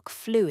dark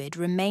fluid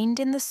remained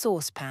in the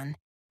saucepan,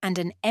 and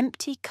an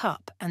empty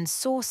cup and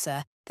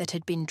saucer that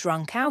had been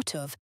drunk out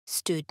of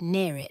stood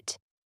near it.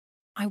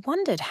 I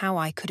wondered how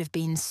I could have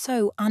been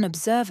so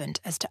unobservant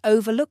as to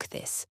overlook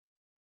this.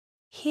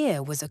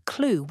 Here was a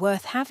clue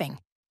worth having.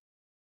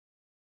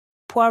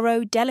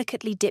 Poirot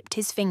delicately dipped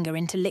his finger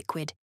into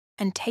liquid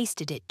and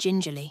tasted it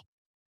gingerly.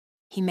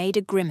 He made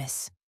a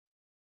grimace.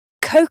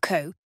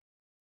 Cocoa,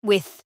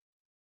 with,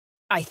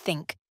 I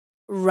think,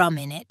 rum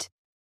in it.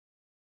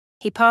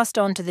 He passed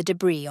on to the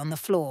debris on the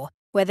floor,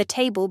 where the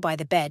table by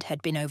the bed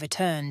had been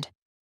overturned.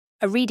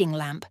 A reading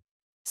lamp,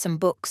 some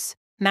books,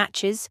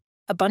 matches,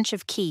 a bunch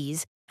of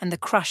keys, and the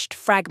crushed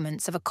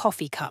fragments of a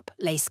coffee cup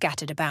lay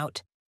scattered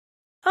about.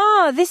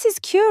 "Ah, this is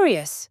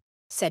curious,"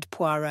 said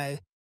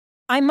Poirot.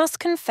 "I must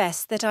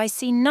confess that I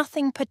see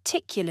nothing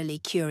particularly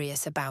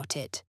curious about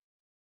it."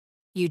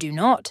 "You do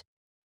not?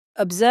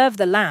 Observe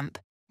the lamp.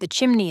 The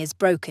chimney is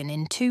broken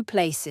in 2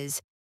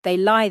 places. They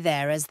lie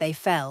there as they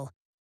fell.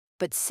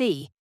 But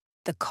see,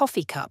 the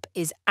coffee cup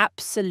is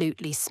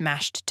absolutely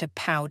smashed to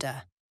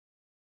powder."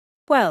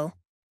 "Well,"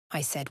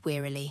 I said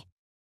wearily,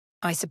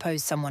 "I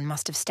suppose someone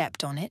must have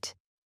stepped on it."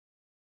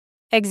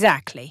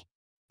 "Exactly,"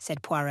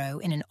 said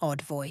Poirot in an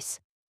odd voice.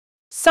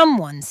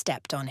 "Someone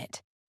stepped on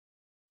it."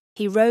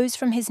 He rose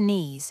from his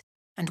knees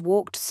and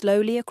walked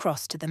slowly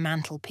across to the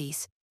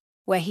mantelpiece,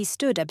 where he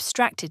stood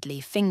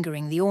abstractedly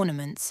fingering the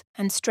ornaments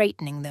and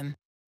straightening them,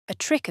 a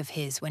trick of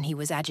his when he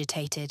was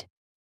agitated.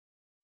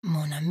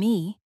 "Mon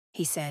ami,"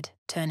 he said,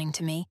 turning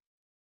to me,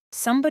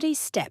 "somebody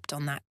stepped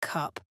on that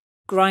cup,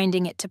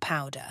 grinding it to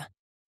powder,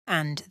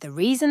 and the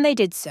reason they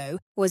did so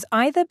was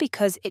either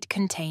because it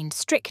contained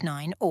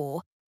strychnine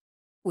or,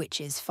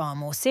 which is far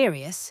more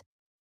serious,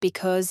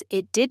 because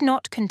it did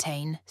not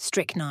contain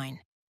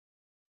strychnine."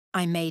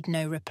 I made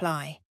no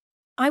reply.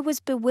 I was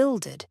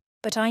bewildered,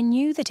 but I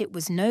knew that it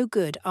was no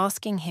good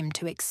asking him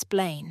to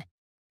explain.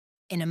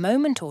 In a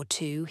moment or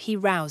two he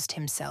roused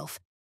himself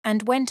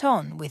and went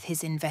on with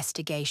his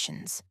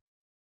investigations.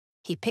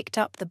 He picked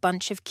up the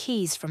bunch of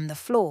keys from the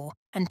floor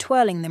and,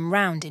 twirling them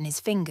round in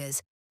his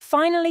fingers,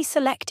 finally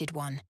selected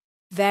one,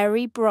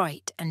 very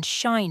bright and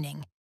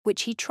shining,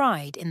 which he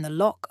tried in the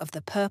lock of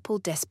the purple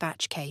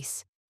despatch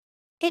case.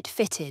 It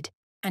fitted,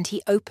 and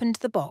he opened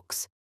the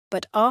box,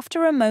 but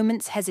after a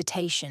moment's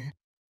hesitation,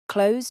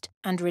 closed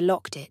and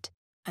relocked it,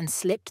 and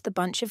slipped the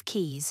bunch of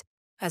keys,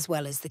 as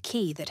well as the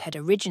key that had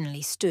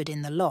originally stood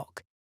in the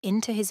lock,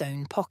 into his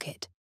own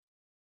pocket.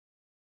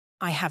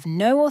 "I have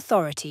no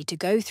authority to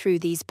go through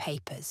these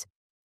papers,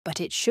 but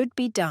it should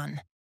be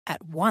done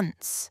at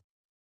once."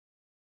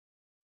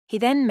 He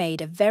then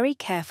made a very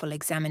careful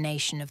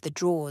examination of the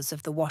drawers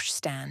of the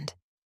washstand.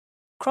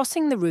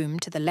 Crossing the room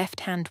to the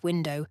left-hand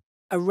window,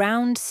 a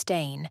round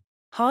stain,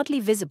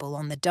 hardly visible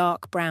on the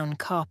dark brown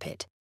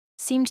carpet,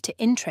 seemed to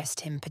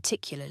interest him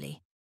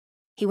particularly.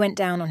 He went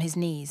down on his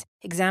knees,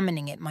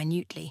 examining it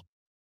minutely,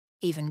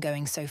 even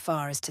going so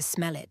far as to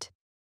smell it.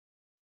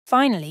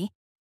 Finally,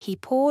 he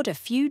poured a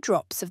few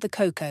drops of the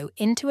cocoa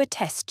into a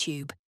test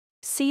tube,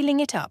 sealing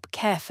it up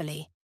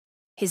carefully.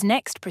 His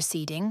next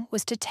proceeding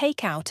was to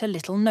take out a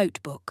little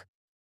notebook.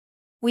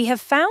 "We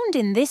have found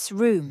in this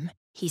room,"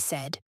 he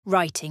said,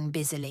 writing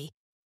busily,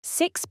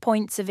 6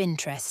 points of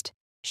interest.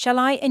 Shall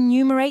I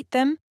enumerate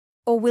them,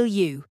 or will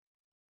you?"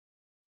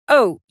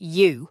 "Oh,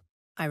 you,"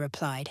 I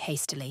replied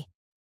hastily.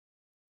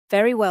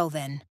 "Very well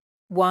then.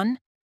 1.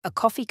 A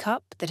coffee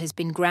cup that has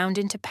been ground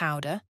into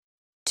powder.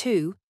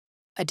 2.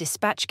 A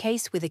dispatch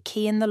case with a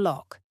key in the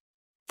lock.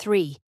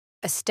 3.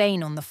 A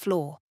stain on the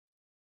floor."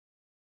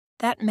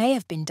 "That may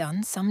have been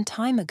done some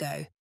time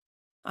ago,"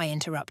 I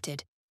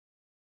interrupted.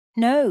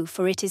 "No,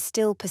 for it is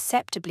still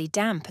perceptibly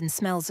damp and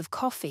smells of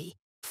coffee.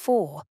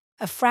 4.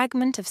 A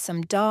fragment of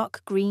some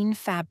dark green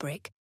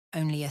fabric,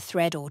 only a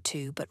thread or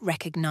two, but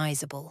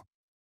recognizable."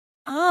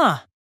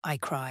 "Ah," I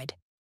cried.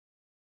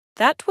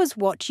 "That was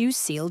what you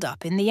sealed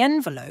up in the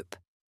envelope."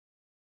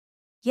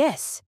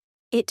 "Yes,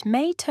 it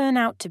may turn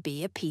out to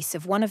be a piece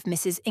of one of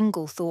Mrs.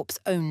 Inglethorp's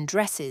own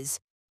dresses,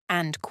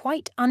 and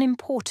quite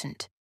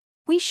unimportant.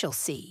 We shall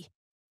see.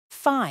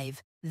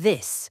 5.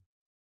 This."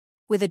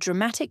 With a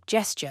dramatic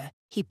gesture,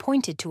 he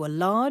pointed to a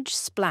large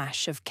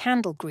splash of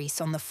candle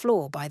grease on the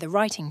floor by the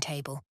writing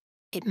table.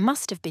 It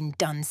must have been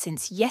done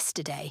since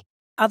yesterday,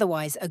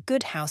 otherwise a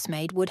good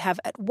housemaid would have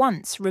at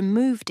once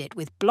removed it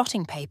with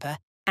blotting paper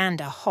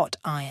and a hot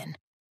iron.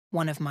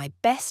 One of my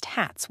best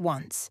hats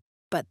once,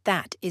 but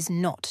that is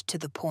not to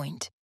the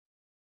point.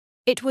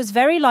 It was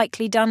very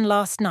likely done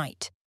last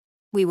night.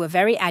 We were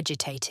very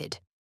agitated.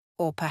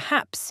 Or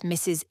perhaps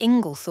Mrs.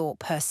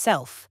 Inglethorp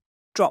herself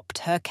dropped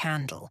her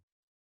candle.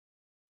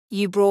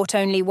 You brought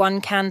only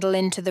one candle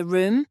into the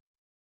room?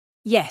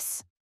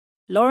 Yes.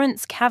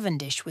 Lawrence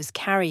Cavendish was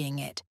carrying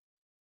it,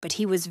 but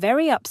he was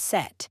very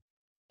upset.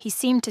 He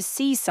seemed to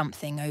see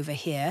something over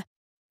here,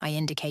 I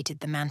indicated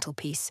the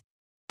mantelpiece,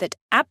 that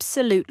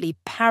absolutely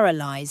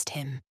paralysed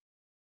him.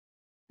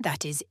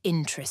 That is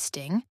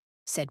interesting,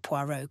 said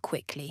Poirot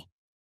quickly.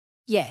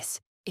 Yes,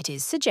 it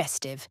is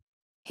suggestive,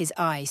 his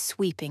eye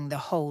sweeping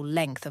the whole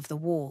length of the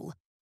wall.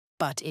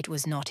 But it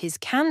was not his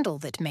candle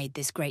that made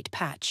this great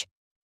patch,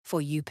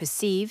 for you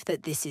perceive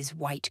that this is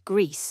white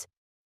grease,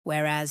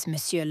 whereas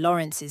Monsieur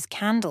Lawrence's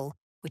candle,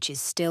 which is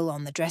still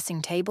on the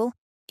dressing table,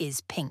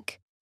 is pink.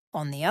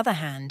 On the other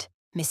hand,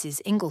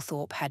 Mrs.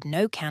 Inglethorp had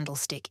no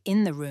candlestick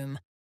in the room,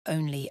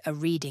 only a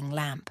reading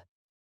lamp.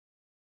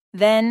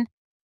 Then,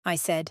 I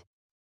said,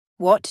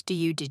 what do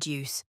you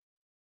deduce?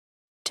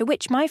 To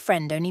which my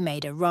friend only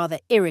made a rather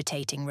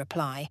irritating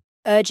reply,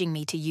 urging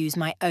me to use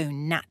my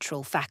own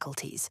natural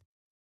faculties.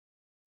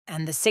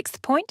 And the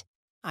sixth point?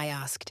 I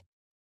asked.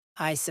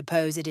 I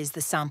suppose it is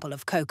the sample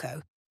of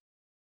cocoa.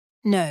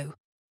 No,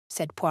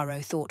 said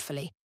Poirot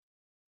thoughtfully.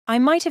 I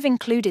might have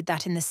included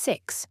that in the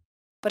 6,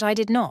 but I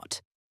did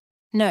not.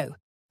 No,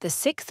 the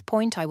 6th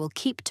point I will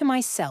keep to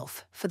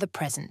myself for the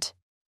present.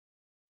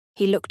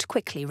 He looked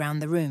quickly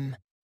round the room.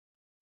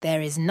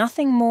 There is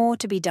nothing more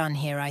to be done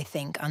here, I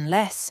think,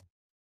 unless...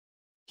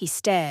 He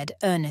stared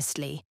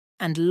earnestly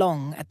and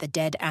long at the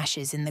dead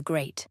ashes in the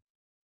grate.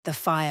 The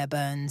fire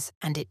burns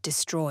and it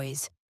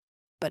destroys.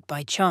 But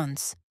by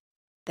chance,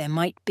 there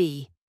might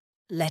be,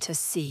 let us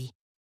see.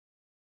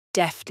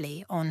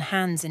 Deftly, on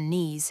hands and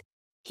knees,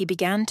 he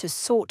began to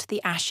sort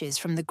the ashes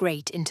from the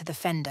grate into the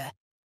fender,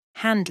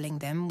 handling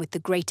them with the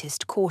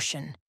greatest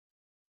caution.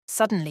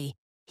 Suddenly,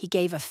 he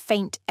gave a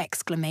faint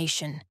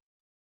exclamation.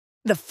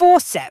 The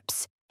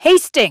forceps!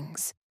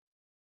 Hastings!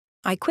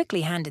 I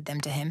quickly handed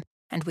them to him,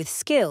 and with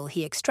skill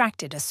he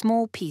extracted a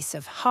small piece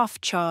of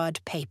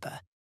half-charred paper.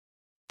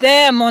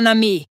 There, mon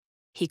ami,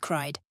 he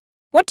cried.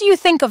 What do you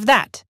think of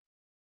that?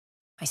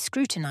 I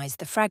scrutinized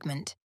the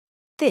fragment.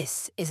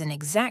 This is an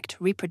exact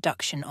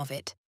reproduction of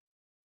it.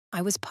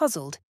 I was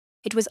puzzled.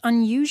 It was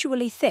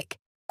unusually thick,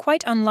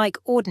 quite unlike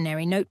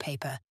ordinary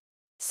notepaper.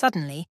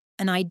 Suddenly,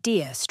 an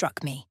idea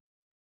struck me.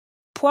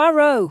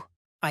 Poirot,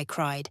 I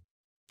cried,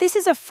 this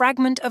is a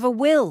fragment of a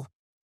will.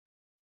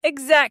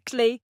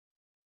 Exactly.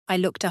 I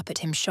looked up at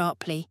him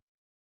sharply.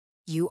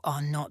 You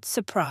are not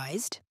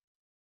surprised?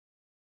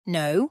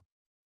 No,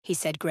 he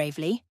said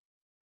gravely.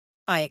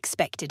 I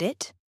expected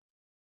it.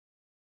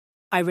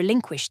 I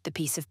relinquished the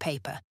piece of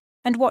paper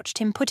and watched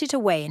him put it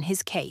away in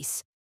his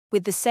case,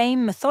 with the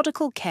same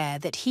methodical care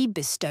that he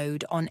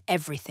bestowed on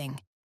everything.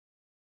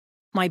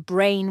 My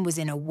brain was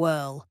in a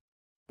whirl.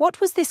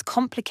 What was this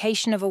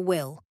complication of a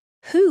will?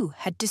 Who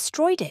had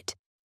destroyed it?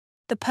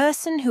 The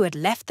person who had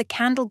left the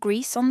candle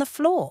grease on the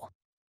floor?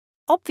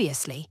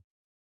 Obviously.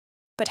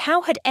 But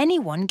how had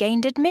anyone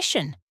gained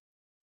admission?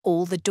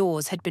 All the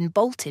doors had been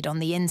bolted on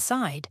the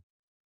inside.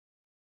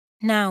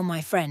 Now,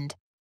 my friend,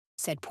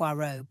 said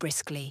Poirot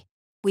briskly,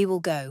 we will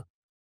go.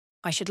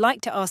 I should like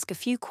to ask a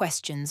few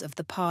questions of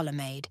the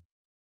parlour-maid.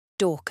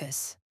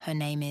 Dorcas, her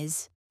name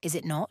is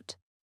it not?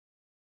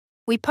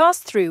 We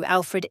passed through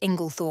Alfred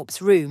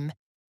Inglethorp's room,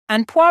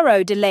 and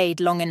Poirot delayed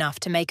long enough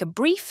to make a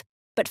brief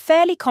but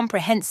fairly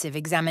comprehensive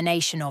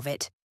examination of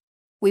it.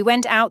 We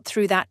went out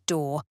through that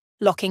door,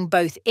 locking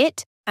both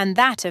it and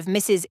that of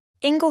Mrs.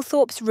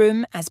 Inglethorp's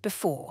room as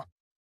before.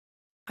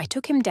 I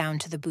took him down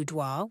to the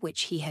boudoir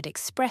which he had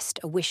expressed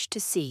a wish to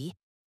see,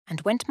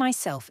 and went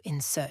myself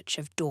in search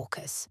of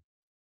Dorcas.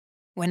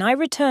 When I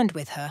returned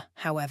with her,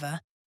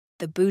 however,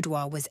 the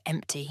boudoir was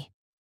empty.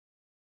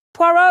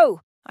 Poirot,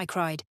 I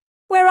cried,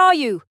 where are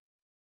you?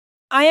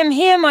 I am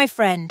here, my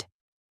friend.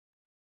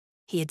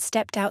 He had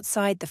stepped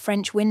outside the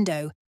French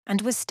window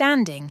and was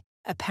standing,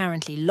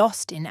 apparently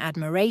lost in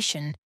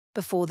admiration,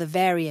 before the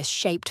various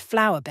shaped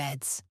flower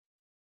beds.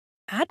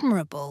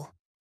 Admirable,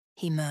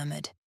 he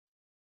murmured.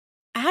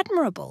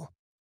 Admirable.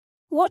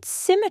 What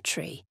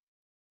symmetry!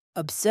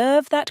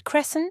 Observe that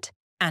crescent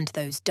and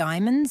those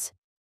diamonds.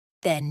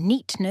 Their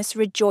neatness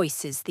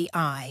rejoices the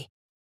eye.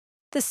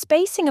 The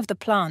spacing of the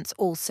plants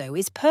also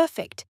is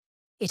perfect.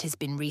 It has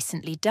been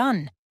recently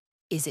done.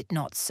 Is it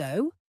not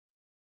so?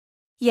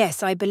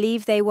 Yes, I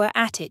believe they were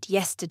at it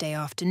yesterday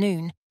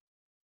afternoon.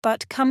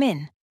 But come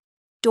in.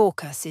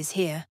 Dorcas is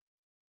here.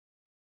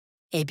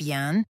 Eh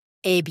bien,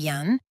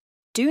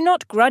 do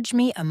not grudge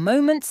me a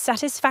moment's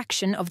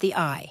satisfaction of the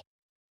eye.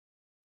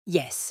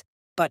 Yes,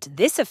 but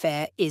this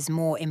affair is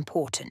more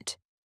important.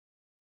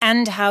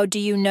 And how do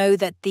you know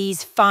that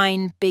these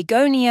fine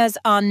begonias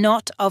are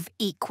not of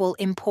equal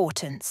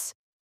importance?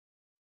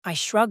 I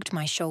shrugged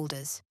my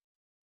shoulders.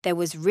 There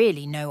was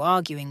really no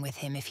arguing with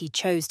him if he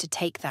chose to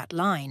take that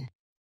line.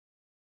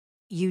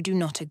 You do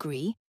not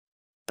agree?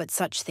 but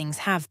such things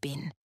have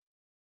been.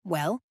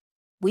 Well,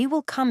 we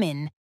will come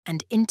in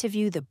and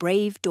interview the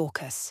brave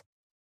Dorcas."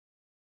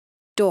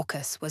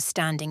 Dorcas was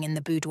standing in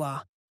the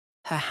boudoir,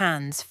 her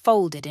hands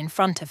folded in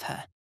front of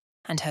her,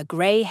 and her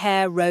grey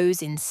hair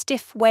rose in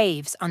stiff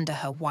waves under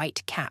her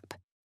white cap.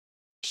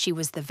 She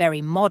was the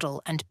very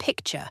model and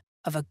picture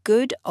of a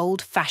good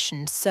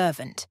old-fashioned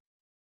servant.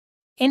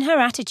 In her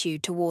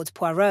attitude towards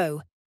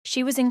Poirot,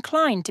 she was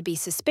inclined to be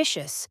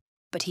suspicious,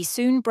 but he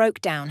soon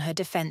broke down her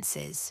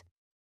defences.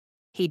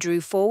 He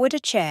drew forward a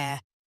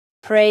chair.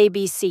 "Pray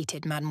be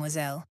seated,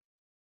 mademoiselle."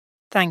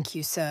 "Thank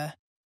you, sir."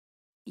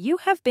 "You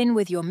have been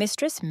with your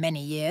mistress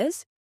many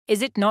years,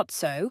 is it not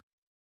so?"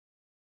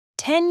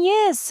 "10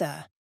 years,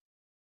 sir."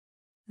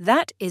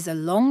 "That is a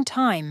long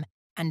time,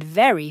 and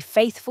very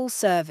faithful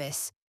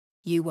service.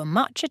 You were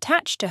much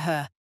attached to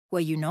her, were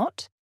you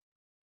not?"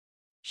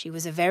 "She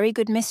was a very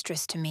good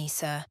mistress to me,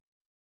 sir."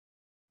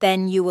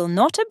 "Then you will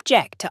not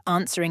object to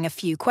answering a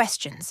few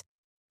questions.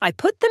 I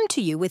put them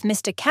to you with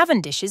Mr.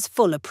 Cavendish's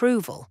full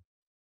approval."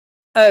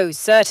 "Oh,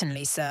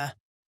 certainly, sir."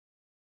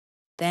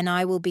 "Then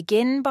I will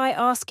begin by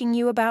asking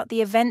you about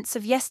the events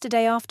of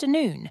yesterday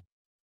afternoon.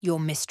 Your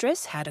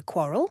mistress had a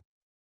quarrel?"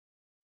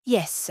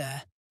 "Yes,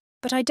 sir,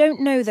 but I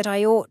don't know that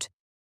I ought—"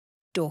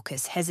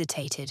 Dorcas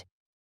hesitated.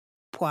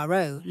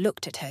 Poirot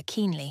looked at her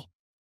keenly.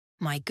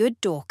 "My good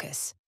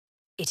Dorcas,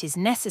 it is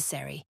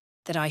necessary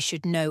that I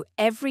should know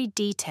every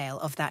detail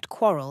of that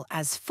quarrel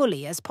as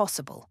fully as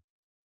possible.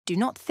 Do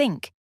not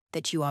think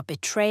that you are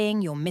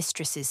betraying your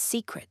mistress's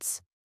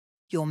secrets.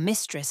 Your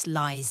mistress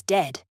lies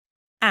dead,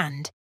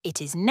 and it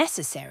is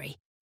necessary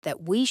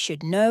that we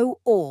should know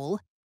all.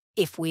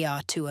 If we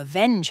are to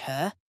avenge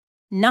her,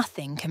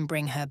 nothing can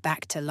bring her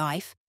back to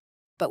life,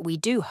 but we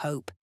do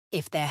hope,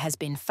 if there has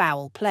been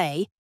foul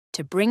play,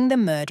 to bring the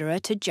murderer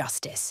to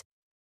justice."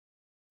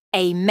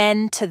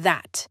 "Amen to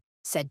that,"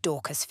 said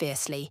Dorcas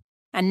fiercely,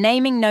 "and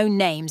naming no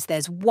names,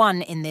 there's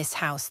one in this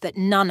house that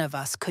none of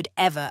us could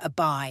ever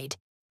abide,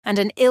 and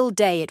an ill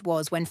day it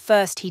was when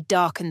first he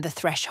darkened the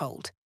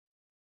threshold."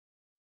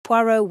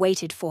 Poirot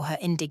waited for her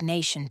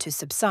indignation to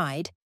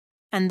subside,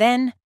 and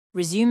then,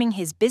 resuming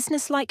his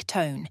businesslike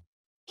tone,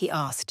 he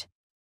asked,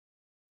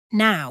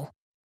 "Now,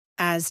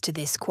 as to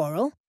this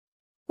quarrel,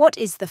 what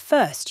is the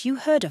first you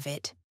heard of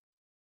it?"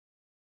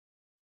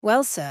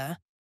 "Well, sir,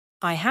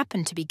 I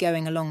happened to be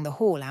going along the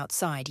hall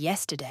outside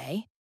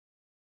yesterday."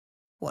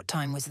 "What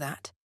time was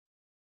that?"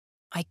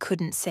 "I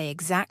couldn't say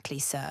exactly,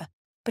 sir,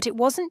 but it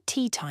wasn't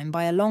tea time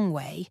by a long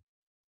way.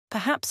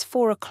 Perhaps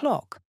 4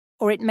 o'clock,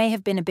 or it may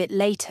have been a bit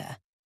later.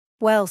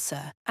 Well,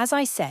 sir, as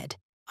I said,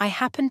 I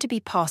happened to be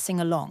passing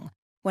along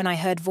when I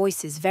heard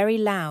voices very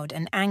loud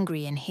and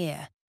angry in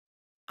here.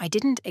 I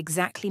didn't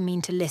exactly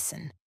mean to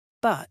listen,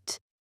 but,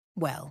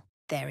 well,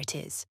 there it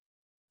is.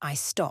 I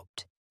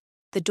stopped.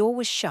 The door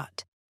was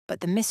shut,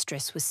 but the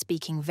mistress was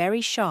speaking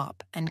very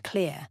sharp and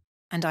clear,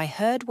 and I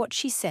heard what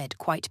she said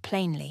quite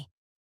plainly.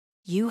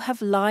 'You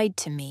have lied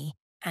to me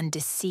and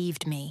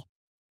deceived me,'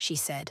 she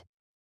said.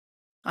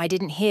 I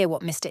didn't hear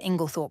what Mr.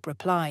 Inglethorp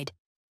replied.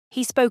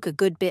 He spoke a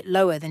good bit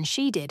lower than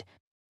she did,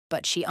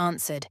 but she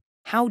answered,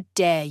 'How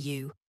dare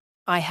you?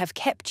 I have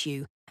kept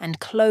you and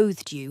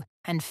clothed you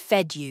and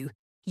fed you.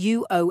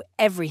 You owe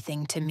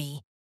everything to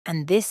me,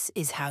 and this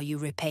is how you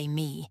repay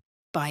me,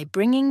 by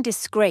bringing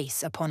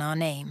disgrace upon our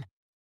name.'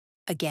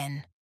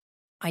 Again,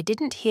 I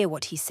didn't hear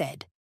what he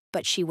said,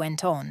 but she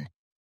went on,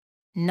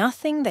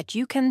 'Nothing that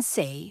you can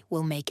say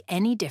will make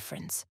any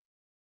difference.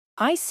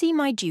 I see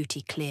my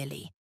duty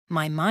clearly.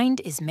 My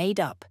mind is made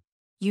up.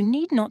 You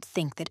need not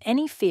think that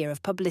any fear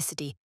of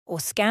publicity or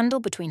scandal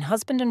between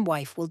husband and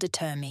wife will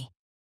deter me.'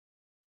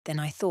 Then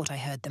I thought I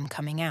heard them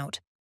coming out,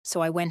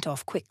 so I went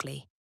off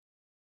quickly."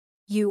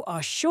 "You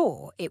are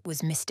sure it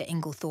was Mr.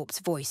 Inglethorp's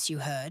voice you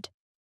heard?"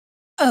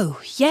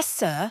 "Oh, yes,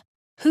 sir.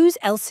 Whose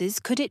else's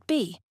could it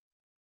be?"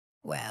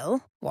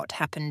 "Well, what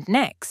happened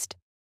next?"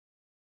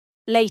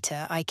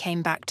 "Later I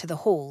came back to the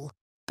hall,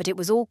 but it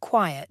was all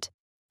quiet.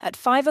 At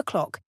 5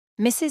 o'clock,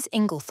 Mrs.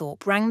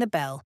 Inglethorp rang the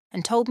bell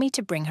and told me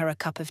to bring her a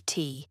cup of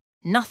tea,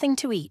 nothing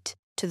to eat,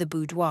 to the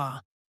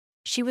boudoir.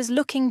 She was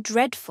looking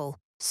dreadful,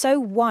 so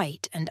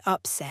white and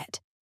upset.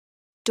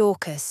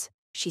 'Dorcas,'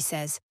 she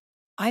says,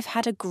 'I've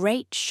had a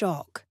great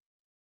shock.'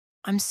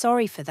 'I'm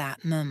sorry for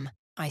that, mum,'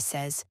 I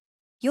says.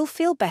 'You'll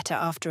feel better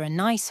after a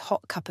nice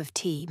hot cup of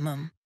tea,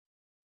 mum.'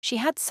 She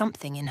had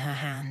something in her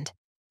hand.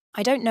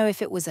 I don't know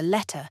if it was a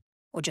letter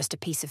or just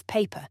a piece of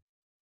paper,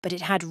 but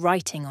it had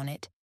writing on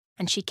it,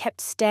 and she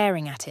kept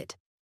staring at it,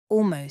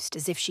 almost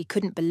as if she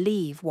couldn't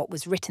believe what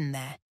was written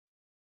there.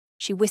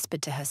 She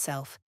whispered to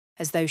herself,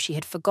 as though she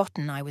had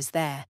forgotten I was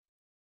there.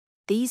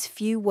 These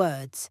few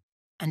words,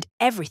 and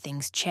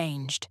everything's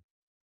changed.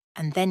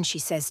 And then she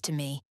says to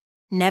me,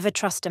 'Never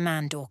trust a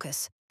man,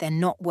 Dorcas, they're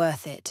not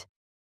worth it.'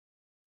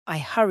 I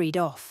hurried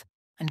off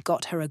and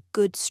got her a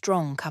good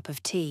strong cup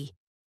of tea,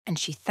 and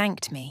she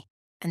thanked me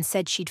and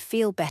said she'd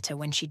feel better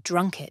when she'd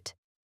drunk it.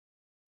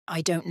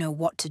 'I don't know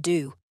what to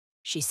do,'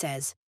 she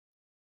says.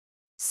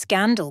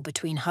 Scandal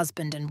between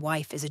husband and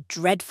wife is a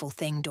dreadful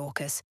thing,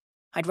 Dorcas.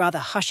 I'd rather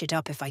hush it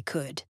up if I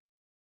could."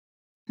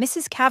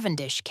 Mrs.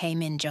 Cavendish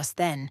came in just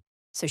then,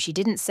 so she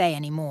didn't say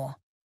any more.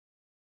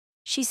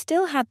 She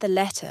still had the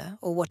letter,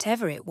 or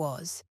whatever it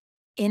was,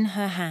 in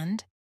her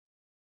hand.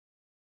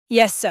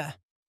 "Yes, sir."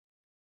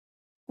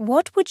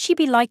 What would she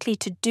be likely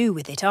to do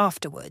with it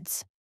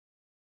afterwards?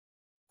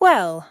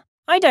 "Well,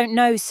 I don't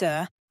know,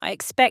 sir. I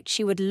expect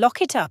she would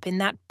lock it up in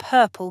that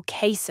purple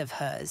case of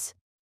hers."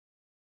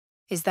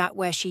 "Is that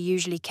where she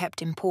usually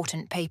kept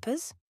important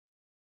papers?"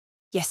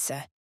 "Yes,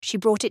 sir. She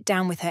brought it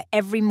down with her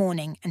every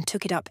morning and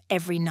took it up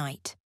every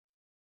night."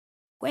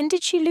 "When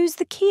did she lose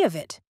the key of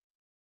it?"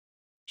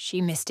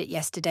 "She missed it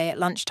yesterday at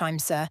lunchtime,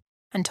 sir,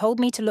 and told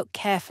me to look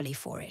carefully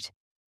for it.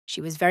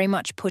 She was very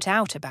much put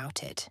out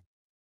about it."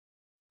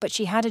 "But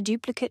she had a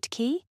duplicate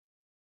key?"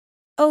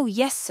 "Oh,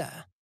 yes,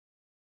 sir."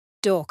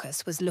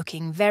 Dorcas was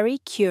looking very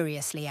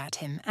curiously at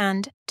him,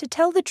 and, to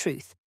tell the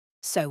truth,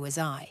 so was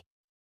I.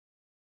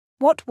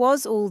 What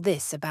was all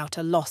this about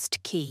a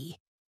lost key?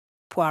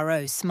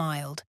 Poirot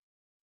smiled.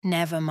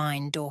 "Never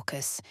mind,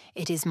 Dorcas.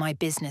 It is my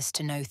business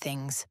to know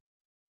things.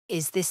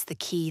 Is this the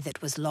key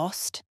that was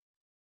lost?"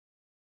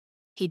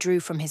 He drew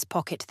from his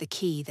pocket the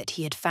key that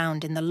he had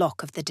found in the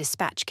lock of the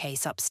dispatch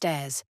case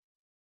upstairs.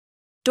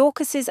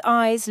 Dorcas's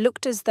eyes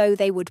looked as though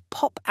they would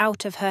pop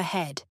out of her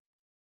head.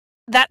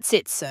 "That's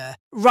it, sir.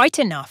 Right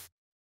enough.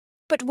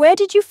 But where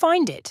did you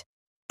find it?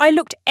 I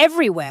looked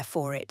everywhere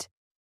for it."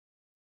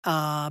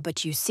 "Ah,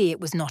 but you see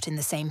it was not in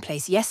the same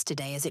place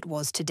yesterday as it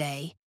was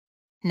today.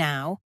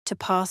 Now, to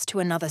pass to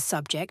another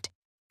subject,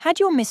 had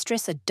your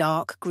mistress a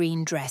dark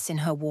green dress in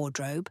her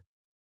wardrobe?"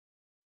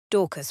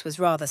 Dorcas was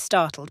rather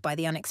startled by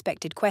the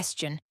unexpected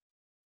question.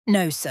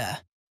 "No,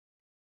 sir."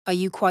 "Are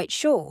you quite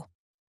sure?"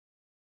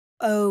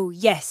 "Oh,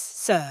 yes,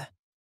 sir."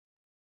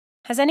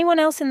 "Has anyone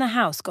else in the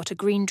house got a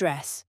green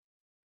dress?"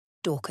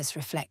 Dorcas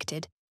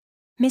reflected.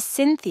 "Miss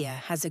Cynthia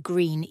has a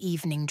green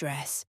evening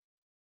dress.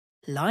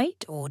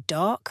 Light or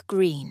dark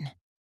green?"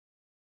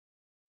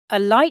 "A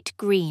light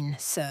green,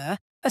 sir.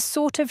 A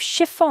sort of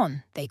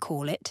chiffon, they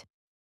call it."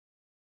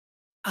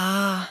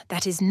 "Ah,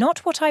 that is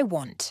not what I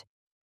want.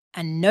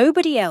 And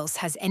nobody else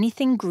has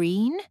anything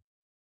green?"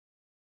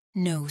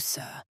 "No,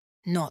 sir,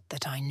 not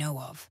that I know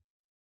of."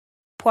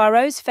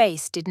 Poirot's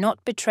face did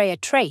not betray a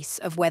trace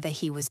of whether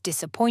he was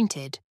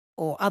disappointed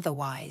or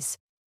otherwise.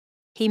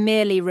 He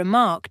merely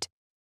remarked,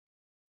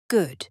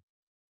 "Good.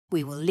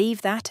 We will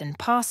leave that and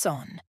pass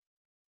on.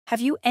 Have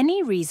you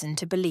any reason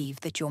to believe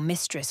that your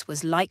mistress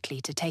was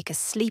likely to take a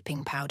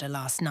sleeping powder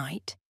last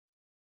night?"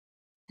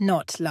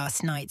 "Not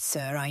last night,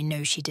 sir, I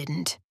know she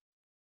didn't."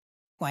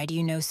 "Why do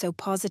you know so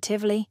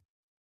positively?"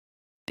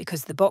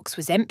 "Because the box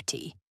was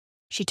empty.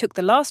 She took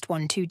the last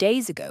one 2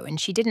 days ago and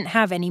she didn't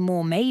have any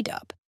more made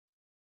up."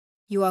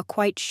 "You are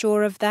quite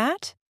sure of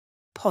that?"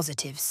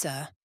 "Positive,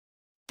 sir."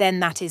 "Then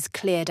that is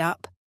cleared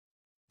up.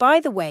 By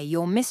the way,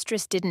 your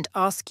mistress didn't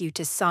ask you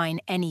to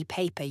sign any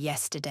paper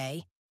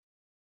yesterday."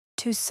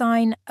 "To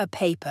sign a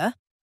paper?"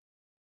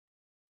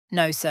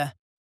 "No, sir."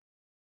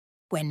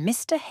 "When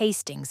Mr.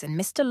 Hastings and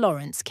Mr.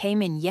 Lawrence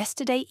came in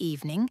yesterday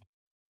evening,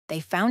 they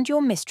found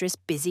your mistress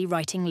busy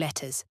writing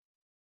letters.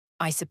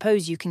 I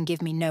suppose you can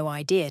give me no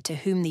idea to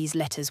whom these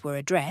letters were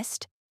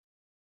addressed?"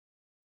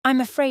 "I'm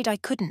afraid I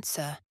couldn't,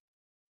 sir.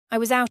 I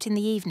was out in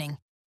the evening.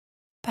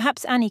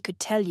 Perhaps Annie could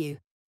tell you,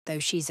 though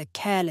she's a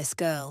careless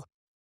girl.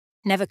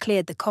 Never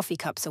cleared the coffee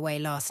cups away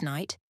last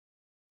night.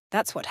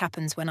 That's what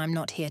happens when I'm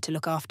not here to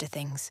look after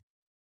things."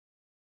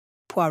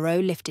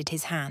 Poirot lifted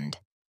his hand.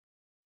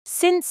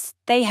 "Since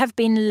they have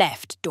been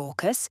left,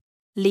 Dorcas,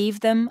 leave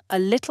them a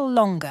little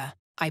longer,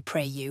 I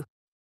pray you.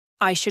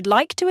 I should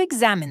like to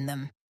examine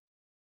them."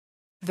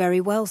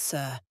 "Very well,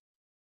 sir."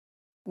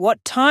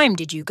 "What time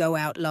did you go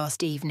out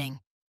last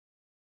evening?"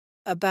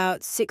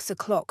 "About 6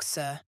 o'clock,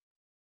 sir."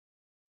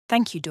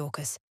 "Thank you,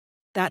 Dorcas.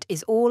 That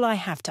is all I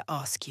have to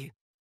ask you."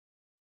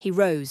 He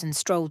rose and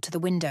strolled to the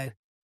window.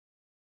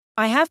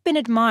 "I have been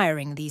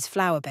admiring these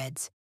flower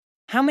beds.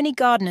 How many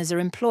gardeners are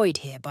employed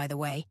here, by the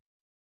way?"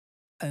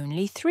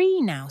 "Only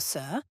 3 now,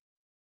 sir."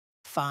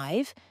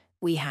 "5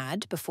 we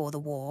had before the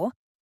war,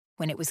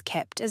 when it was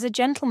kept as a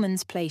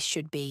gentleman's place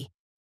should be.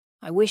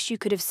 I wish you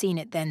could have seen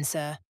it then,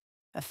 sir.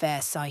 A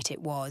fair sight it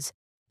was.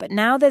 But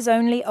now there's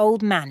only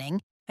old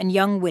Manning and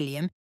young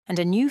William and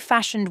a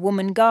new-fashioned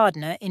woman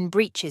gardener in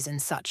breeches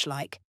and such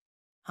like.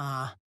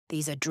 Ah,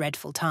 these are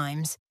dreadful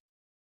times."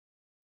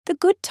 "The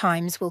good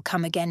times will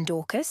come again,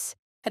 Dorcas.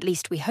 At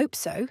least we hope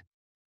so.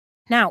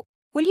 Now,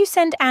 will you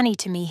send Annie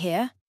to me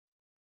here?"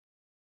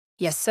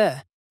 "Yes,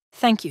 sir.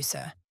 Thank you,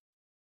 sir."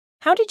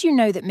 "How did you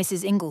know that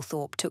Mrs.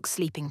 Inglethorp took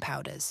sleeping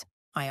powders?"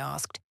 I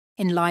asked,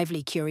 in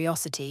lively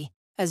curiosity,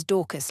 as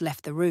Dorcas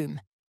left the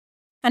room.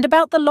 "And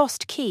about the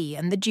lost key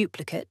and the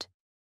duplicate?"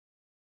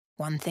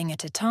 "One thing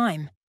at a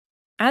time.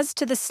 As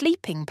to the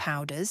sleeping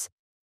powders,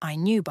 I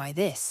knew by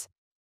this."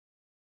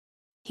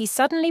 He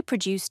suddenly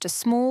produced a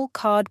small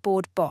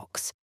cardboard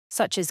box,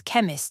 such as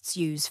chemists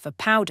use for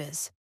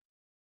powders.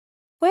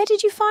 "Where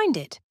did you find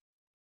it?"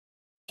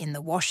 "In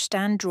the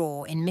washstand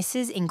drawer in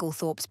Mrs.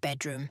 Inglethorp's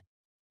bedroom.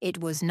 It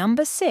was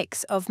number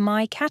 6 of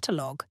my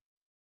catalogue."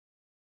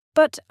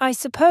 "But I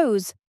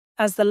suppose,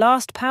 as the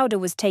last powder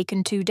was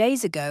taken 2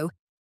 days ago,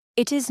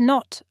 it is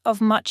not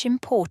of much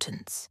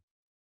importance."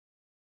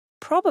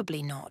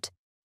 "Probably not,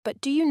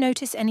 but do you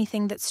notice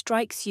anything that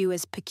strikes you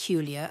as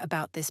peculiar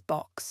about this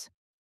box?"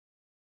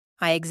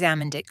 I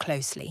examined it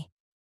closely.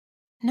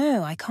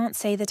 "No, I can't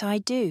say that I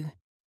do."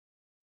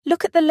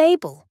 "Look at the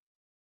label."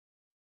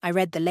 I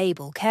read the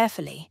label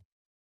carefully.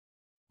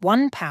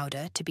 1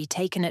 powder to be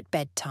taken at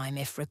bedtime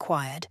if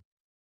required.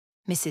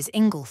 Mrs.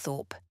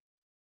 Inglethorp.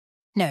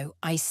 No,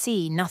 I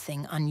see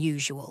nothing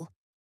unusual.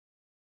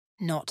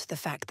 Not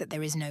the fact that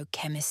there is no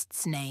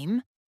chemist's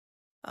name.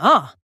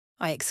 "Ah,"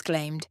 I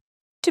exclaimed.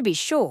 "To be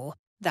sure,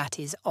 that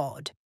is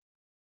odd.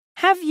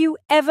 Have you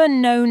ever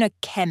known a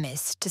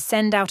chemist to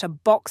send out a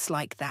box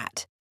like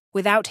that,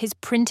 without his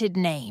printed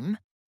name?"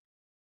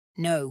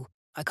 "No,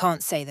 I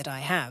can't say that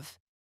I have."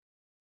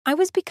 I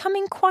was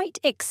becoming quite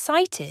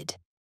excited,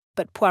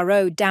 but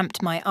Poirot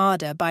damped my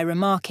ardour by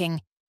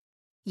remarking,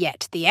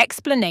 "Yet the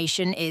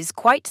explanation is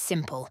quite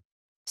simple,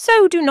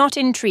 so do not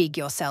intrigue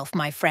yourself,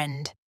 my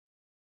friend."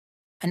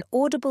 An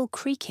audible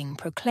creaking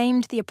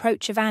proclaimed the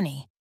approach of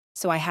Annie,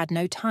 so I had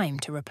no time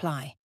to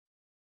reply.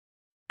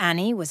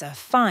 Annie was a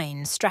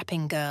fine,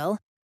 strapping girl,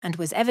 and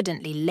was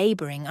evidently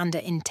labouring under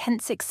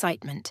intense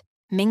excitement,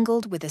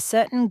 mingled with a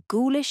certain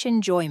ghoulish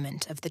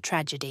enjoyment of the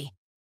tragedy.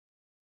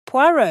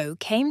 Poirot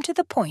came to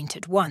the point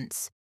at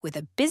once, with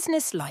a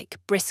business-like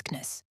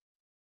briskness.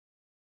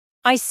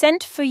 "I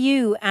sent for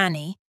you,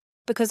 Annie,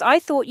 because I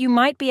thought you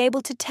might be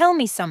able to tell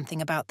me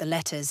something about the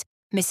letters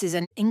Mrs.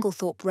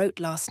 Inglethorp wrote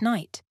last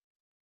night.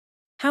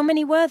 How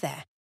many were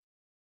there?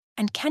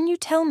 And can you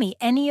tell me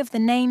any of the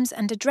names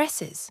and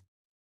addresses?"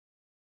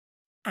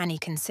 Annie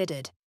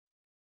considered.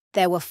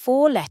 "There were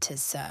 4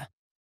 letters, sir.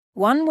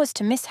 1 was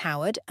to Miss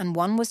Howard and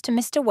 1 was to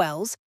Mr.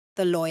 Wells,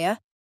 the lawyer,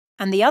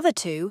 and the other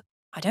 2,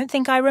 I don't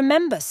think I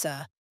remember,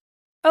 sir.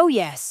 Oh,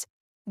 yes,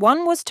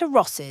 1 was to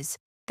Ross's,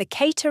 the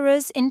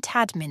caterers in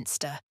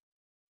Tadminster.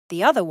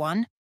 The other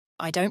one,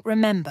 I don't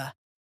remember."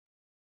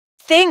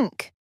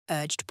 "Think,"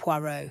 urged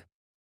Poirot.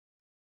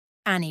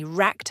 Annie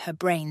racked her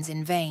brains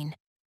in vain.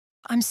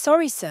 "I'm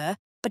sorry, sir,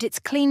 but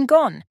it's clean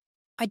gone.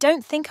 I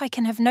don't think I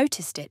can have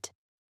noticed it."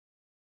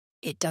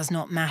 "It does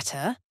not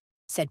matter,"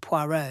 said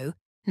Poirot,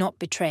 not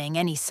betraying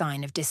any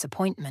sign of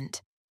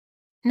disappointment.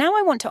 "Now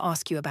I want to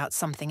ask you about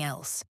something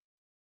else.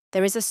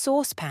 There is a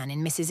saucepan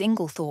in Mrs.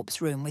 Inglethorp's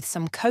room with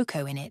some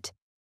cocoa in it.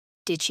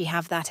 Did she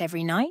have that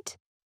every night?"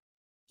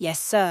 "Yes,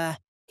 sir.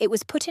 It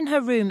was put in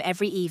her room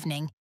every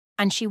evening,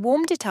 and she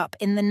warmed it up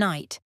in the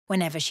night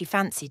whenever she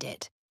fancied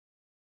it."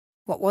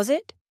 "What was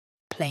it?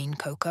 Plain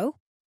cocoa?"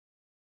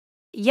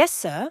 "Yes,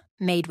 sir,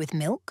 made with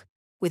milk,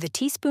 with a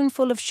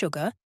teaspoonful of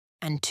sugar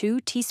and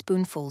 2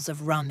 teaspoonfuls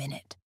of rum in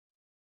it."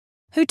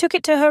 "Who took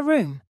it to her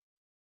room?"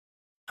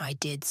 "I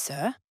did,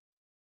 sir."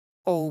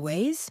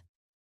 "Always?"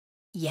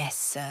 "Yes,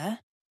 sir."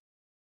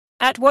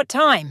 "At what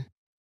time?"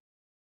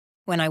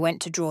 "When I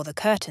went to draw the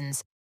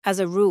curtains, as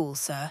a rule,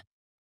 sir."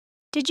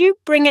 "Did you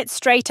bring it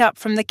straight up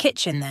from the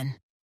kitchen, then?"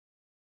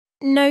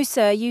 "No,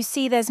 sir, you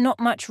see there's not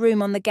much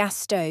room on the gas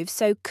stove,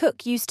 so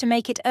cook used to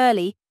make it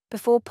early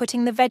before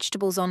putting the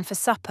vegetables on for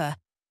supper.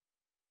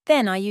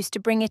 Then I used to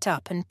bring it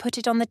up and put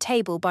it on the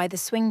table by the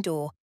swing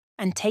door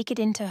and take it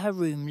into her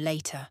room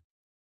later."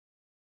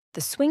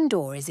 "The swing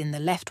door is in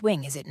the left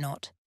wing, is it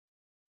not?"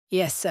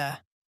 "Yes,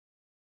 sir."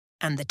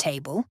 "And the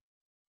table?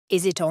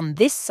 Is it on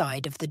this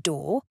side of the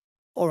door,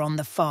 or on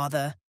the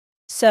farther,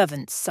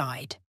 servant's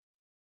side?"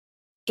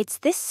 "It's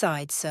this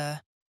side,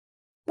 sir."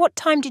 "What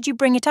time did you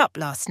bring it up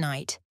last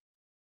night?"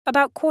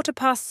 "About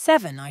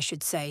 7:15, I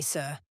should say,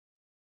 sir."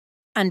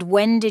 "And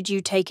when did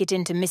you take it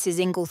into Mrs.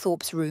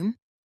 Inglethorp's room?"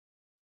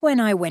 "When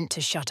I went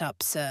to shut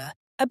up, sir,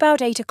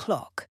 about 8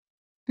 o'clock.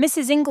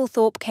 Mrs.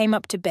 Inglethorp came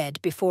up to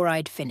bed before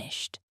I'd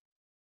finished."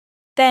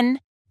 "Then,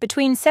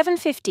 between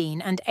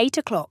 7:15 and 8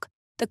 o'clock,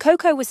 the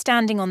cocoa was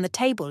standing on the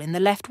table in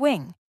the left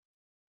wing?"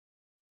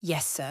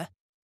 "Yes, sir."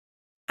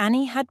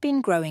 Annie had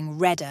been growing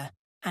redder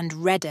and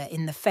redder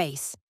in the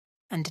face,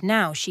 and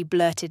now she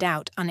blurted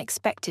out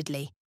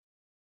unexpectedly,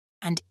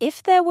 "And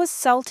if there was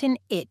salt in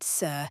it,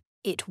 sir,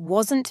 it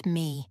wasn't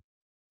me.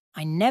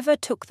 I never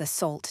took the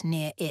salt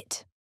near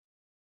it."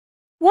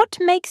 "What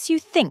makes you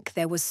think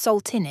there was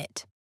salt in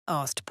it?"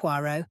 asked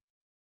Poirot.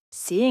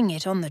 "Seeing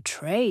it on the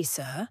tray,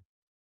 sir."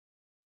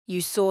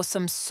 "You saw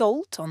some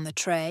salt on the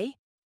tray?"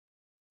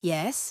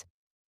 "Yes.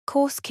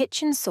 Coarse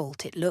kitchen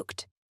salt, it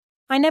looked.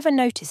 I never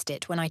noticed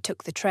it when I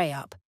took the tray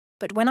up,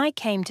 but when I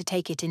came to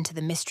take it into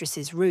the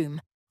mistress's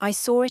room, I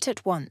saw it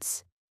at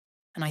once,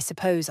 and I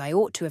suppose I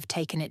ought to have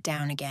taken it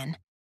down again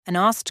and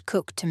asked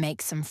cook to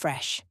make some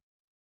fresh.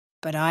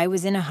 But I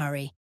was in a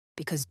hurry,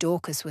 because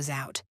Dorcas was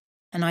out,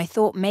 and I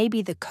thought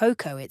maybe the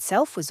cocoa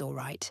itself was all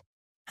right,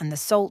 and the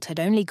salt had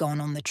only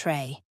gone on the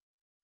tray.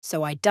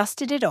 So I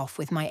dusted it off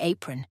with my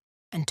apron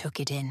and took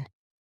it in."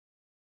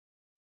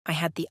 I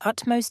had the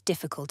utmost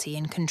difficulty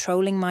in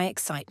controlling my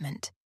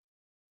excitement.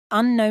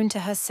 Unknown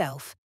to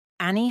herself,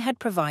 Annie had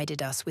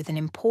provided us with an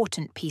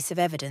important piece of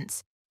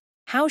evidence.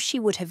 How she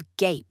would have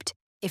gaped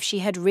if she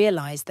had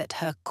realised that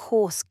her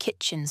coarse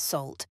kitchen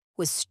salt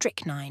was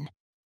strychnine,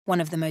 one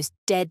of the most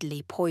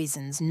deadly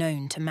poisons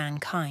known to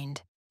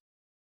mankind.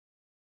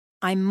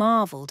 I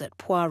marvelled at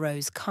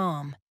Poirot's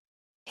calm.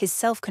 His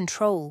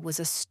self-control was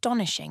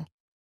astonishing.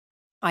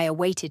 I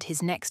awaited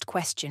his next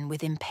question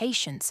with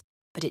impatience,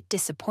 but it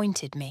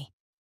disappointed me.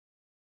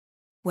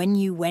 When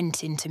you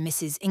went into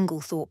Mrs.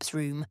 Inglethorp's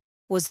room,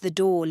 was the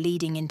door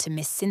leading into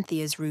Miss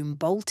Cynthia's room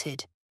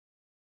bolted?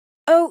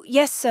 Oh,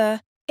 yes, sir.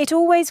 It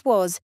always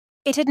was.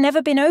 It had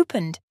never been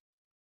opened.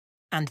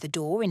 And the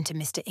door into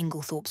Mr.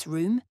 Inglethorp's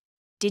room?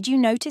 Did you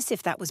notice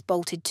if that was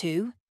bolted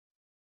too?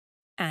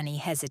 Annie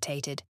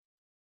hesitated.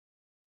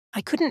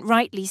 I couldn't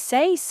rightly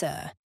say,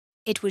 sir.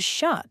 It was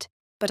shut,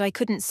 but I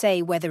couldn't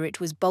say whether it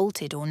was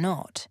bolted or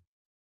not.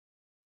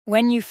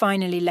 When you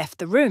finally left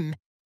the room,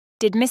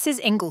 did Mrs.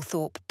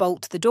 Inglethorp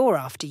bolt the door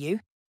after you?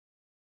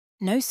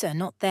 No, sir,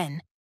 not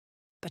then.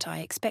 But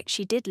I expect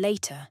she did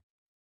later.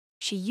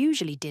 She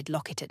usually did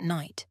lock it at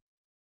night.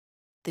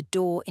 The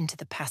door into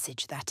the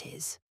passage, that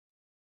is.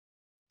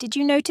 Did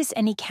you notice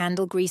any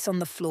candle grease on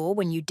the floor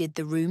when you did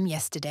the room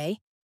yesterday?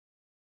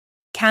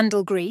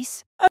 Candle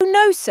grease? Oh,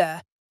 no,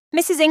 sir.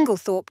 Mrs.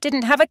 Inglethorp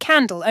didn't have a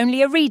candle,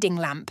 only a reading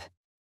lamp.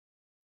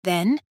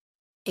 Then,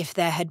 if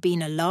there had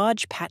been a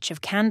large patch of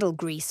candle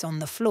grease on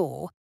the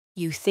floor,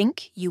 you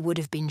think you would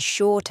have been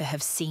sure to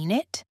have seen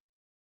it?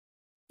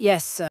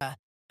 Yes, sir,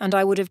 and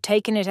I would have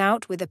taken it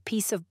out with a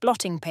piece of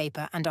blotting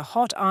paper and a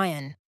hot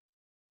iron.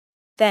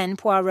 Then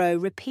Poirot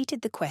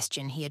repeated the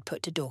question he had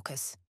put to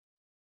Dorcas.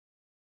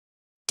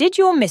 Did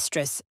your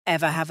mistress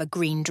ever have a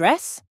green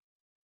dress?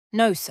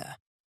 No, sir.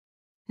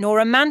 Nor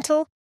a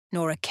mantle,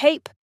 nor a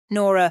cape,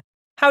 nor a,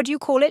 how do you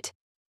call it?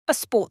 A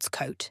sports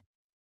coat.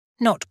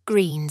 Not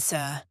green,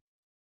 sir.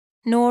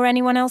 Nor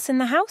anyone else in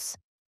the house?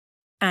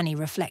 Annie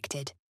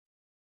reflected.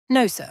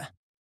 No, sir.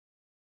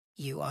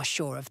 You are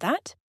sure of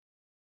that?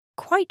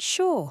 Quite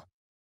sure.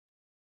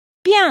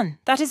 Bien,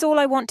 that is all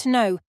I want to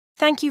know.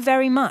 Thank you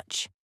very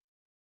much.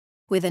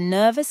 With a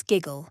nervous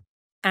giggle,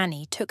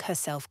 Annie took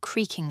herself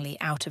creakingly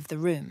out of the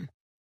room.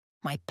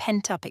 My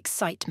pent-up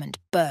excitement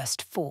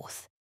burst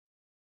forth.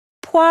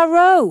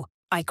 Poirot,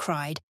 I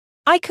cried,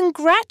 I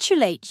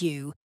congratulate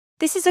you.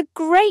 This is a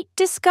great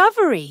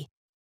discovery.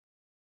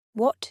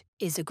 What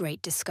is a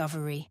great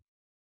discovery?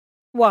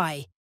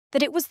 Why,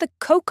 that it was the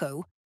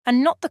cocoa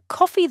and not the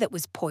coffee that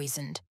was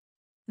poisoned.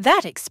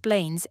 That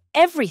explains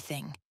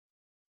everything.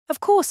 Of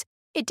course,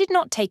 it did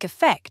not take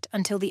effect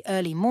until the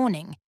early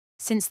morning,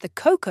 since the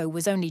cocoa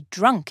was only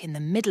drunk in the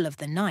middle of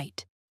the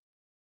night.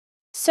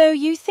 So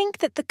you think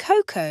that the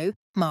cocoa,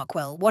 mark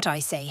well what I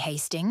say,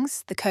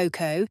 Hastings, the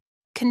cocoa,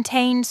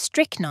 contained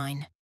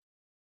strychnine?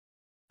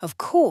 Of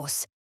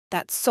course,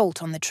 that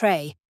salt on the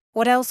tray,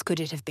 what else could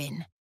it have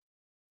been?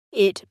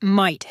 It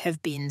might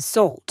have been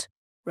salt,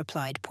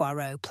 replied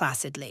Poirot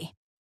placidly.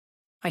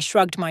 I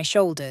shrugged my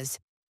shoulders.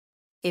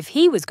 If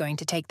he was going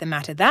to take the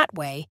matter that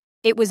way,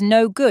 it was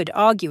no good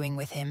arguing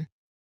with him.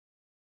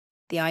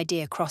 The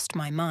idea crossed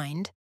my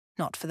mind,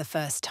 not for the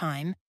first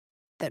time,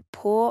 that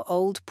poor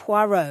old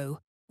Poirot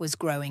was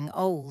growing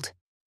old.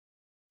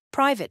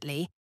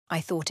 Privately, I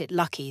thought it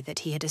lucky that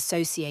he had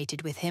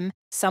associated with him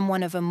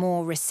someone of a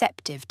more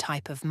receptive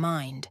type of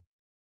mind.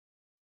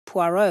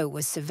 Poirot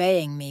was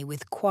surveying me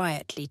with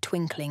quietly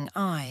twinkling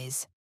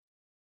eyes.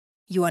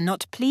 You are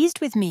not pleased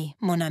with me,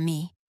 mon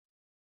ami?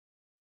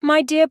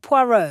 My dear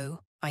Poirot,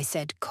 I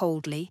said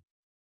coldly,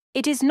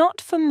 it is not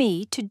for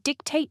me to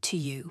dictate to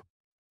you.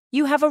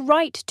 You have a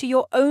right to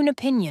your own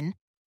opinion,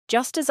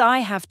 just as I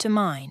have to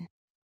mine.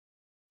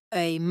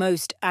 A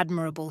most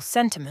admirable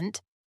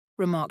sentiment,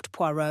 remarked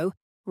Poirot,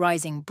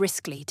 rising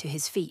briskly to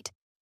his feet.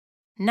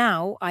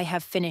 Now I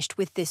have finished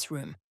with this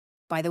room.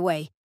 By the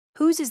way,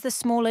 whose is the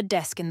smaller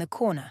desk in the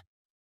corner?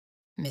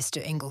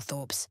 Mr.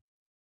 Inglethorp's.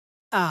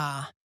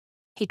 Ah.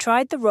 He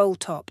tried the roll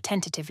top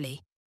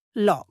tentatively.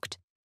 Locked.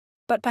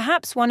 But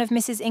perhaps one of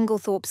Mrs.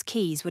 Inglethorp's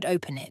keys would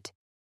open it.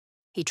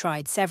 He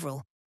tried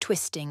several,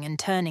 twisting and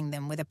turning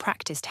them with a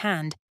practised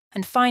hand,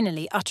 and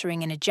finally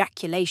uttering an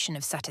ejaculation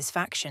of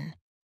satisfaction.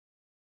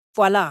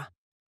 Voilà.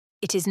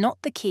 It is not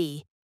the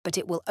key, but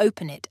it will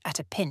open it at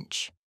a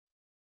pinch.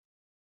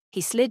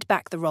 He slid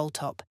back the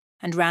roll-top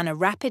and ran a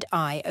rapid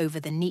eye over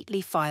the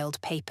neatly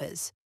filed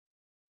papers.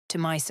 To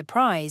my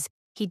surprise,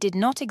 he did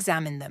not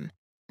examine them,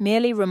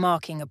 merely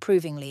remarking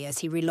approvingly as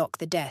he relocked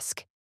the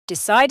desk.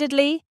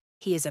 Decidedly,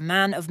 he is a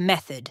man of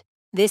method,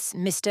 this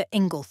Mr.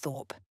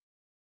 Inglethorp.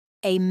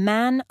 A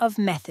man of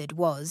method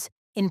was,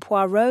 in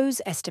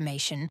Poirot's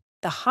estimation,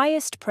 the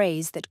highest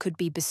praise that could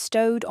be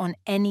bestowed on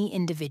any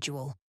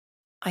individual.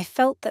 I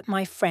felt that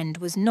my friend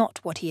was not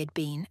what he had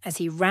been as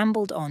he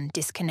rambled on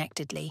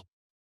disconnectedly.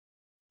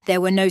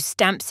 There were no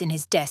stamps in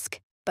his desk,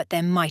 but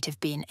there might have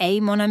been,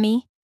 mon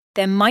ami?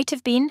 There might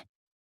have been?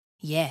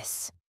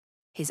 Yes.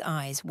 His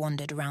eyes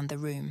wandered around the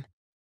room.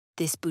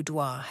 This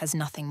boudoir has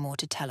nothing more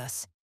to tell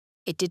us.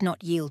 It did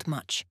not yield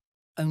much,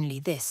 only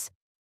this.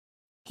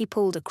 He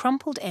pulled a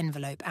crumpled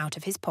envelope out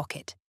of his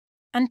pocket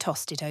and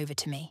tossed it over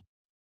to me.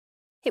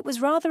 It was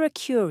rather a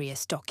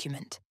curious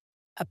document.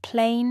 A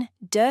plain,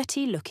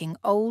 dirty-looking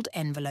old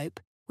envelope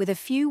with a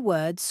few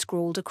words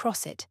scrawled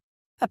across it,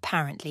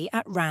 apparently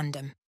at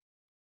random.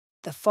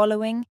 The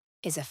following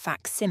is a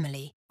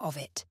facsimile of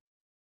it.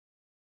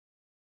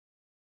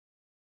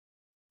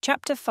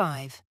 Chapter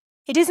 5.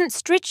 It isn't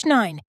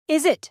strychnine,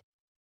 is it?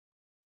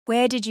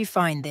 Where did you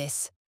find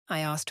this? I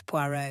asked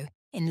Poirot,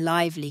 in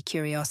lively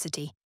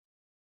curiosity.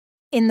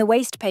 In the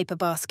waste-paper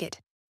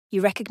basket.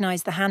 You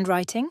recognise the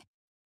handwriting?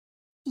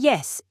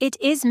 Yes, it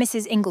is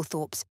Mrs.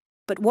 Inglethorp's,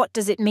 but what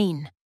does it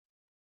mean?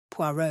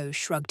 Poirot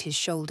shrugged his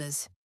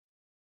shoulders.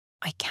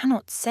 I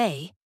cannot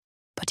say,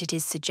 but it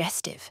is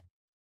suggestive.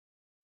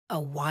 A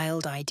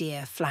wild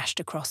idea flashed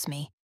across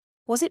me.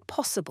 Was it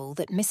possible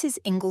that Mrs.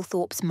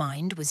 Inglethorp's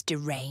mind was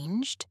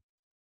deranged?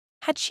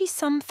 Had she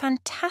some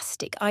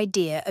fantastic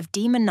idea of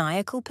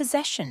demoniacal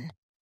possession?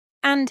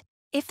 And,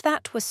 if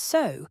that was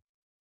so,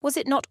 was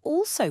it not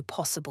also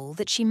possible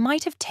that she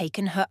might have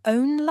taken her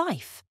own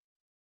life?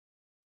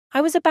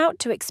 I was about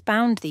to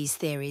expound these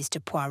theories to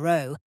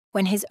Poirot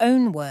when his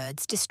own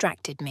words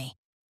distracted me.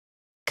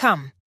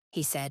 Come,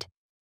 he said,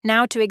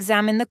 now to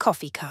examine the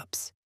coffee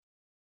cups.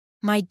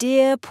 My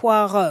dear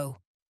Poirot,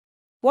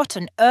 what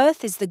on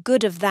earth is the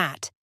good of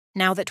that,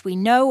 now that we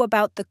know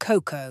about the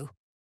cocoa?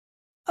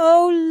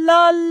 Oh,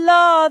 la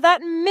la,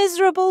 that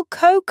miserable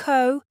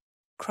cocoa,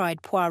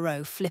 cried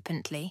Poirot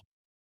flippantly.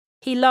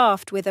 He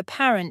laughed with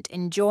apparent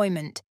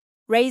enjoyment,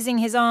 raising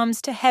his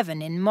arms to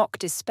heaven in mock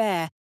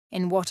despair,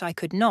 in what I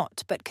could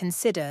not but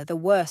consider the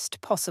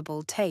worst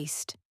possible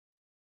taste.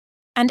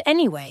 And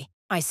anyway,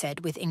 I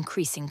said with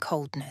increasing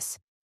coldness,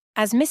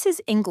 as Mrs.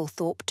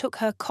 Inglethorp took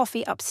her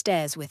coffee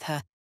upstairs with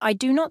her, I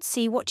do not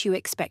see what you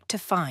expect to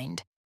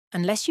find,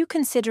 unless you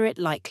consider it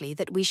likely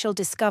that we shall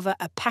discover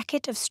a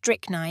packet of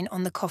strychnine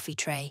on the coffee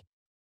tray.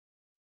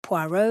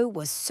 Poirot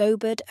was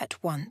sobered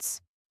at once.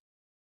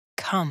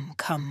 Come,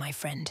 come, my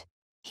friend,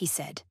 he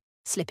said,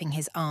 slipping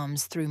his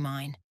arms through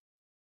mine.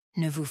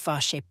 Ne vous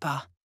fâchez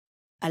pas.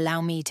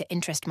 Allow me to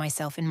interest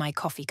myself in my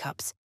coffee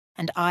cups,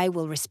 and I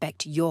will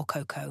respect your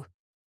cocoa.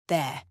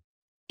 There.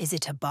 Is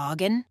it a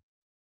bargain?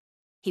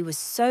 He was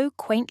so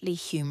quaintly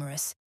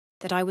humorous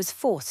that I was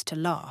forced to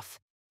laugh,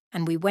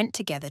 and we went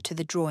together to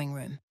the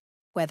drawing-room,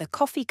 where the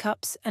coffee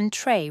cups and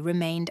tray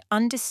remained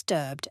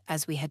undisturbed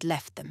as we had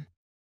left them.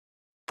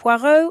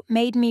 Poirot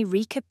made me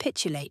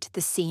recapitulate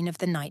the scene of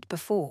the night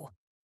before,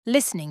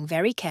 listening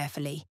very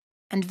carefully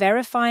and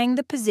verifying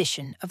the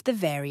position of the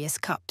various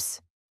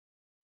cups.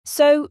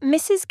 So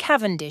Mrs.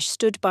 Cavendish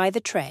stood by the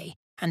tray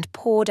and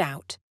poured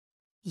out.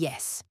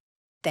 Yes.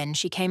 Then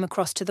she came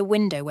across to the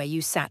window where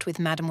you sat with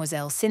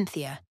Mademoiselle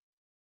Cynthia.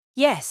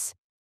 Yes.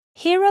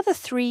 Here are the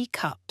 3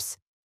 cups,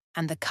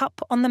 and the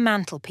cup on the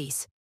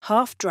mantelpiece,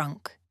 half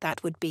drunk,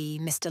 that would be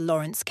Mr.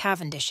 Lawrence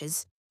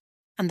Cavendish's,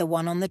 and the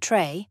one on the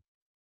tray.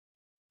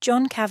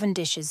 John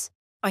Cavendish's.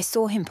 I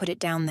saw him put it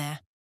down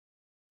there.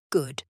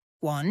 Good.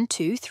 1,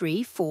 2,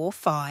 3, 4,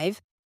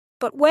 5.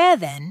 But where,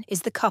 then,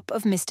 is the cup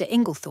of Mr.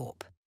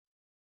 Inglethorp?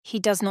 He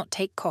does not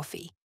take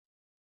coffee.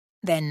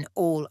 Then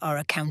all are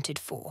accounted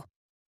for.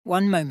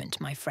 One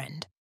moment, my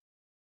friend.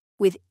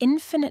 With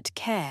infinite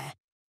care,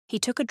 he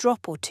took a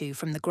drop or 2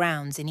 from the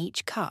grounds in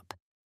each cup,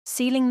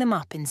 sealing them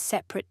up in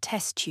separate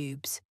test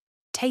tubes,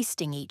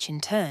 tasting each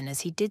in turn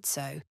as he did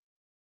so.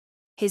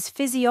 His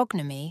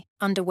physiognomy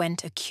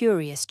underwent a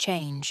curious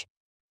change,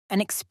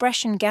 an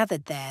expression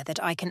gathered there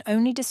that I can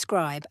only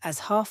describe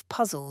as half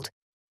puzzled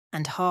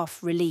and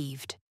half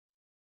relieved.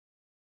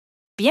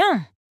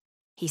 Bien,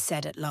 he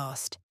said at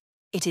last.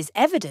 It is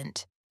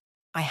evident.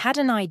 I had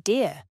an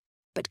idea,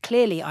 but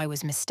clearly I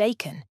was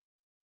mistaken.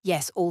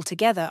 Yes,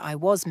 altogether I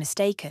was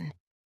mistaken.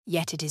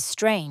 Yet it is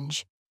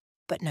strange,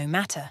 but no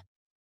matter.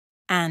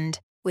 And,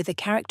 with a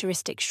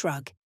characteristic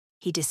shrug,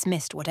 he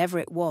dismissed whatever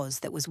it was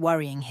that was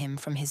worrying him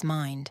from his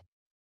mind.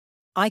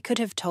 I could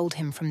have told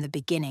him from the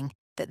beginning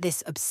that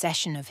this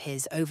obsession of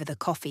his over the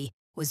coffee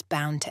was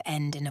bound to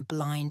end in a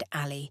blind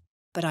alley,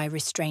 but I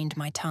restrained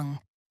my tongue.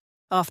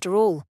 After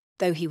all,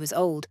 though he was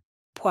old,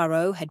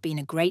 Poirot had been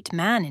a great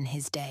man in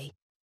his day.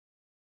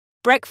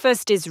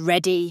 Breakfast is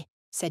ready,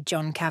 said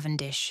John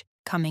Cavendish,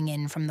 coming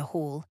in from the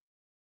hall.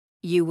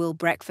 You will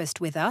breakfast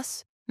with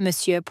us,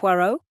 Monsieur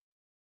Poirot?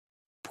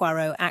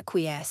 Poirot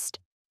acquiesced.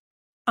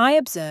 I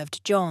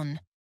observed John.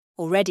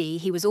 Already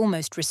he was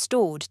almost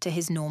restored to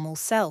his normal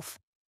self.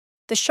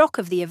 The shock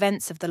of the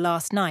events of the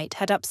last night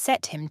had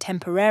upset him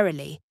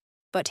temporarily,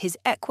 but his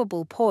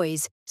equable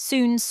poise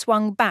soon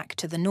swung back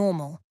to the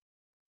normal.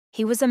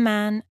 He was a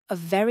man of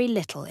very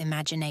little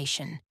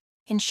imagination,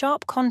 in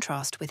sharp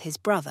contrast with his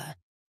brother,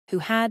 who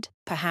had,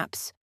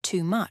 perhaps,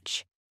 too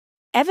much.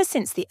 Ever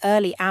since the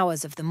early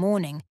hours of the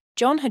morning,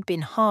 John had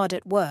been hard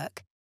at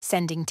work,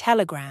 sending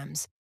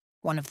telegrams.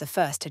 One of the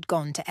first had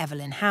gone to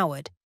Evelyn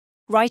Howard,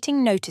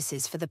 writing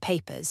notices for the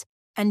papers,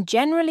 and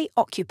generally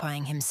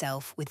occupying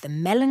himself with the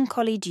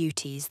melancholy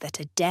duties that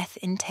a death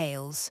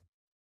entails.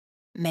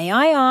 May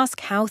I ask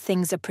how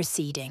things are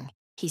proceeding?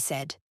 He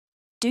said.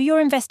 Do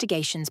your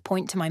investigations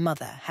point to my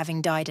mother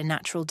having died a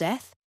natural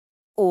death?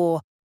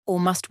 Or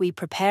must we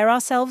prepare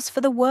ourselves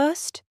for the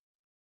worst?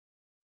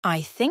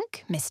 I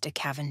think, Mr.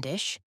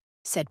 Cavendish,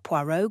 said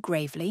Poirot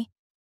gravely,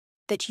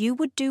 that you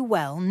would do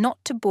well not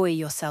to buoy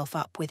yourself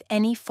up with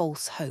any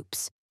false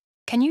hopes.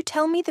 Can you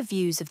tell me the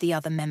views of the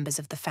other members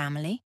of the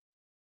family?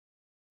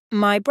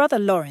 My brother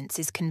Lawrence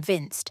is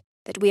convinced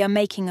that we are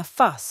making a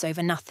fuss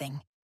over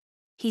nothing.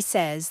 He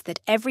says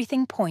that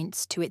everything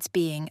points to its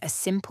being a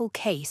simple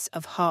case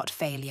of heart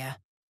failure.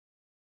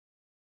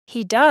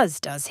 He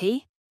does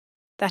he?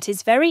 That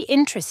is very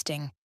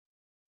interesting.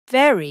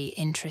 Very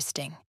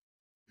interesting,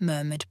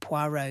 murmured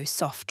Poirot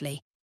softly.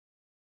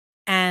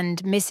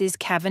 And Mrs.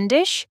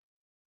 Cavendish?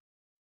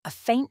 A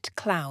faint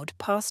cloud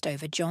passed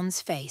over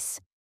John's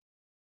face.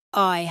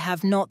 I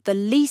have not the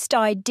least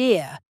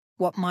idea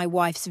what my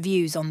wife's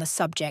views on the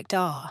subject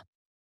are.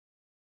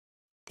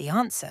 The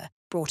answer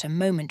brought a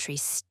momentary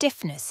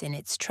stiffness in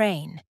its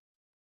train.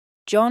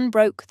 John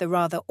broke the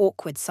rather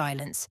awkward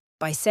silence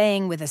by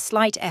saying with a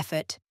slight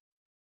effort,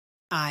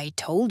 I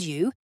told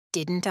you,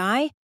 didn't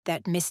I,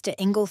 that Mr.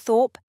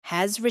 Inglethorp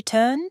has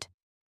returned?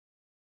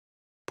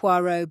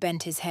 Poirot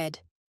bent his head.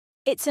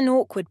 It's an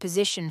awkward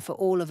position for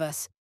all of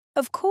us.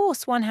 Of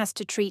course one has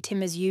to treat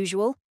him as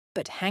usual,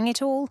 but hang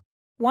it all,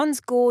 one's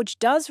gorge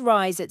does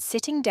rise at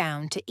sitting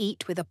down to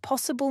eat with a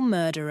possible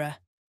murderer.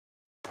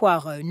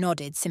 Poirot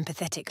nodded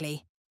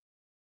sympathetically.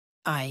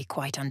 I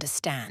quite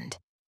understand.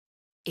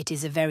 It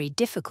is a very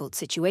difficult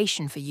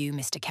situation for you,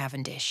 Mr.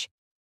 Cavendish.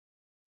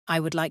 I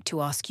would like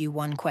to ask you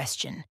one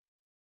question.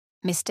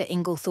 Mr.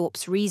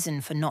 Inglethorpe's reason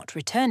for not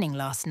returning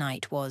last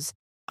night was,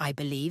 I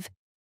believe,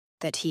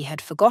 that he had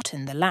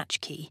forgotten the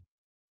latchkey.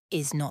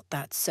 Is not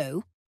that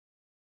so?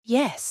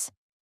 Yes.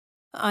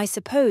 I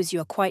suppose you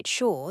are quite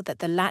sure that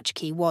the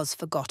latchkey was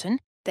forgotten,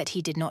 that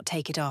he did not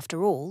take it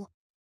after all?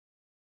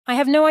 I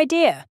have no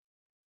idea.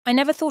 I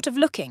never thought of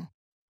looking.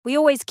 We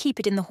always keep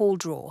it in the hall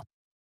drawer.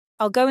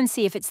 I'll go and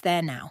see if it's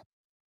there now.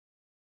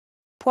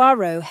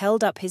 Poirot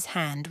held up his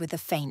hand with a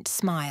faint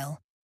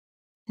smile.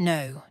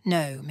 No,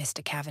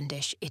 Mr.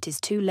 Cavendish, it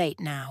is too late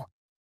now.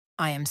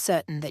 I am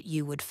certain that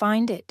you would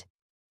find it.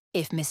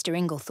 If Mr.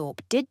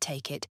 Inglethorpe did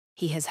take it,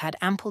 he has had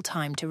ample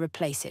time to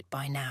replace it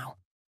by now.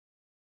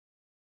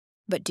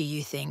 But do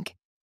you think?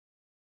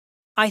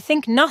 I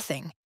think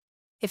nothing.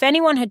 If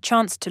anyone had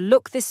chanced to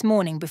look this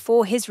morning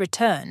before his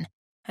return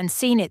and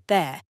seen it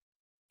there,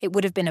 it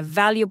would have been a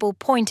valuable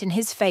point in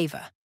his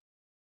favour.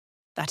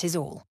 That is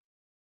all.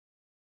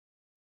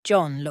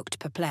 John looked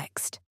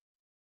perplexed.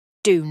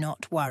 Do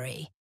not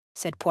worry,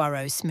 said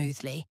Poirot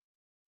smoothly.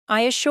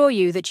 I assure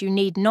you that you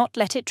need not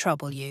let it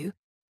trouble you.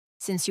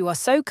 Since you are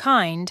so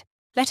kind,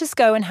 let us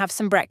go and have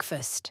some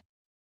breakfast.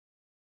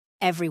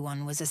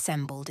 Everyone was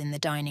assembled in the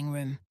dining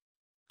room.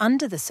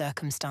 Under the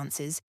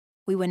circumstances,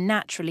 we were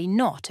naturally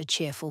not a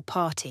cheerful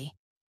party.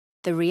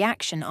 The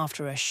reaction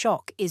after a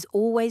shock is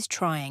always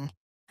trying,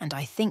 and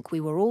I think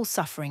we were all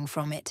suffering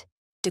from it.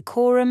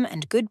 Decorum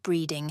and good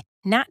breeding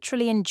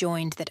naturally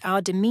enjoined that our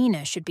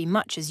demeanour should be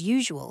much as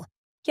usual,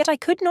 yet I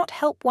could not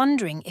help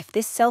wondering if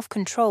this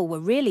self-control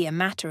were really a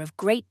matter of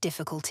great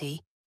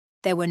difficulty.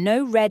 There were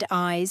no red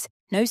eyes,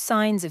 no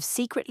signs of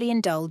secretly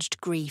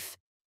indulged grief.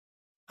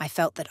 I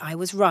felt that I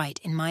was right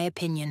in my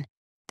opinion,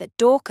 that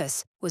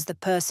Dorcas was the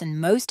person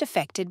most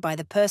affected by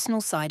the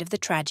personal side of the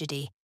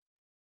tragedy.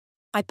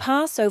 I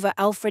pass over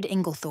Alfred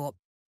Inglethorpe,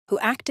 who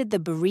acted the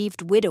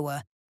bereaved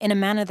widower in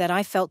a manner that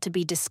I felt to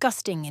be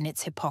disgusting in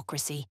its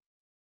hypocrisy.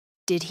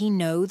 Did he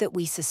know that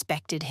we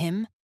suspected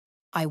him?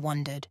 I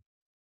wondered.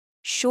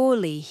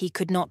 Surely he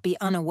could not be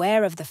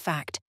unaware of the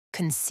fact,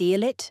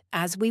 conceal it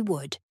as we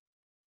would.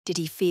 Did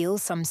he feel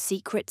some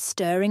secret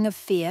stirring of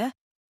fear,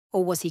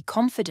 or was he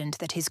confident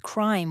that his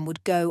crime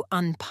would go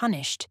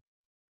unpunished?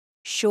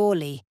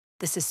 Surely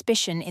the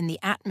suspicion in the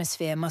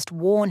atmosphere must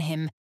warn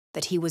him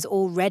that he was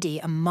already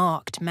a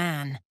marked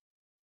man.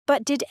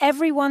 But did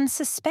everyone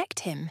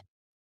suspect him?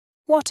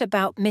 What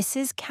about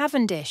Mrs.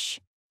 Cavendish?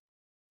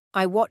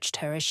 I watched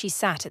her as she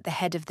sat at the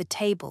head of the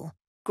table,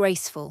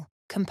 graceful,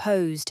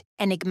 composed,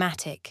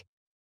 enigmatic.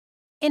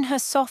 In her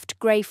soft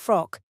grey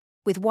frock,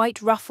 with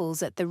white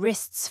ruffles at the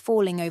wrists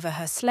falling over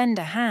her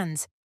slender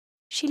hands,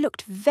 she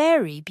looked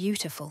very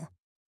beautiful.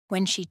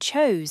 When she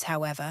chose,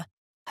 however,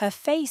 her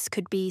face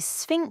could be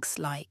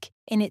sphinx-like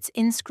in its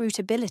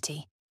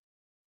inscrutability.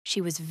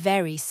 She was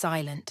very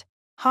silent,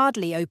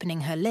 hardly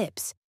opening her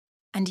lips,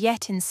 and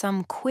yet in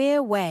some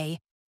queer way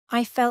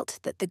I felt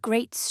that the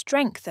great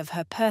strength of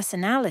her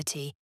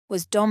personality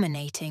was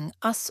dominating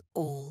us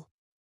all.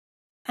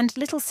 And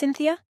little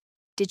Cynthia?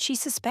 Did she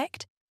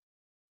suspect?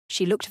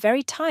 She looked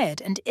very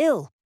tired and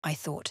ill, I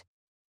thought.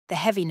 The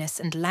heaviness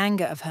and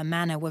languor of her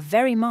manner were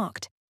very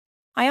marked.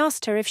 I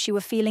asked her if she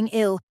were feeling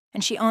ill,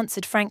 and she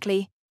answered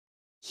frankly,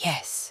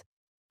 Yes,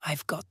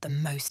 I've got the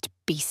most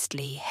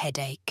beastly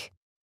headache.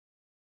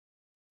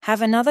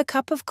 Have another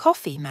cup of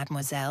coffee,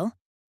 mademoiselle,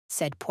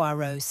 said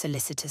Poirot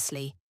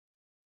solicitously.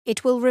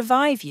 It will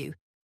revive you.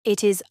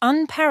 It is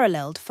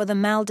unparalleled for the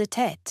mal de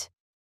tête.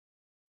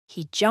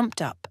 He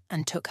jumped up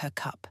and took her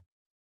cup.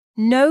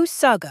 No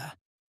sugar,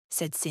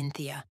 said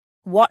Cynthia,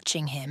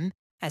 watching him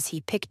as he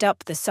picked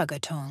up the sugar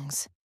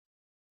tongs.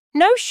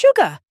 No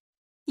sugar?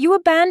 You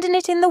abandon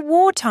it in the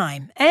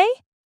wartime, eh?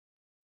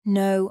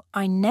 No,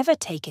 I never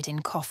take it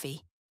in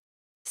coffee.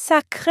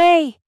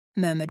 Sacré,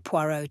 murmured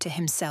Poirot to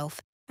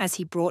himself as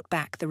he brought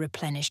back the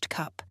replenished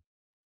cup.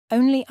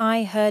 Only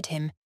I heard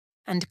him,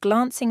 and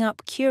glancing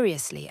up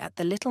curiously at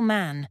the little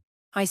man,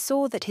 I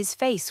saw that his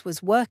face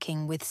was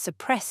working with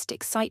suppressed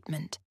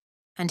excitement,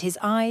 and his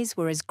eyes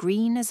were as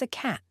green as a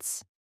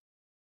cat's.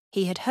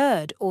 He had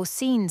heard or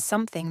seen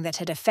something that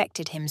had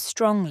affected him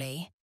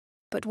strongly,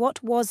 but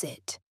what was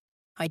it?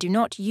 I do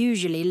not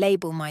usually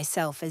label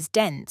myself as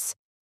dense,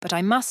 but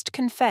I must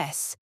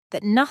confess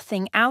that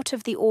nothing out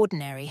of the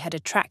ordinary had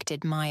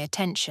attracted my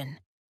attention.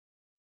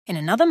 In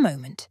another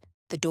moment,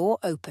 the door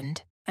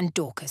opened and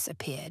Dorcas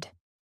appeared.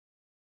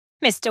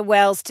 "Mr.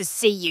 Wells to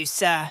see you,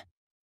 sir,"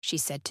 she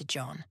said to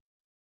John.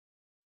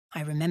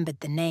 I remembered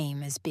the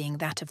name as being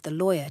that of the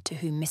lawyer to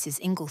whom Mrs.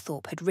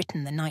 Inglethorp had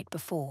written the night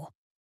before.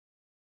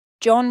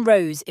 John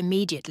rose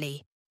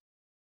immediately.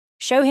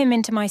 "Show him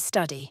into my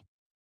study."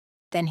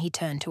 Then he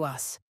turned to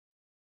us.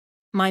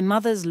 "My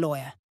mother's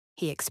lawyer,"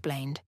 he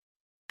explained,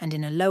 and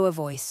in a lower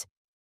voice,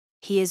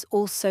 "He is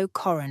also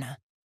coroner.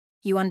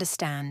 You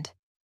understand.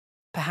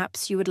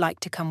 Perhaps you would like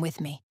to come with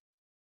me."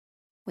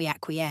 We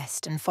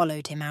acquiesced and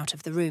followed him out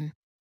of the room.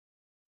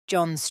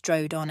 John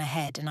strode on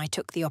ahead, and I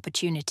took the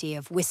opportunity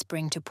of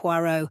whispering to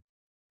Poirot,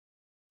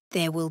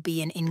 "There will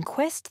be an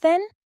inquest,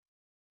 then?"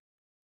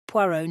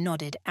 Poirot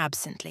nodded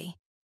absently.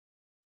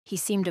 He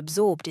seemed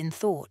absorbed in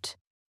thought,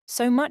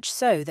 so much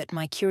so that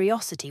my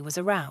curiosity was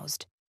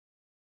aroused.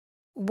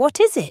 "What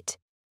is it?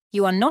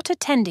 You are not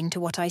attending to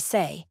what I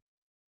say."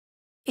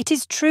 "It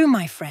is true,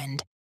 my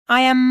friend.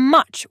 I am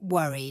much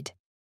worried."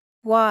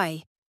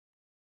 "Why?"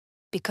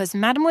 "Because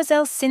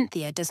Mademoiselle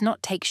Cynthia does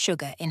not take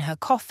sugar in her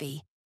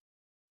coffee."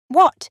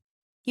 "What?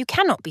 You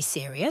cannot be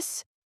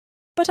serious."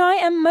 "But I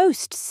am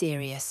most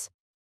serious."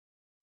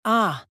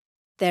 "Ah,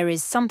 there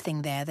is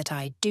something there that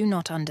I do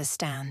not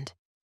understand.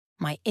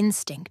 My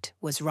instinct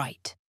was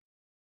right."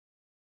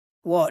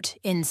 "What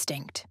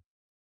instinct?"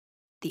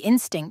 "The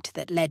instinct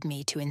that led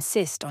me to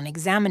insist on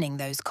examining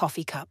those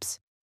coffee cups.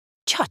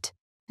 Chut!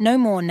 No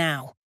more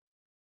now."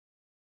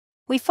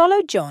 We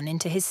followed John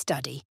into his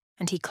study,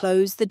 and he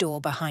closed the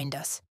door behind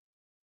us.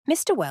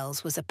 Mr.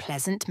 Wells was a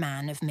pleasant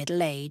man of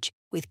middle age,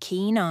 with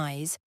keen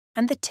eyes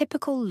and the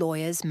typical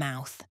lawyer's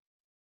mouth.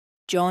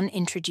 John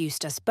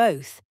introduced us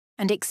both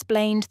and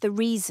explained the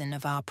reason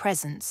of our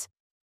presence.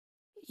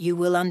 "You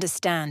will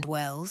understand,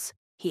 Wells,"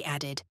 he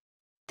added,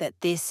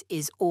 "that this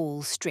is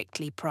all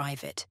strictly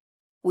private.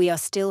 We are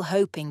still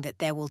hoping that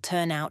there will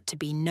turn out to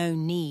be no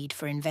need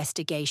for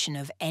investigation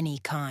of any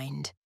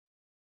kind."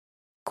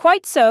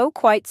 Quite so,"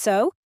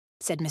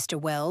 said Mr.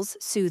 Wells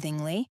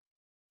soothingly.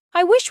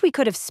 "I wish we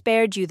could have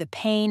spared you the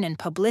pain and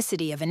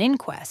publicity of an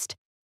inquest,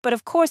 but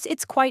of course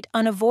it's quite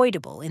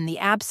unavoidable in the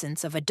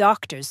absence of a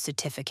doctor's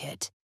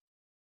certificate."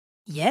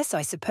 "Yes,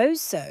 I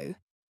suppose so."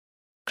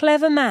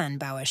 "Clever man,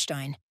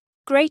 Bauerstein.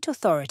 Great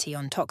authority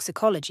on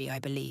toxicology, I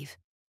believe."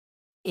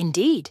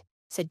 "Indeed,"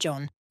 said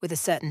John, with a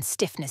certain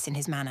stiffness in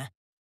his manner.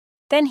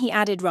 Then he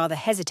added rather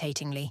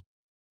hesitatingly,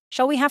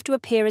 "Shall we have to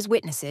appear as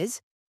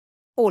witnesses?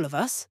 All of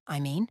us, I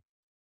mean."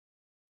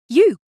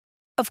 "You,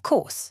 of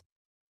course.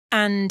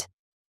 And,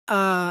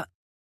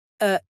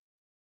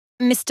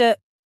 Mr.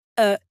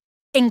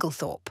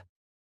 Inglethorp."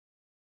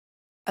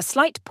 A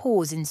slight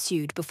pause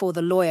ensued before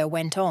the lawyer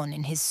went on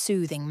in his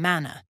soothing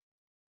manner.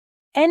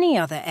 "Any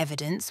other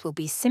evidence will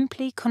be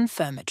simply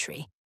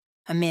confirmatory,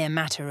 a mere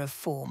matter of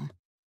form."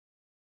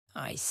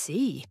 "I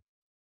see."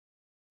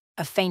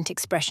 A faint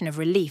expression of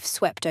relief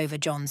swept over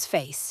John's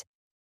face.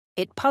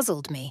 It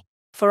puzzled me,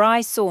 for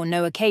I saw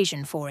no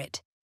occasion for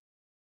it.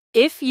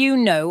 "If you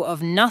know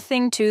of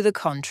nothing to the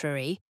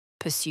contrary,"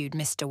 pursued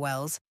Mr.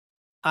 Wells,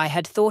 "I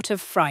had thought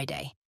of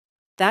Friday.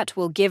 That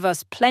will give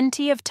us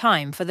plenty of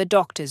time for the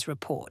doctor's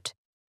report.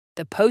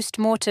 The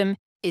post-mortem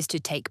is to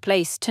take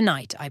place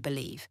tonight, I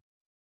believe."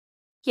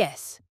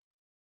 "Yes."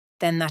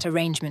 "Then that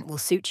arrangement will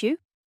suit you?"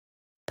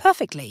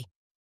 "Perfectly.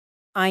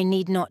 I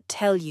need not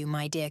tell you,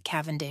 my dear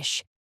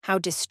Cavendish, how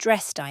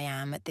distressed I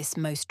am at this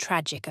most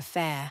tragic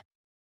affair."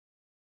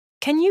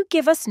 "Can you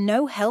give us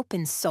no help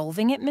in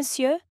solving it,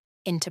 monsieur?"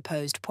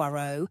 interposed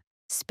Poirot,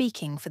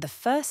 speaking for the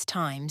first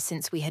time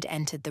since we had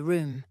entered the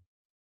room.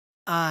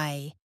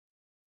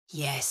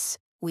 "Yes,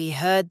 we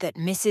heard that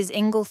Mrs.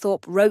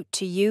 Inglethorp wrote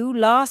to you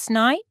last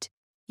night.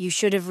 You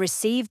should have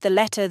received the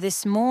letter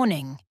this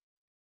morning."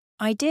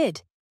 "I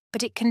did,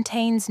 but it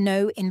contains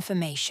no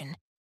information.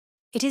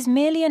 It is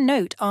merely a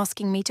note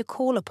asking me to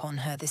call upon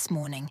her this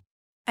morning,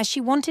 as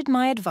she wanted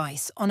my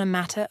advice on a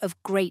matter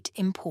of great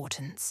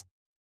importance."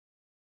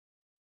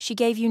 "She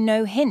gave you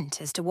no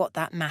hint as to what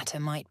that matter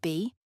might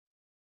be?"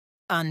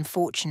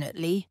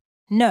 "Unfortunately,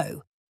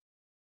 no."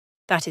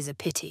 "That is a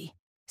pity,"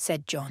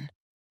 said John.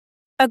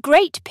 "A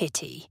great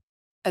pity,"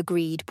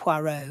 agreed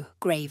Poirot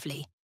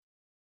gravely.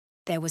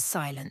 There was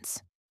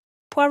silence.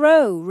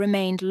 Poirot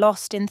remained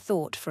lost in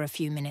thought for a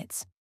few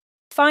minutes.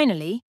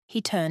 Finally,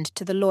 he turned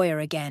to the lawyer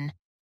again.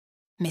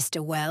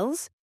 "Mr.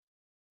 Wells,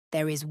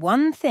 there is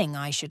one thing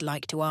I should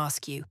like to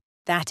ask you,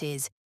 that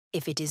is,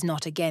 if it is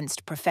not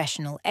against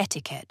professional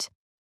etiquette.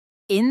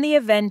 In the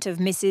event of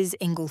Mrs.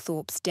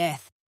 Inglethorp's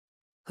death,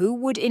 Who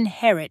would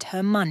inherit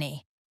her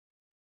money?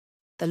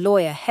 The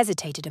lawyer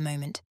hesitated a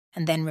moment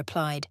and then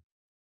replied,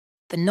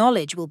 The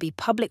knowledge will be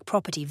public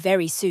property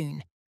very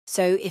soon,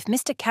 so if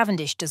Mr.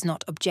 Cavendish does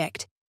not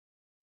object—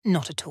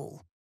 Not at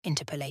all,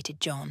 interpolated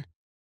John.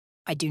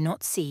 I do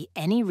not see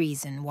any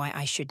reason why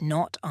I should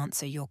not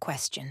answer your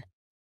question.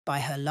 By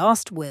her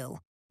last will,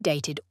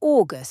 dated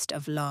August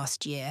of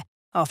last year,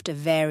 after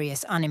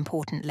various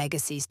unimportant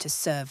legacies to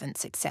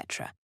servants,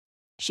 etc.,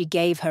 she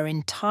gave her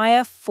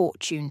entire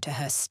fortune to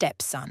her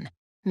stepson,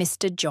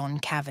 Mr. John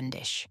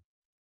Cavendish.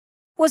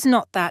 Was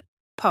not that,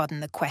 pardon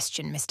the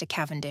question, Mr.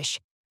 Cavendish,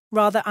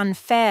 rather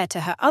unfair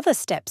to her other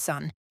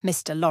stepson,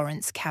 Mr.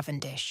 Lawrence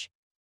Cavendish?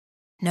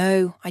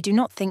 No, I do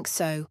not think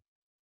so.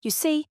 You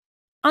see,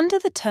 under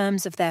the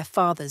terms of their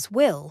father's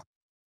will,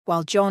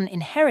 while John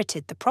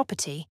inherited the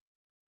property,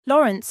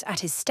 Lawrence, at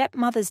his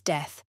stepmother's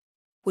death,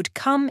 would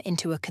come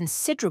into a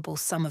considerable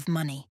sum of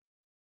money.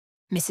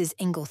 Mrs.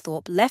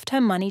 Inglethorp left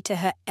her money to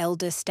her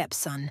elder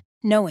stepson,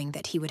 knowing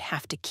that he would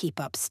have to keep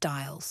up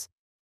Styles.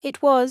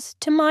 It was,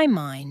 to my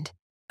mind,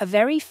 a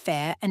very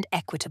fair and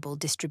equitable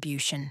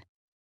distribution.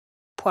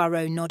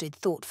 Poirot nodded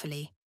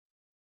thoughtfully.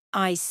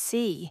 I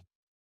see.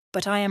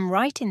 But I am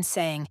right in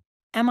saying,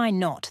 am I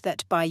not,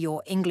 that by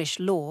your English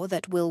law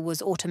that will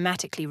was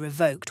automatically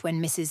revoked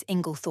when Mrs.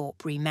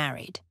 Inglethorp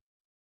remarried?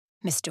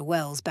 Mr.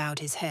 Wells bowed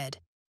his head.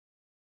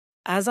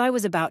 As I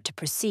was about to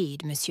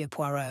proceed, Monsieur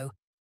Poirot,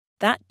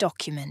 that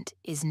document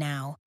is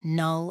now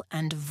null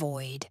and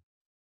void.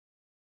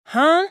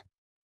 Huh?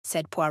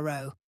 Said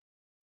Poirot.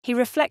 He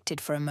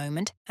reflected for a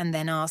moment and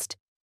then asked,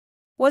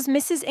 Was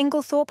Mrs.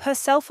 Inglethorp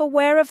herself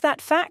aware of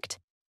that fact?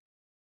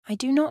 I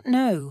do not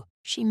know.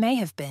 She may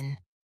have been.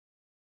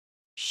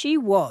 She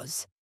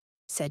was,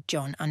 said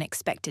John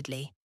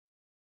unexpectedly.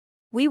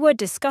 We were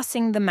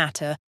discussing the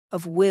matter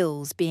of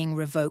wills being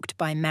revoked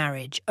by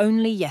marriage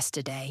only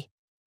yesterday.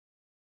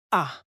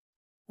 Ah,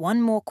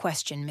 one more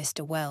question,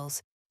 Mr.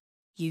 Wells.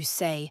 You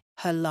say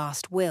her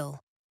last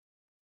will.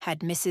 Had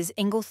Mrs.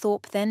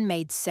 Inglethorp then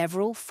made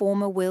several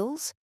former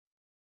wills?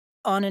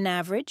 On an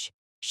average,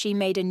 she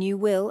made a new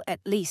will at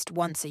least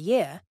once a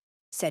year,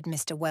 said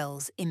Mr.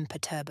 Wells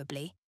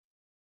imperturbably.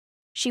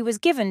 She was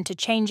given to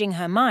changing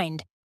her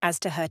mind as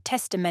to her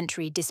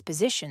testamentary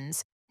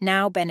dispositions,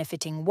 now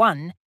benefiting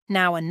one,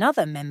 now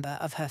another member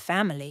of her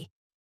family.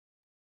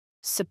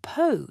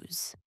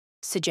 Suppose,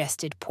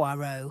 suggested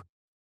Poirot,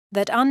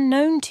 that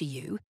unknown to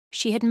you,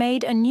 she had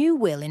made a new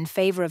will in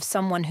favour of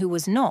someone who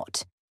was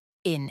not,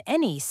 in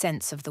any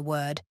sense of the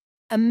word,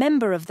 a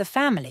member of the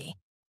family.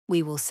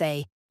 We will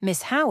say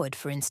Miss Howard,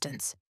 for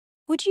instance.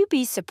 Would you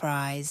be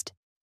surprised?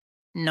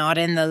 Not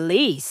in the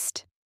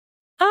least.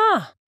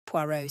 Ah,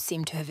 Poirot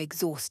seemed to have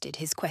exhausted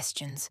his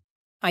questions.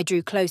 I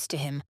drew close to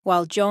him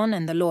while John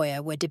and the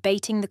lawyer were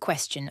debating the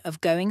question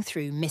of going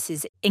through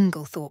Mrs.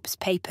 Inglethorp's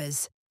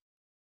papers.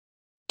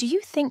 Do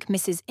you think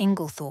Mrs.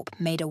 Inglethorp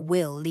made a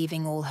will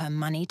leaving all her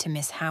money to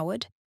Miss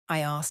Howard? I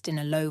asked in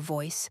a low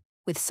voice,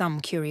 with some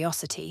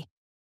curiosity.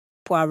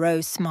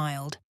 Poirot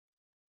smiled.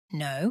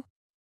 No.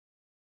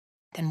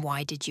 Then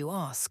why did you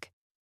ask?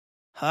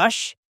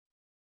 Hush.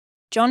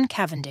 John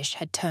Cavendish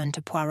had turned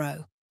to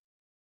Poirot.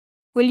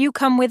 Will you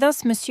come with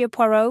us, Monsieur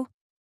Poirot?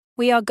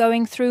 We are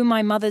going through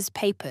my mother's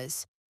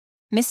papers.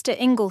 Mr.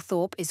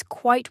 Inglethorp is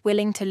quite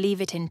willing to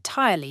leave it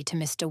entirely to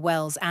Mr.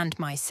 Wells and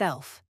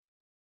myself.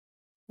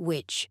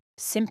 Which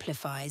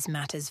simplifies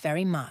matters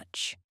very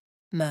much,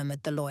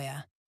 murmured the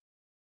lawyer.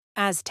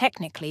 As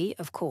technically,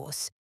 of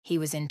course, he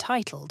was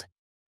entitled.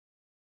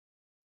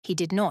 He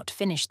did not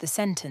finish the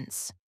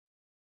sentence.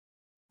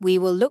 We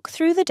will look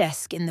through the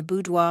desk in the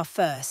boudoir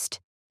first,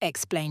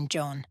 explained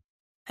John,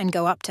 and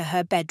go up to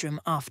her bedroom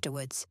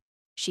afterwards.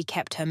 She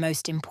kept her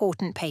most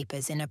important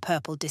papers in a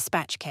purple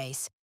dispatch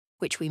case,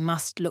 which we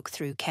must look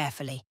through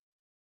carefully.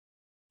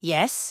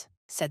 Yes,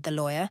 said the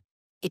lawyer,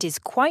 it is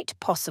quite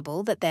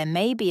possible that there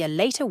may be a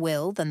later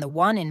will than the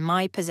one in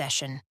my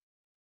possession.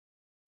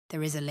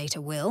 There is a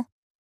later will?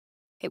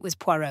 It was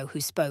Poirot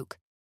who spoke.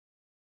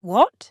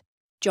 What?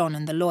 John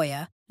and the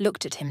lawyer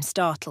looked at him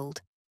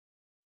startled.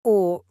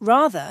 Or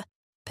rather,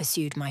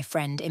 pursued my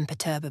friend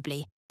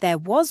imperturbably, there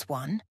was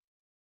one.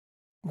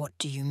 What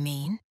do you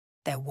mean,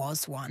 there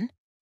was one?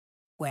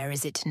 Where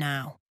is it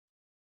now?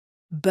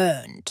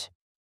 Burned.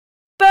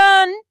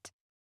 Burned?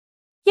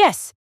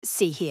 Yes,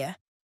 see here.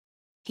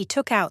 He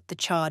took out the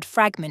charred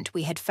fragment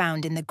we had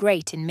found in the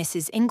grate in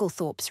Mrs.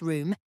 Inglethorp's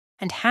room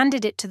and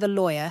handed it to the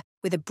lawyer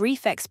with a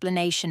brief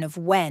explanation of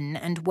when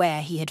and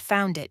where he had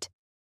found it.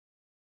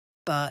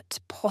 But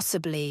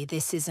possibly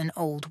this is an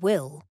old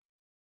will.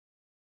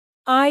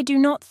 I do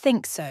not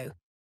think so.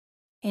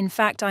 In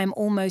fact, I am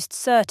almost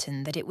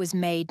certain that it was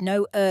made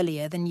no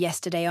earlier than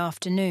yesterday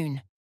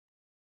afternoon.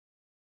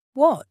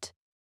 What?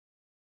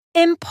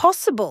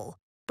 Impossible!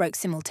 Broke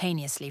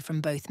simultaneously from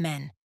both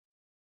men.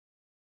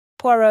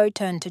 Poirot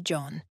turned to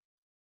John.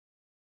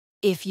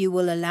 If you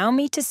will allow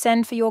me to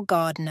send for your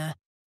gardener,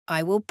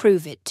 I will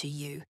prove it to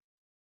you.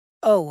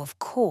 Oh, of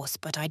course,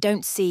 but I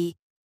don't see—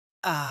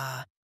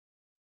 Ah.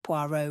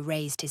 Poirot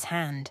raised his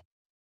hand.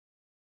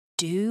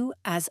 Do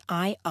as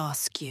I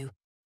ask you,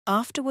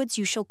 Afterwards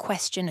you shall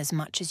question as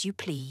much as you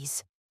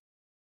please."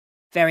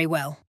 "Very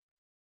well."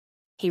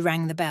 He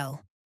rang the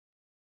bell.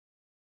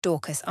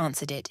 Dorcas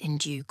answered it in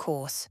due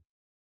course.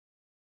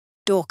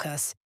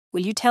 "Dorcas,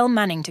 will you tell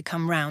Manning to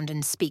come round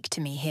and speak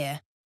to me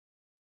here?"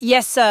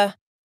 "Yes, sir."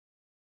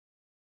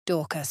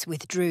 Dorcas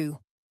withdrew.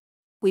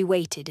 We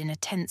waited in a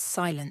tense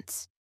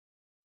silence.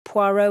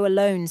 Poirot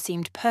alone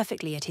seemed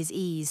perfectly at his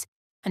ease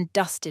and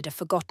dusted a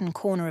forgotten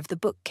corner of the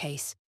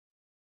bookcase.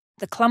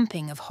 The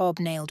clumping of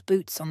hob-nailed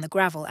boots on the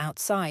gravel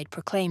outside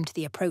proclaimed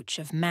the approach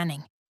of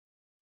Manning.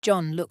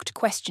 John looked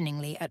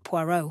questioningly at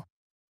Poirot.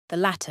 The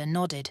latter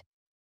nodded.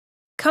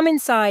 "Come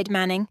inside,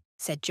 Manning,"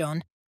 said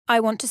John. "I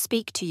want to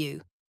speak to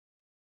you."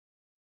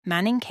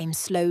 Manning came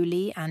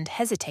slowly and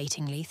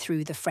hesitatingly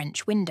through the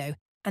French window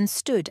and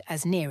stood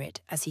as near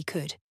it as he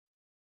could.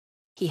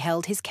 He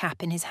held his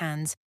cap in his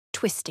hands,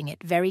 twisting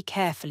it very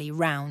carefully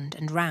round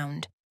and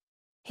round.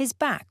 His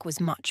back was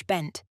much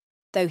bent,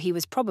 though he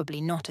was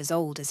probably not as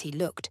old as he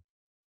looked,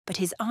 but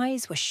his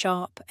eyes were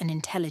sharp and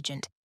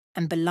intelligent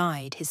and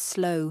belied his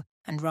slow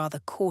and rather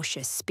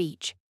cautious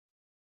speech.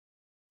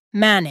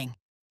 "Manning,"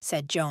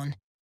 said John,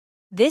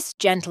 "this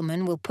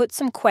gentleman will put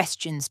some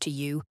questions to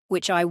you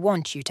which I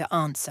want you to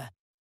answer."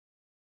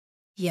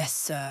 "Yes,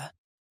 sir,"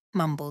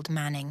 mumbled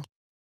Manning.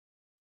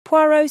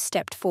 Poirot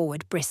stepped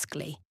forward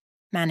briskly.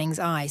 Manning's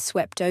eye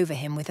swept over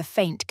him with a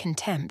faint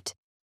contempt.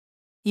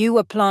 "You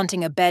were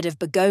planting a bed of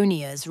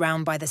begonias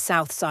round by the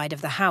south side of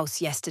the house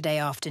yesterday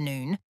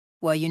afternoon,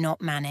 were you not,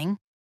 Manning?"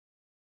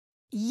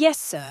 "Yes,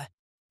 sir.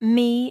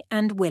 Me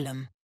and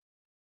Willem."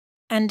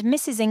 "And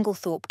Mrs.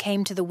 Inglethorp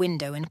came to the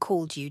window and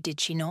called you, did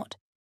she not?"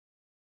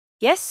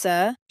 "Yes,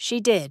 sir,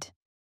 she did."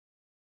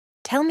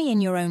 "Tell me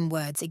in your own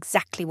words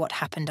exactly what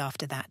happened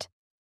after that."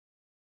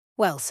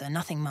 "Well, sir,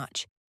 nothing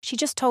much. She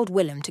just told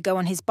Willem to go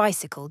on his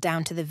bicycle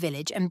down to the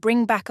village and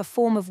bring back a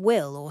form of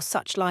will or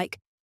such like.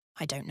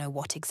 I don't know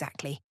what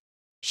exactly.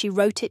 She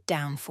wrote it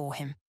down for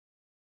him."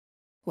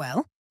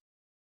 "Well?"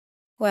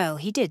 "Well,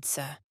 he did,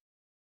 sir."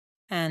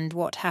 "And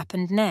what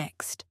happened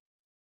next?"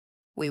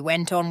 "We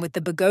went on with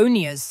the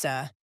begonias,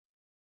 sir."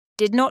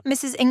 "Did not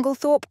Mrs.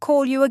 Inglethorp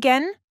call you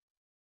again?"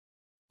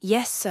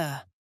 "Yes,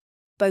 sir.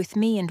 Both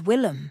me and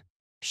Willem,"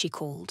 she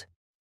called.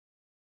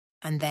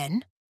 "And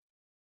then?"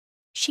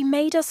 "She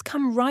made us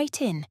come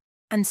right in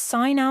and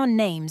sign our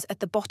names at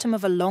the bottom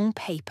of a long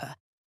paper,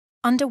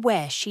 under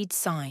where she'd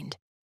signed."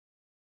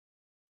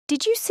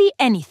 "Did you see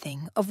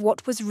anything of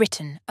what was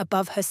written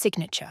above her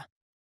signature?"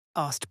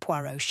 asked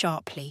Poirot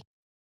sharply.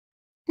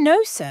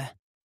 "No, sir.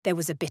 There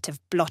was a bit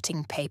of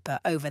blotting paper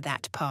over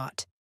that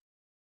part."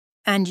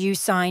 "And you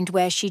signed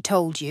where she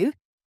told you?"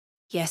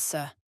 "Yes,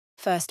 sir.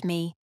 First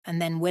me,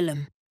 and then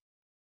Willem."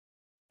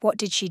 "What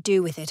did she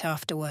do with it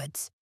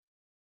afterwards?"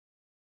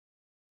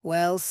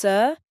 "Well,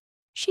 sir,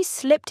 she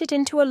slipped it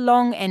into a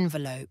long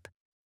envelope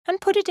and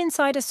put it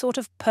inside a sort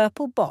of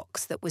purple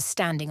box that was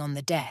standing on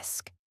the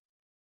desk."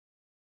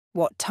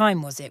 "What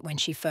time was it when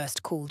she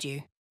first called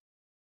you?"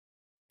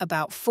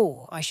 "About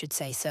 4, I should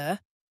say, sir."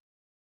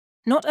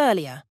 "Not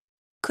earlier?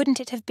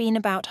 Couldn't it have been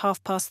about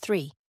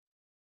 3:30?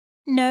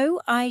 "No,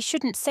 I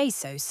shouldn't say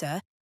so,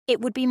 sir. It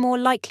would be more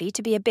likely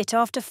to be a bit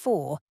after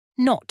 4,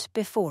 not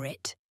before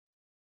it."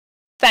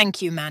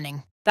 "Thank you,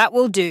 Manning. That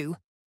will do,"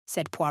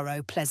 said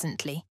Poirot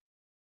pleasantly.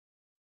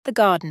 The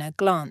gardener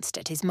glanced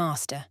at his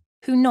master,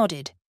 who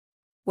nodded,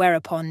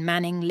 whereupon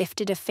Manning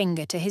lifted a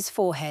finger to his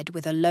forehead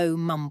with a low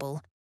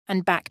mumble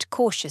and backed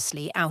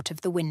cautiously out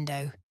of the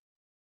window.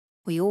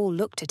 We all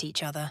looked at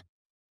each other.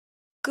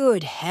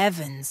 "Good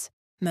heavens,"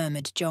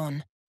 murmured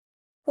John.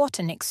 "What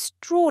an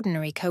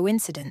extraordinary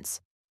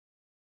coincidence."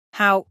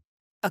 "How,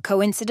 a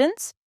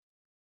coincidence?"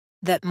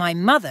 "That my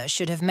mother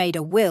should have made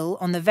a will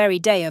on the very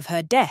day of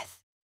her death."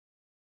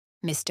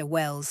 Mr.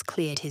 Wells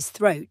cleared his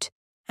throat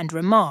and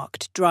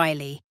remarked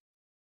dryly,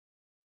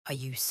 "Are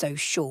you so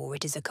sure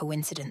it is a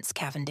coincidence,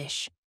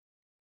 Cavendish?"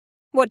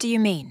 "What do you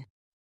mean?"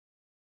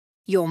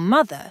 "Your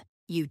mother,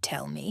 you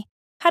tell me,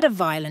 had a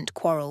violent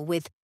quarrel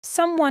with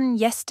someone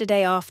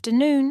yesterday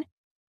afternoon."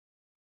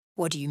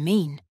 "What do you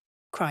mean?"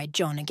 cried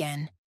John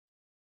again.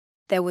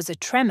 There was a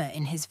tremor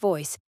in his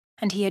voice,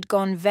 and he had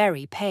gone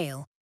very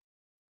pale.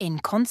 "In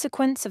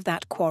consequence of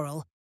that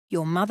quarrel,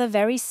 your mother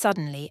very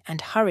suddenly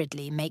and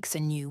hurriedly makes a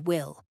new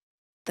will.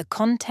 The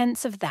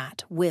contents of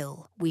that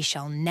will we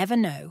shall never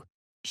know.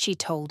 She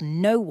told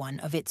no one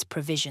of its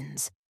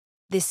provisions.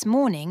 This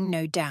morning,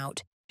 no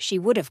doubt, she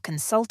would have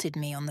consulted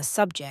me on the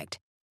subject,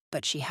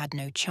 but she had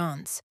no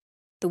chance.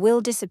 The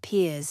will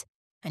disappears,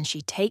 and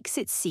she takes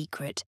its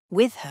secret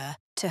with her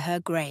to her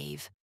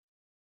grave.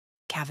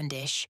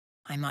 Cavendish,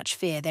 I much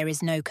fear there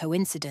is no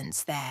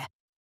coincidence there.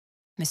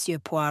 Monsieur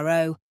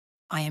Poirot,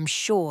 I am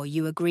sure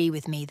you agree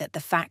with me that the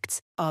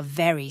facts are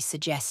very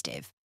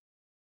suggestive."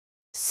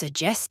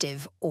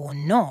 "Suggestive or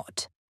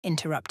not,"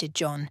 interrupted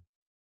John,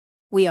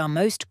 "we are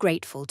most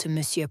grateful to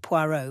Monsieur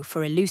Poirot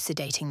for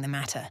elucidating the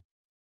matter.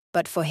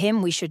 But for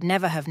him we should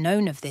never have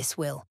known of this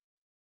will.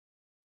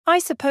 I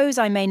suppose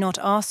I may not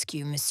ask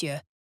you,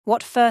 monsieur,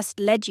 what first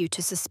led you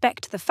to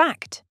suspect the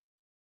fact?"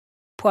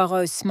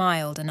 Poirot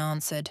smiled and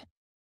answered,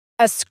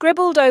 a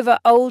scribbled-over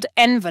old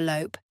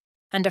envelope,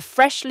 and a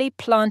freshly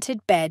planted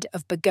bed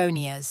of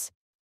begonias.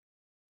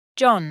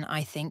 John,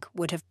 I think,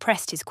 would have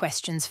pressed his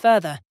questions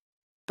further,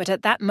 but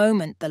at that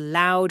moment the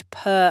loud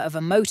purr of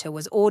a motor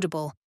was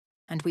audible,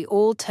 and we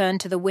all turned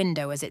to the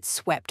window as it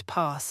swept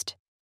past.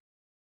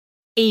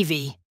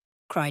 "Evie,"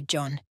 cried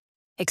John.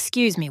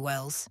 "Excuse me,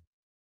 Wells."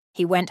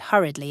 He went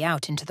hurriedly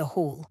out into the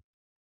hall.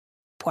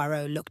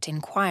 Poirot looked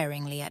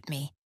inquiringly at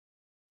me.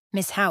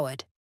 "Miss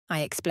Howard," I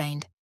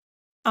explained.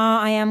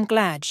 "I am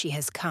glad she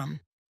has come.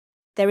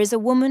 There is a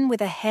woman with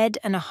a head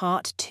and a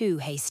heart too,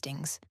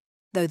 Hastings,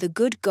 though the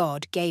good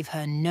God gave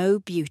her no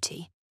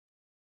beauty."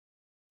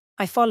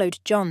 I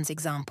followed John's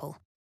example,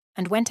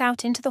 and went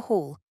out into the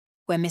hall,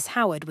 where Miss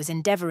Howard was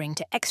endeavouring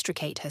to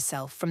extricate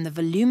herself from the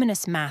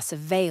voluminous mass of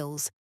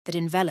veils that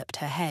enveloped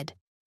her head.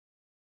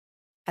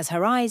 As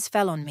her eyes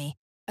fell on me,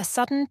 a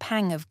sudden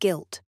pang of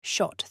guilt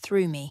shot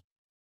through me.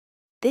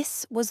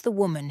 This was the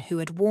woman who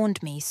had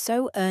warned me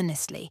so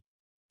earnestly,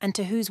 and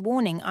to whose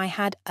warning I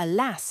had,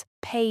 alas,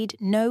 paid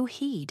no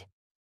heed.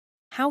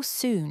 How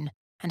soon,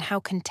 and how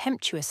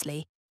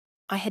contemptuously,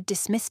 I had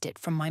dismissed it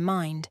from my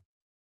mind.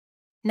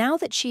 Now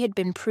that she had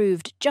been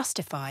proved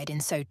justified in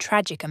so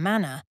tragic a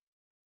manner,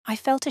 I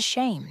felt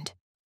ashamed.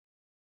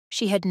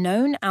 She had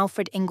known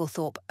Alfred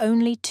Inglethorp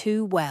only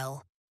too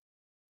well.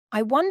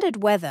 I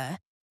wondered whether,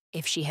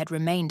 if she had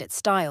remained at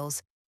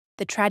Styles,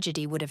 the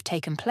tragedy would have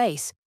taken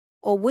place,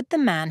 or would the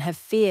man have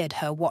feared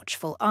her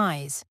watchful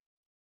eyes?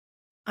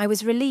 I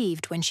was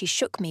relieved when she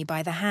shook me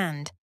by the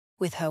hand,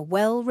 with her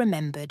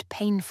well-remembered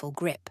painful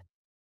grip.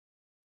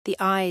 The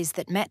eyes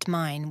that met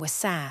mine were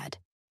sad,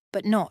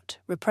 but not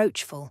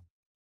reproachful.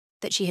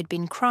 That she had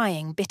been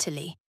crying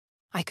bitterly,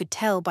 I could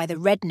tell by the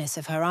redness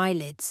of her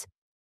eyelids,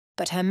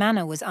 but her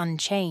manner was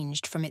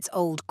unchanged from its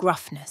old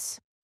gruffness.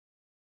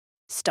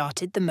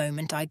 "Started the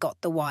moment I got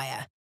the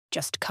wire.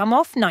 Just come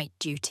off night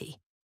duty.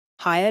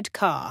 Hired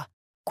car.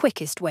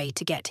 Quickest way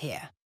to get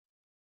here."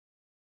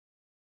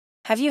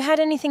 "Have you had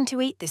anything to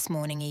eat this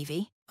morning,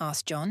 Evie?"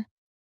 asked John.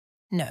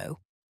 "No."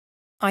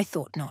 "I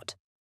thought not.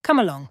 Come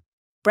along.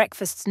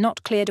 Breakfast's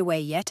not cleared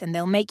away yet, and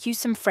they'll make you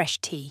some fresh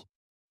tea."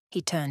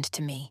 He turned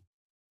to me.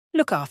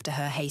 "Look after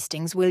her,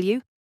 Hastings, will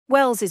you?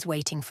 Wells is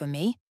waiting for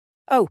me.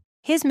 Oh,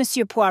 here's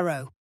Monsieur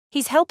Poirot.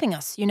 He's helping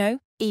us, you know,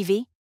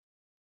 Evie."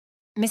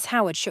 Miss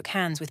Howard shook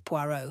hands with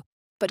Poirot,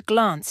 but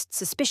glanced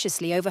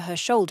suspiciously over her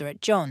shoulder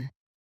at John.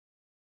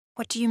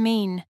 "What do you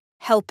mean,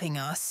 helping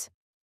us?"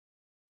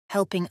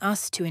 "Helping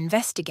us to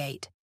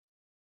investigate."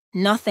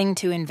 "Nothing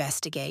to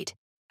investigate.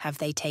 Have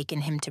they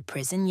taken him to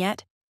prison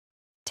yet?"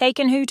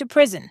 "Taken who to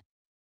prison?"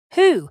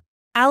 "Who?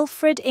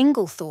 Alfred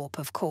Inglethorp,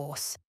 of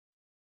course."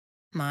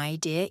 "My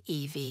dear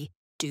Evie,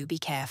 do be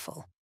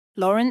careful.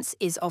 Lawrence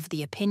is of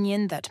the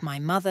opinion that my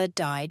mother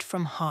died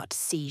from heart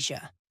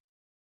seizure."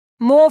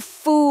 "More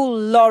fool,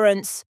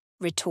 Lawrence,"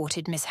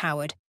 retorted Miss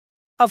Howard.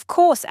 "Of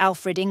course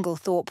Alfred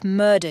Inglethorp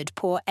murdered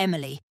poor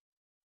Emily,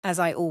 as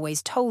I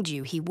always told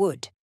you he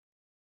would."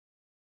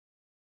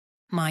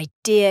 "My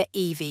dear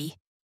Evie,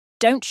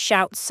 don't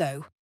shout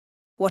so.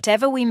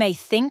 Whatever we may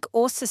think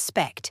or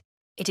suspect,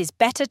 it is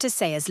better to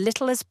say as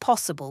little as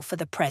possible for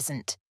the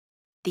present.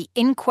 The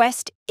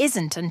inquest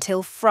isn't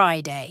until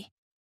Friday."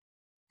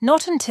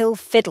 "Not until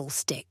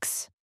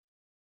fiddlesticks."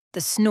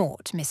 The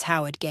snort Miss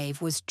Howard gave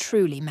was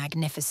truly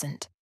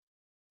magnificent.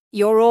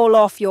 "You're all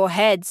off your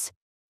heads.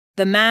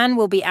 The man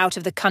will be out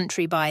of the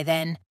country by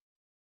then.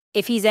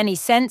 If he's any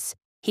sense,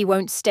 he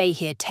won't stay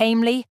here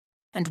tamely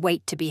and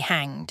wait to be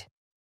hanged."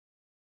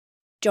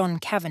 John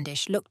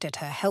Cavendish looked at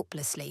her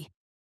helplessly.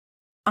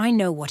 "I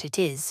know what it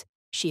is,"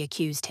 she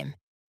accused him.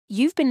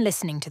 "You've been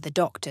listening to the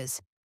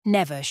doctors.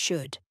 Never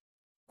should.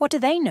 What do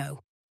they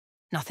know?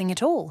 Nothing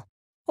at all,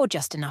 or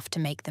just enough to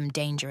make them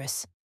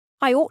dangerous.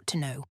 I ought to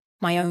know.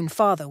 My own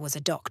father was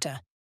a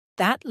doctor.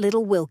 That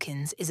little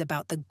Wilkins is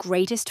about the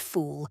greatest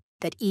fool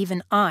that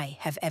even I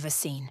have ever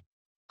seen.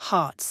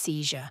 Heart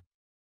seizure.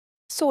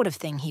 Sort of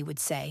thing he would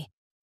say.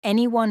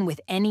 Anyone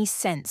with any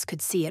sense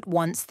could see at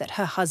once that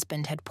her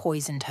husband had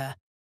poisoned her.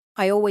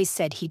 I always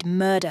said he'd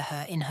murder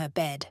her in her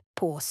bed,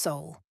 poor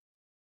soul.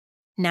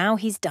 Now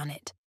he's done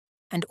it,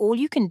 and all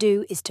you can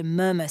do is to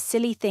murmur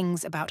silly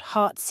things about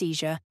heart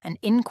seizure and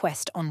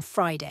inquest on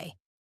Friday.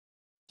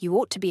 You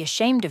ought to be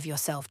ashamed of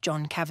yourself,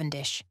 John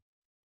Cavendish."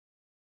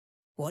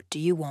 "What do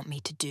you want me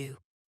to do?"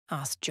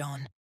 asked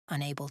John,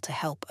 unable to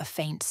help a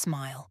faint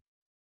smile.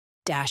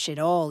 "Dash it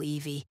all,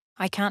 Evie,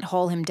 I can't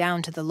haul him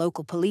down to the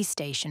local police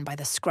station by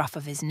the scruff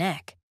of his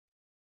neck."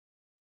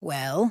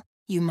 "Well,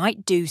 you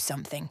might do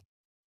something.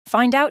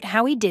 Find out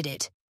how he did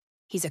it.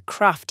 He's a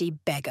crafty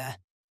beggar.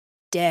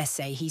 Dare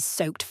say he's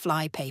soaked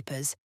fly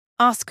papers.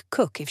 Ask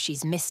cook if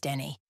she's missed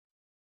any."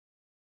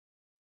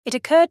 It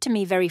occurred to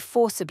me very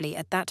forcibly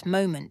at that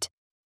moment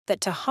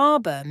that to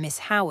harbour Miss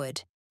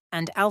Howard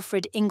and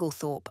Alfred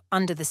Inglethorp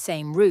under the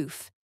same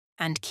roof,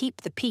 and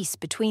keep the peace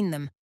between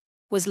them,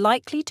 was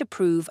likely to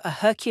prove a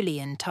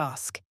Herculean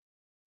task,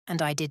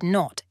 and I did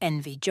not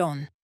envy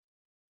John.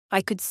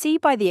 I could see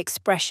by the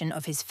expression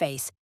of his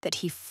face that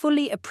he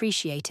fully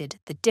appreciated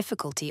the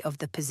difficulty of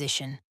the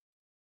position.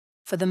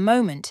 For the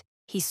moment,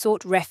 he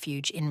sought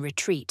refuge in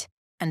retreat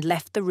and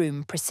left the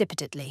room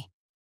precipitately.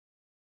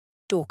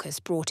 Dorcas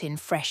brought in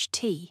fresh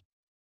tea.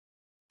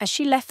 As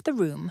she left the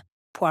room,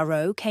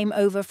 Poirot came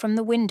over from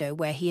the window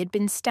where he had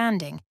been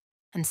standing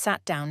and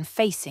sat down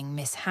facing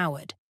Miss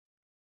Howard.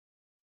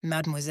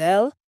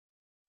 "Mademoiselle,"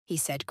 he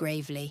said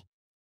gravely,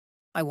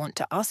 "I want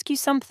to ask you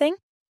something."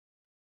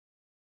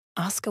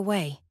 "Ask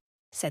away,"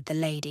 said the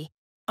lady,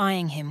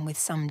 eyeing him with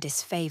some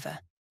disfavour.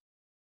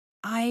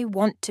 "I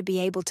want to be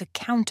able to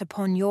count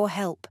upon your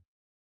help."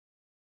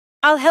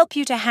 "I'll help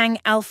you to hang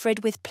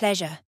Alfred with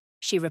pleasure,"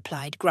 she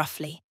replied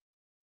gruffly.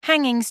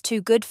 "Hanging's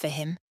too good for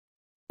him.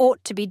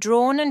 Ought to be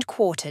drawn and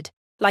quartered,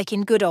 like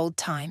in good old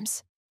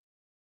times."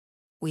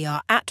 "We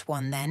are at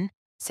one then,"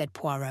 said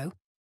Poirot,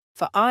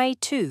 "for I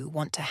too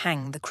want to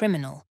hang the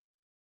criminal.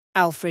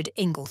 Alfred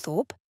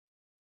Inglethorp?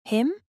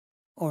 Him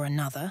or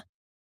another?"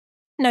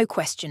 "No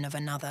question of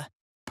another.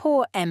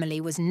 Poor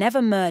Emily was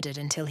never murdered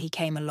until he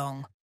came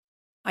along.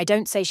 I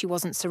don't say she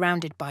wasn't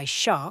surrounded by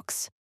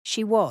sharks.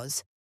 She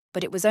was,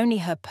 but it was only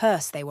her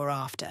purse they were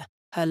after.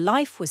 Her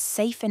life was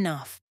safe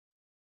enough.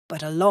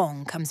 But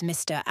along comes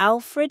Mr.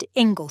 Alfred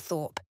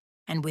Inglethorp,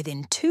 and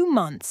within 2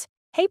 months,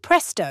 hey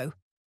presto!"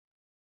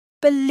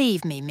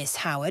 "Believe me, Miss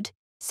Howard,"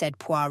 said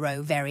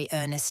Poirot very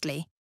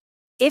earnestly,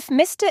 "if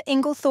Mr.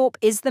 Inglethorp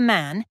is the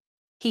man,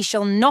 he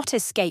shall not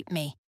escape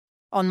me.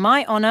 On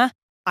my honour,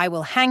 I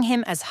will hang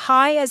him as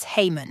high as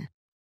Haman."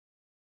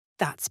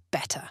 "That's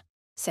better,"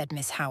 said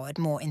Miss Howard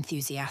more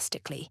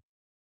enthusiastically.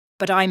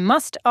 "But I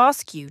must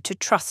ask you to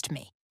trust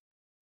me.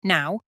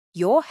 Now,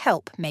 your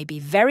help may be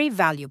very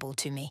valuable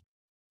to me.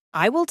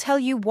 I will tell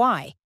you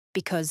why,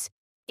 because,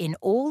 in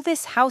all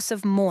this house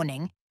of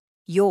mourning,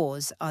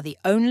 yours are the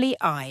only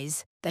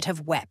eyes that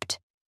have wept."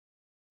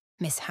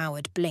 Miss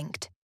Howard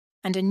blinked,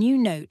 and a new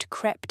note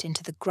crept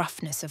into the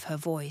gruffness of her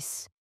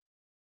voice.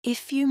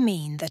 "If you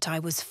mean that I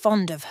was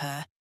fond of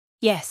her,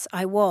 yes,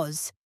 I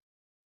was.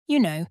 You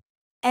know,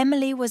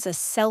 Emily was a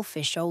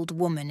selfish old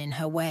woman in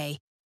her way.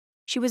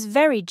 She was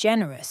very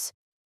generous,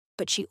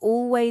 but she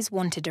always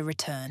wanted a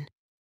return.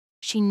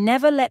 She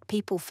never let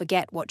people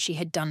forget what she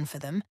had done for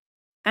them,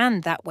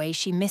 and that way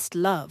she missed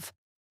love.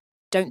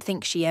 Don't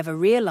think she ever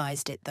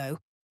realised it, though,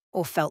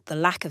 or felt the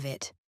lack of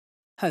it.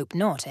 Hope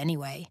not,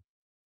 anyway.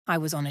 I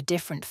was on a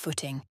different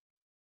footing.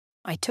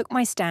 I took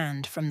my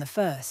stand from the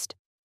first.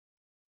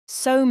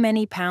 So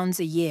many pounds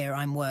a year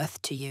I'm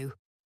worth to you.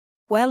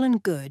 Well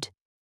and good,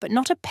 but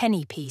not a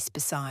penny piece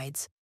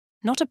besides.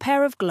 Not a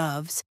pair of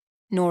gloves,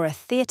 nor a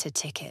theatre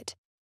ticket.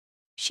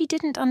 She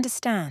didn't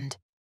understand.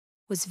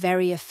 Was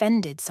very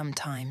offended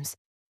sometimes.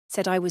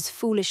 Said I was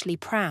foolishly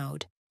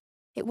proud.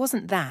 It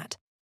wasn't that,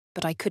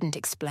 but I couldn't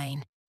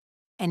explain.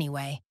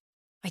 Anyway,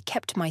 I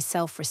kept my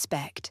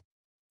self-respect.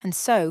 And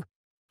so,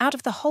 out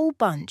of the whole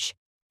bunch,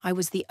 I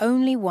was the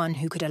only one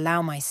who could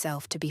allow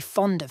myself to be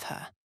fond of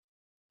her.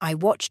 I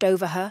watched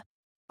over her,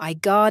 I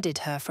guarded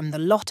her from the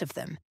lot of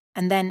them,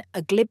 and then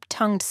a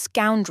glib-tongued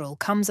scoundrel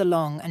comes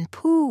along and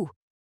pooh!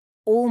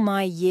 All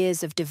my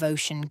years of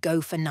devotion go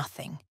for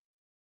nothing."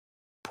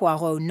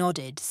 Poirot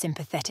nodded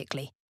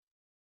sympathetically.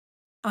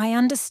 "I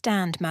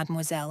understand,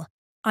 mademoiselle.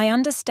 I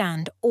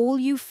understand all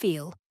you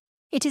feel.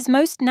 It is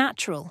most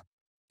natural.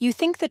 You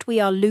think that we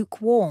are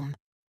lukewarm,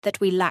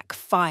 that we lack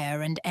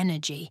fire and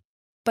energy.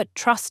 But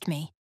trust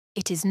me,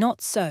 it is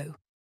not so."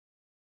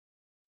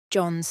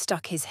 John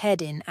stuck his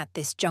head in at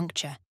this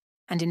juncture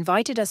and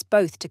invited us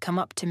both to come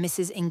up to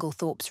Mrs.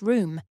 Inglethorpe's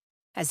room,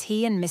 as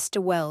he and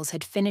Mr. Wells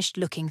had finished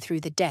looking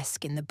through the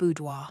desk in the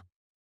boudoir.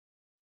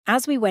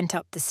 As we went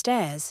up the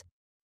stairs,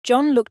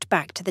 John looked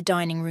back to the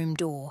dining-room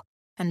door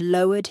and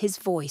lowered his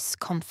voice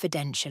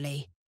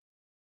confidentially.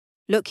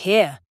 "Look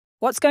here,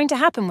 what's going to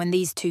happen when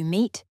these two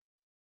meet?"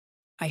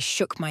 I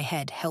shook my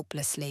head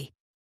helplessly.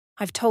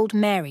 I've told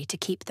Mary to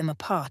keep them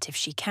apart if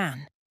she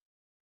can.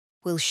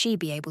 Will she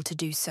be able to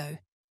do so?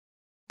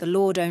 The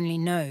Lord only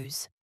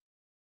knows.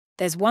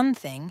 There's one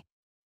thing,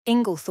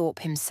 Inglethorpe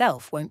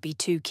himself won't be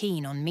too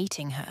keen on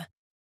meeting her.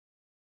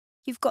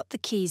 "You've got the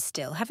keys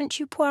still, haven't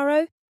you,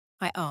 Poirot?"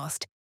 I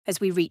asked as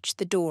we reached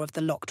the door of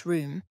the locked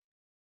room.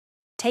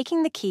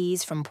 Taking the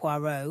keys from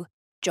Poirot,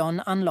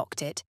 John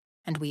unlocked it,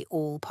 and we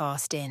all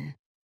passed in.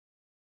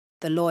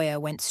 The lawyer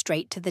went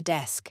straight to the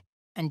desk,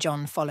 and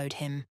John followed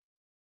him.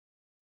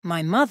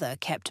 "My mother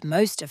kept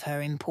most of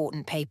her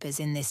important papers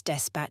in this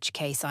despatch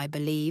case, I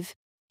believe,"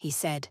 he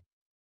said.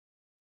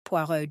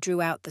 Poirot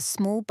drew out the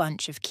small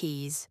bunch of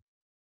keys.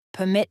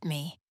 "Permit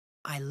me,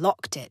 I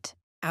locked it,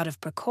 out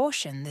of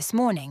precaution this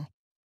morning.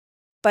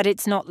 But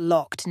it's not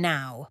locked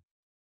now."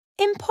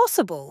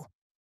 "Impossible!"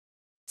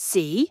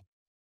 "See?"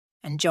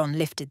 And John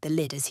lifted the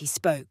lid as he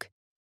spoke.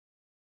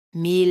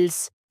 "Mille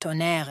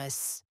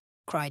tonnerres,"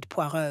 cried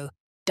Poirot,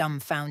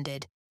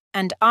 dumbfounded.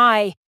 "And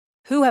I,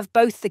 who have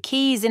both the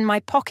keys in my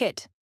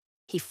pocket!"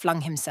 He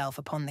flung himself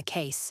upon the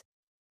case.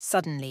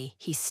 Suddenly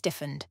he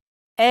stiffened.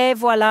 "Et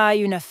voilà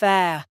une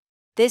affaire.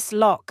 This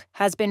lock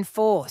has been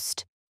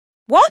forced."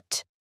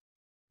 "What?"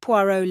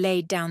 Poirot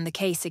laid down the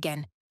case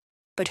again.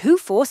 "But who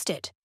forced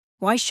it?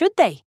 Why should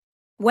they?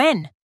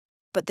 When?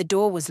 But the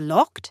door was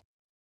locked?"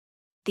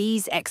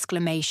 These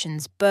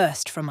exclamations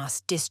burst from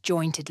us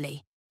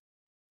disjointedly.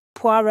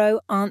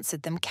 Poirot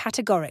answered them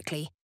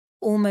categorically,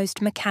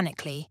 almost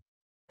mechanically.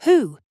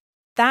 Who?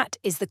 That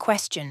is the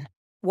question.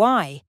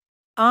 Why?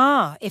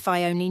 Ah, if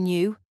I only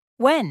knew.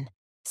 When?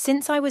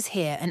 Since I was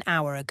here an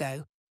hour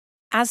ago.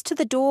 As to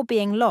the door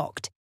being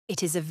locked,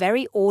 it is a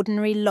very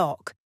ordinary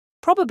lock.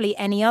 Probably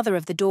any other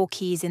of the door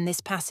keys in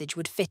this passage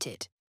would fit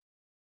it.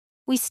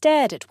 We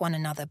stared at one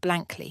another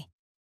blankly.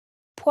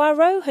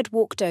 Poirot had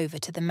walked over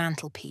to the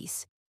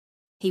mantelpiece.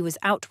 He was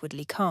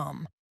outwardly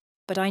calm,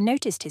 but I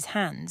noticed his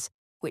hands,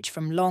 which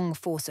from long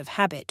force of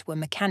habit were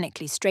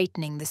mechanically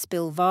straightening the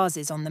spill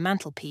vases on the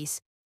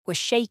mantelpiece, were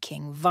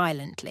shaking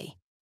violently.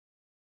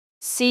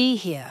 "See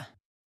here,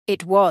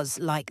 it was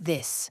like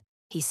this,"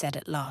 he said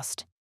at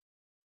last.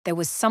 There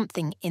was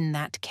something in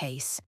that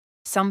case,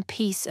 some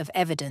piece of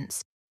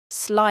evidence,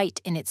 slight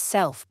in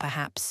itself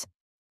perhaps,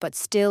 but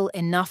still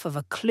enough of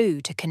a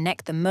clue to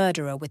connect the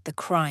murderer with the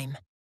crime.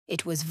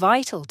 It was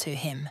vital to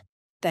him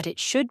that it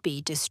should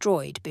be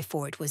destroyed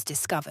before it was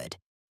discovered,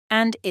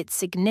 and its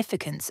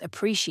significance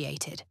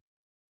appreciated.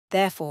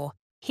 Therefore,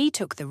 he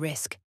took the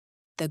risk,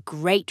 the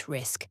great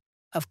risk,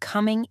 of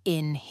coming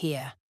in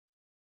here.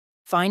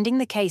 Finding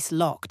the case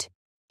locked,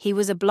 he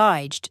was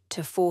obliged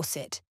to force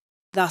it,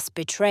 thus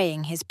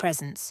betraying his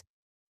presence.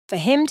 For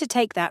him to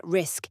take that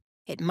risk,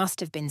 it must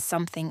have been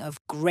something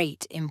of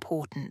great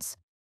importance.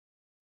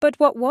 But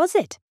what was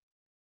it?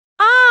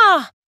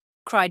 "Ah!"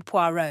 cried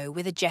Poirot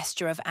with a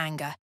gesture of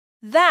anger.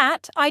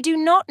 "That I do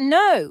not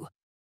know.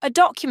 A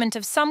document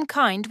of some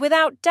kind,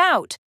 without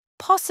doubt,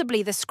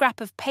 possibly the scrap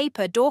of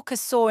paper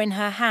Dorcas saw in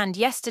her hand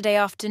yesterday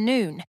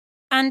afternoon.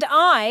 And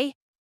I—"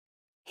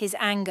 His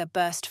anger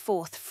burst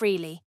forth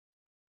freely.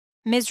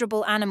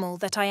 Miserable animal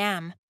that I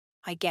am,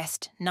 I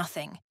guessed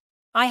nothing.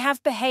 I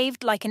have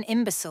behaved like an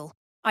imbecile.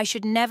 I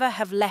should never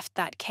have left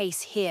that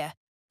case here.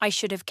 I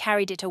should have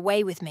carried it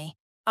away with me.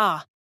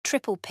 Ah,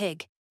 triple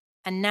pig.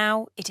 And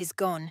now it is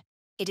gone.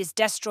 It is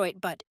destroyed,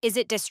 but is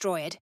it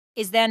destroyed?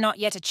 Is there not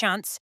yet a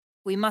chance?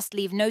 We must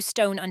leave no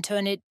stone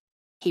unturned.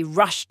 He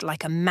rushed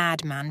like a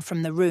madman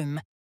from the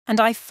room, and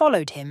I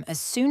followed him as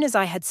soon as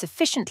I had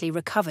sufficiently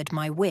recovered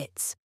my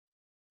wits.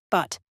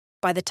 But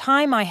by the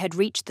time I had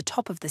reached the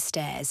top of the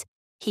stairs,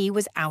 he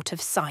was out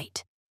of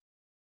sight.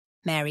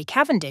 Mary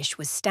Cavendish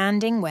was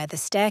standing where the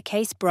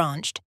staircase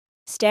branched,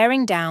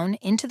 staring down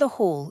into the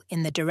hall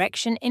in the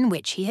direction in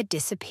which he had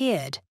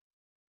disappeared.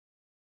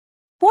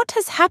 "What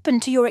has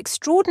happened to your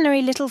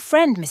extraordinary little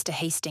friend, Mr.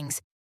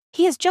 Hastings?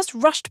 He has just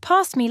rushed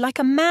past me like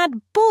a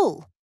mad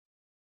bull."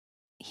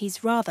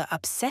 "He's rather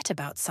upset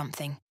about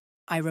something,"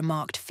 I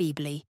remarked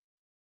feebly.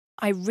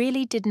 I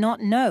really did not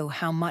know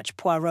how much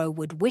Poirot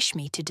would wish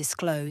me to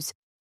disclose.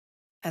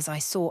 As I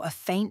saw a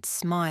faint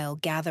smile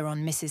gather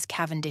on Mrs.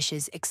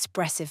 Cavendish's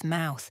expressive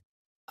mouth,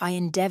 I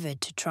endeavoured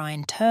to try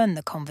and turn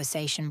the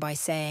conversation by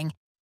saying,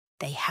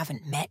 "They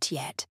haven't met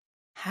yet,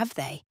 have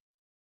they?"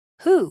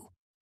 "Who?"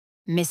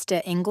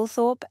 "Mr.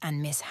 Inglethorp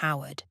and Miss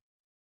Howard."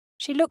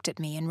 She looked at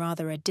me in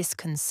rather a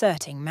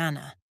disconcerting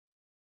manner.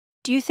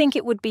 "Do you think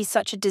it would be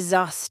such a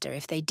disaster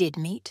if they did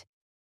meet?"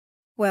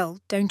 "Well,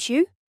 don't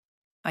you?"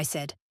 I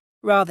said,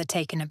 rather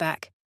taken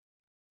aback.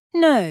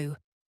 "No."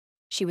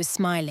 She was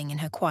smiling in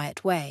her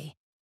quiet way.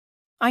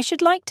 "I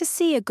should like to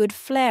see a good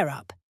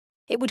flare-up.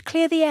 It would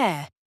clear the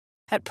air.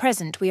 At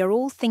present we are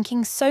all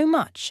thinking so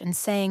much and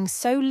saying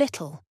so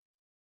little."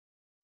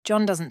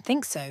 "John doesn't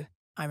think so,"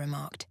 I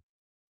remarked.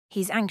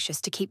 "He's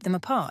anxious to keep them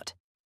apart."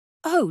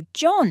 "Oh,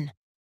 John!"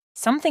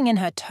 Something in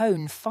her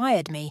tone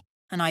fired me,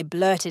 and I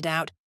blurted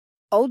out,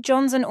 "Old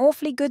John's an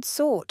awfully good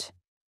sort."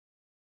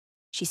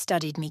 She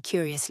studied me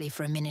curiously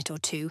for a minute or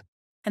two,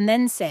 and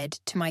then said,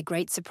 to my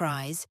great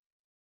surprise,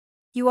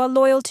 "You are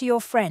loyal to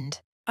your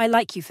friend. I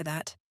like you for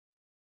that."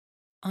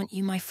 "Aren't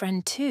you my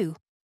friend too?"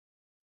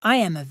 "I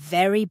am a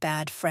very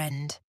bad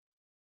friend."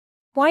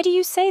 "Why do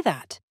you say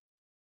that?"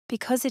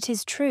 "Because it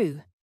is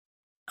true.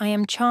 I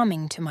am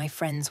charming to my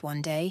friends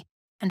one day,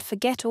 and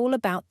forget all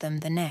about them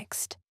the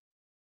next."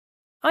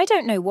 I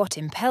don't know what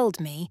impelled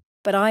me,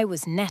 but I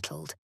was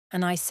nettled,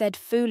 and I said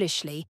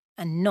foolishly,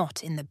 and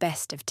not in the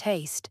best of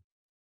taste,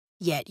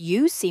 "Yet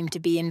you seem to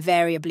be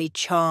invariably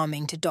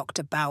charming to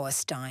Dr.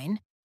 Bauerstein."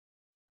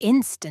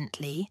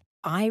 Instantly,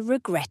 I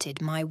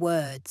regretted my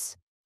words.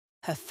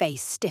 Her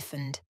face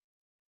stiffened.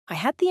 I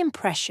had the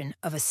impression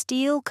of a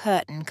steel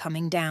curtain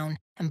coming down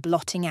and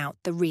blotting out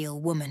the real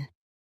woman.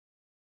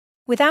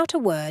 Without a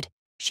word,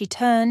 she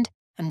turned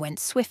and went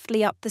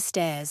swiftly up the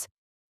stairs,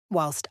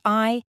 whilst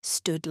I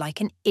stood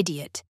like an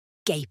idiot,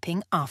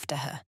 gaping after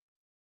her.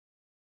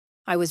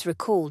 I was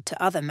recalled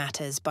to other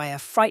matters by a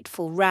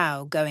frightful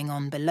row going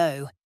on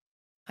below.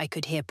 I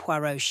could hear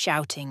Poirot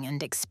shouting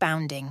and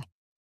expounding.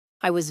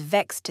 I was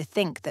vexed to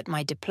think that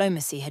my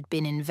diplomacy had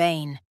been in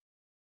vain.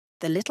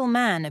 The little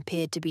man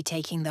appeared to be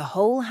taking the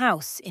whole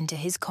house into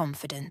his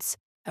confidence,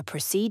 a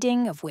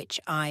proceeding of which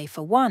I,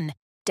 for one,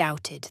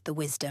 doubted the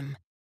wisdom.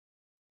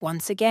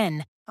 Once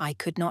again, I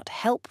could not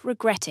help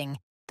regretting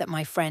that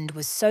my friend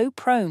was so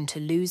prone to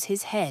lose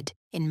his head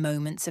in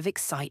moments of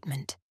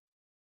excitement.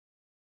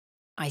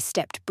 I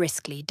stepped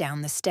briskly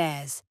down the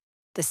stairs.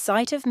 The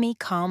sight of me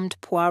calmed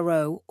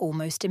Poirot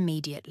almost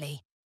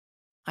immediately.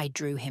 I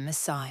drew him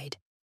aside.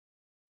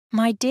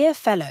 "My dear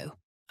fellow,"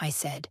 I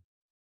said,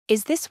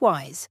 "is this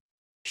wise?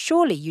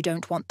 Surely you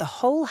don't want the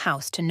whole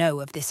house to know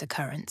of this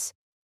occurrence.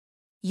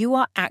 You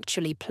are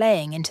actually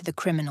playing into the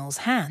criminal's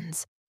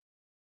hands."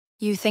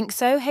 "You think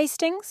so,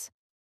 Hastings?"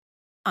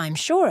 "I'm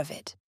sure of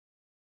it."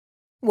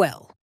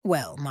 "Well,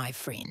 well, my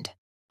friend,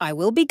 I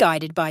will be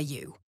guided by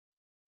you."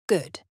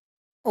 "Good.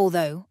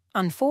 Although,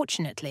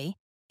 unfortunately,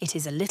 it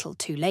is a little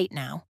too late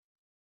now."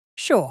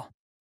 "Sure."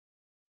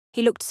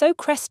 He looked so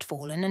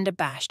crestfallen and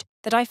abashed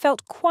that I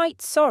felt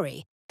quite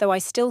sorry, though I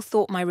still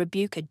thought my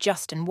rebuke a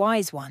just and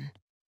wise one.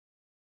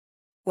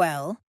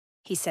 "Well,"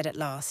 he said at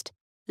last,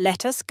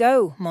 "let us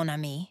go, mon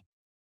ami."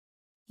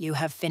 "You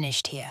have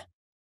finished here."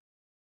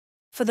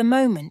 "For the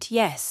moment,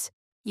 yes.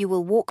 You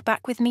will walk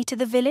back with me to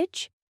the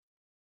village?"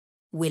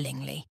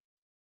 "Willingly."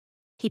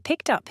 He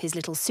picked up his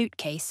little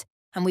suitcase,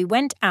 and we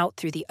went out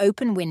through the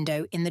open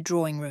window in the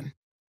drawing room.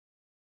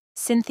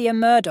 Cynthia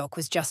Murdoch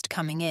was just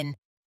coming in,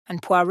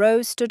 and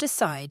Poirot stood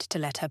aside to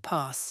let her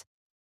pass.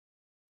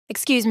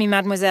 "Excuse me,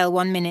 mademoiselle,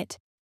 1 minute."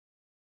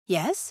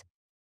 "Yes?"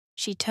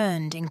 She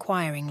turned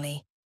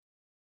inquiringly.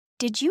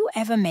 "Did you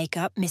ever make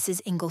up Mrs.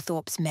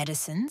 Inglethorpe's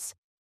medicines?"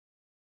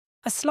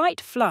 A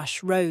slight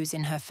flush rose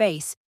in her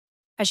face,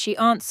 as she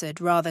answered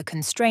rather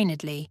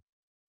constrainedly,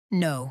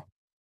 "No."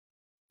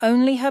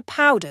 "Only her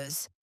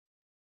powders?"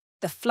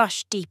 The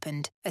flush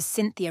deepened as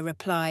Cynthia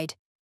replied,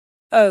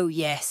 "Oh,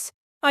 yes,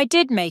 I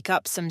did make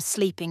up some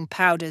sleeping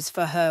powders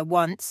for her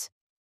once."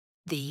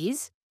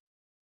 "These?"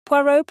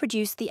 Poirot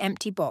produced the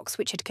empty box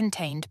which had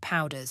contained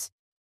powders.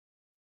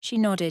 She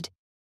nodded.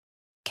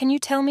 "Can you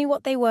tell me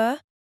what they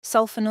were?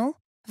 Sulfonal?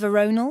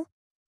 Veronal?"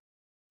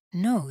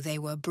 "No, they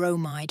were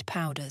bromide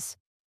powders."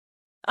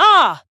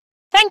 "Ah!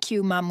 Thank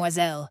you,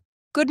 mademoiselle.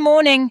 Good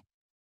morning."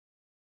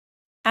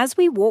 As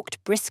we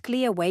walked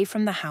briskly away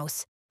from the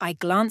house, I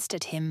glanced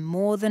at him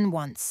more than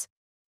once.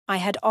 I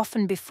had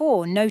often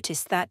before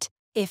noticed that,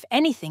 if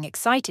anything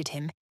excited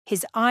him,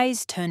 his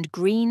eyes turned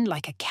green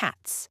like a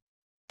cat's.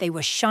 They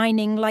were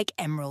shining like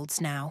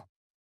emeralds now.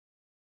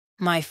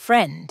 "My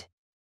friend,"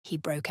 he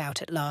broke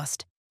out at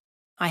last,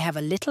 "I have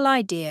a little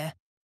idea,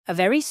 a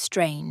very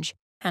strange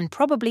and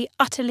probably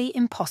utterly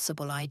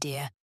impossible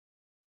idea.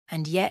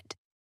 And yet,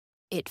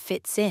 it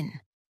fits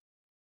in."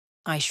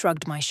 I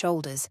shrugged my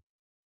shoulders.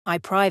 I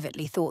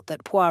privately thought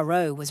that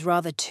Poirot was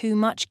rather too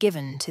much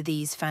given to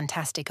these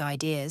fantastic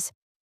ideas.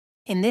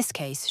 In this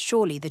case,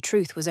 surely the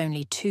truth was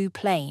only too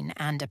plain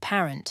and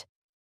apparent.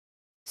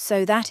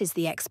 "So that is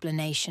the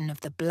explanation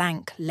of the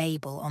blank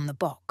label on the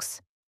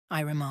box,"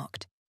 I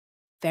remarked.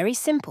 "Very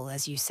simple,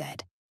 as you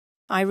said.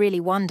 I really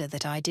wonder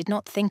that I did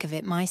not think of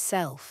it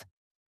myself."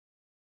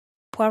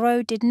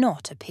 Poirot did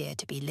not appear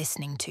to be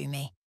listening to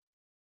me.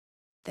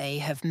 "They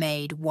have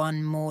made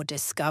one more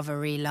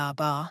discovery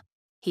là-bas,"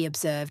 he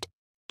observed,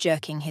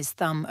 jerking his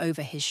thumb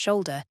over his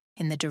shoulder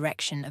in the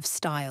direction of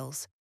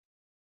Styles.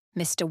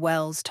 "Mr.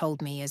 Wells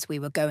told me as we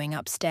were going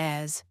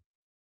upstairs."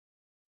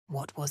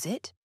 "What was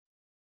it?"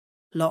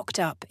 "Locked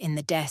up in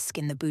the desk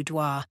in the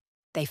boudoir,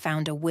 they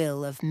found a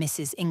will of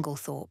Mrs.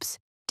 Inglethorpe's,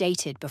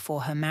 dated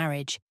before her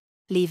marriage,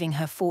 leaving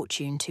her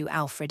fortune to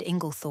Alfred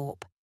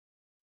Inglethorpe.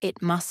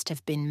 It must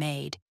have been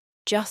made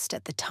just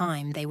at the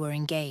time they were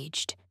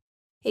engaged.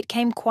 It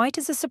came quite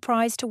as a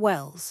surprise to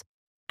Wells,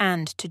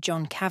 and to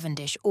John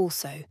Cavendish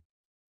also.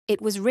 It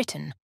was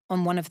written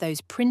on one of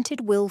those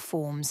printed will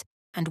forms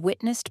and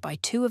witnessed by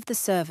 2 of the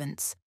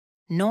servants,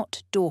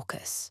 not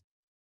Dorcas."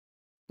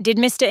 "Did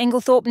Mr.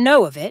 Inglethorpe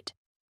know of it?"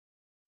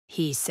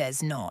 "He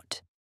says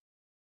not."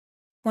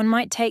 "One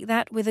might take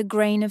that with a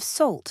grain of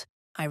salt,"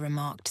 I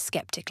remarked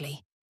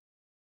sceptically.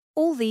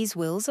 "All these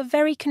wills are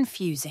very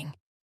confusing.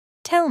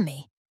 Tell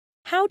me,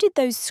 how did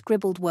those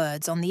scribbled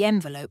words on the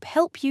envelope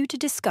help you to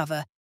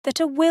discover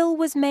that a will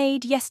was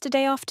made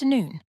yesterday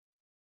afternoon?"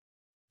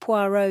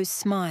 Poirot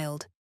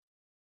smiled.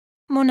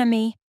 "Mon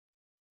ami,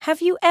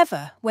 have you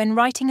ever, when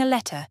writing a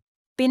letter,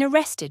 been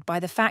arrested by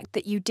the fact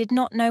that you did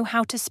not know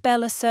how to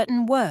spell a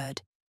certain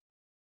word?"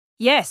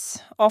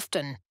 "Yes,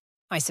 often.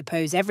 I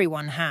suppose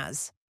everyone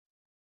has."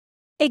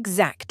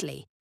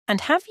 "Exactly.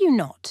 And have you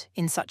not,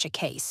 in such a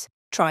case,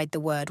 tried the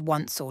word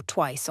once or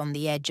twice on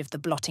the edge of the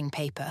blotting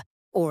paper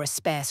or a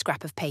spare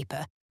scrap of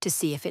paper to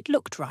see if it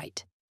looked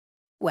right?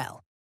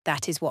 Well,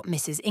 that is what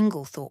Mrs.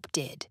 Inglethorpe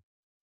did.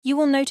 You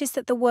will notice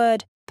that the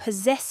word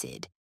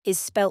possessed is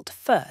spelt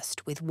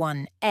first with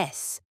 1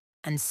 S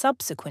and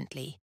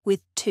subsequently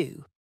with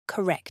 2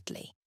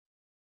 correctly.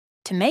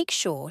 To make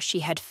sure, she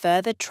had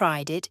further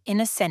tried it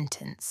in a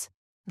sentence,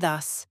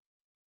 thus,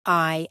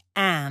 'I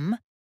am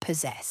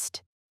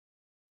possessed.'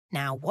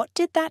 Now, what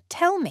did that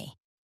tell me?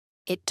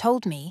 It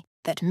told me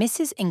that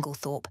Mrs.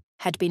 Inglethorpe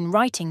had been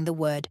writing the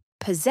word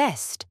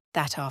possessed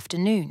that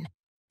afternoon,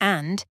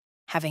 and,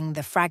 having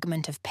the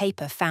fragment of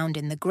paper found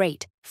in the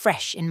grate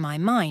fresh in my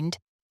mind,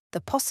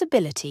 the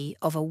possibility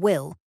of a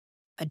will,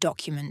 a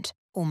document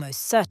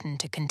almost certain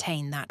to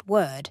contain that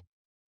word,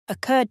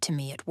 occurred to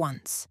me at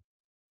once.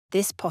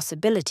 This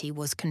possibility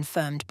was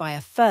confirmed by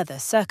a further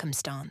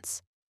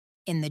circumstance.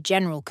 In the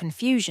general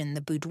confusion,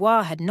 the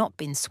boudoir had not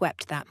been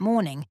swept that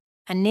morning,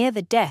 and near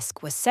the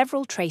desk were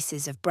several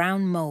traces of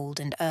brown mould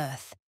and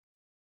earth.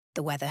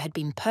 The weather had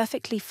been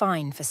perfectly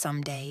fine for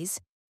some days,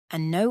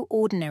 and no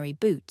ordinary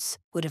boots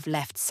would have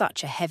left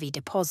such a heavy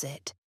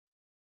deposit.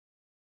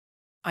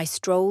 I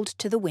strolled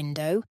to the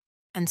window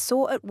and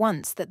saw at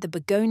once that the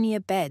begonia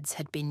beds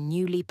had been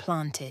newly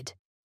planted.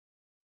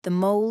 The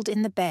mould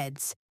in the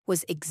beds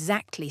was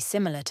exactly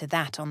similar to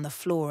that on the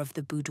floor of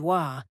the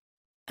boudoir,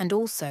 and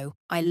also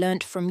I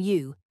learnt from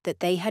you that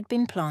they had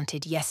been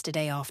planted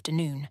yesterday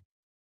afternoon.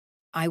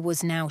 I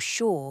was now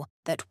sure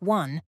that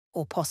one,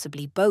 or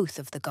possibly both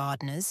of the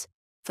gardeners,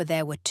 for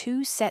there were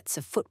 2 sets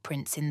of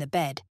footprints in the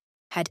bed,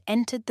 had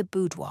entered the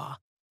boudoir,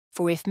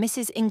 for if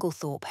Mrs.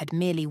 Inglethorp had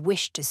merely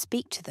wished to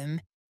speak to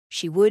them,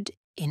 she would,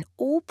 in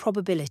all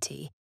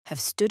probability, have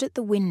stood at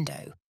the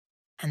window,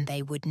 and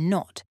they would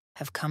not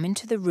have come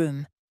into the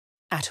room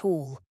at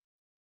all.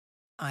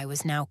 I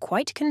was now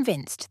quite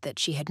convinced that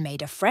she had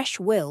made a fresh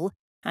will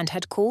and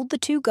had called the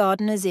 2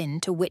 gardeners in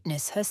to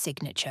witness her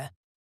signature.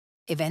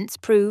 Events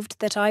proved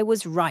that I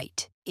was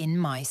right in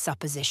my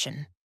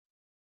supposition.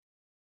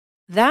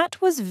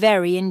 That was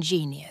very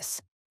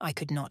ingenious, I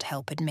could not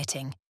help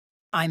admitting.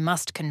 I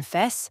must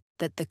confess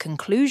that the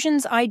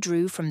conclusions I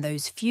drew from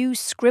those few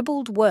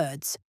scribbled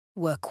words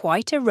were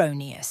quite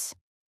erroneous.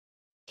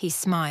 He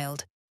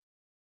smiled.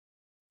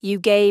 You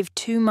gave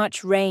too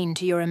much rein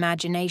to your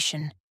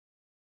imagination.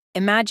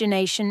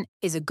 Imagination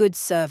is a good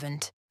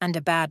servant and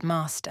a bad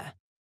master.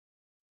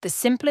 The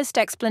simplest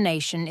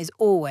explanation is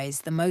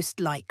always the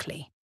most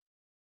likely.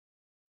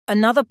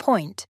 Another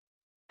point.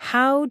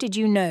 How did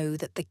you know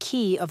that the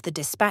key of the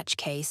dispatch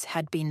case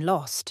had been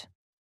lost?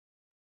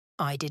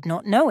 I did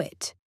not know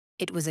it.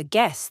 It was a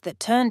guess that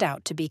turned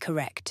out to be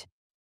correct.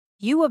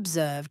 You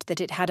observed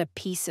that it had a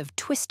piece of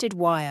twisted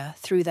wire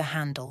through the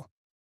handle.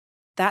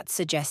 That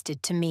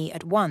suggested to me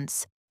at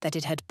once that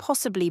it had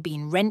possibly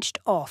been wrenched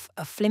off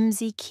a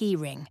flimsy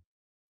keyring.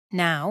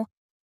 Now,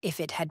 if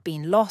it had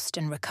been lost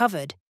and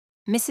recovered,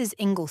 Mrs.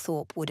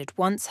 Inglethorp would at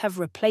once have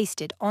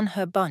replaced it on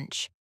her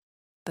bunch.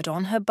 But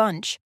on her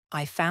bunch,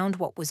 I found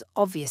what was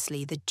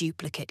obviously the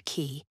duplicate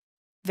key,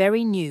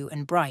 very new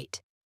and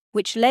bright,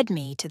 which led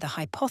me to the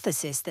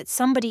hypothesis that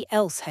somebody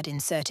else had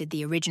inserted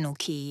the original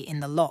key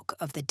in the lock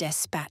of the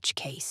dispatch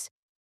case.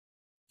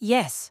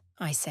 Yes,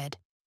 I said.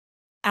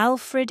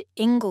 Alfred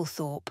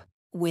Inglethorp,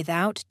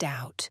 without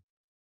doubt.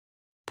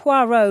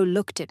 Poirot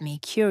looked at me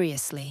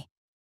curiously.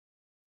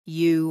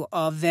 You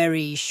are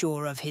very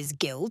sure of his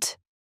guilt?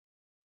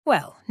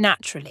 Well,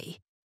 naturally.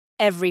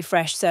 Every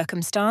fresh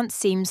circumstance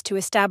seems to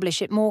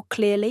establish it more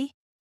clearly.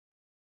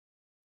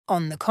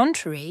 On the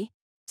contrary,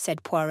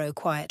 said Poirot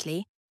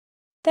quietly,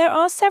 there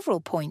are several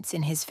points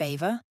in his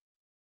favour.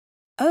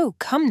 Oh,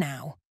 come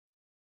now.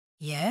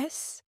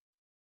 Yes?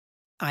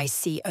 I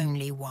see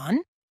only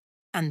one,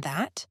 and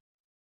that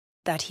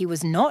he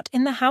was not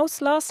in the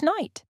house last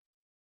night.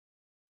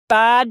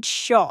 Bad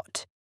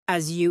shot,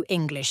 as you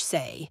English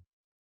say.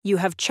 You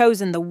have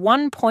chosen the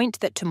one point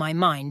that to my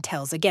mind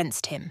tells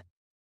against him.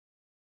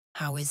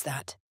 How is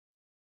that?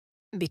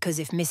 Because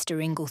if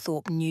Mr.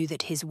 Inglethorp knew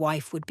that his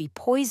wife would be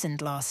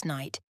poisoned last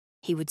night,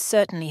 he would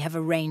certainly have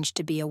arranged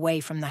to be away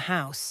from the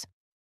house.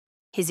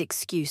 His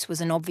excuse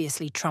was an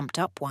obviously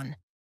trumped-up one.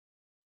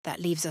 That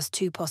leaves us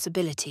 2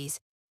 possibilities.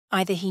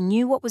 Either he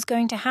knew what was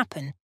going to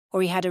happen,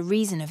 or he had a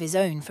reason of his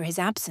own for his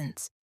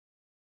absence.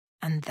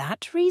 And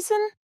that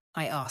reason?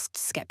 I asked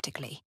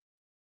sceptically.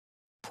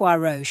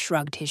 Poirot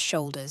shrugged his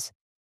shoulders.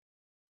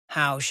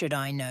 How should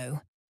I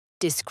know?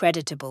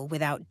 Discreditable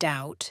without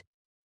doubt.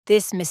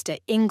 This Mr.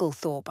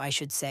 Inglethorp, I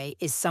should say,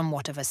 is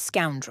somewhat of a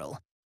scoundrel,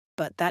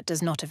 but that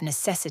does not of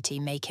necessity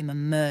make him a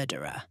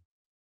murderer.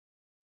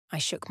 I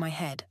shook my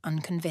head,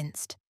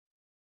 unconvinced.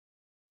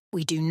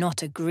 We do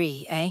not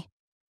agree, eh?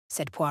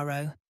 Said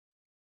Poirot.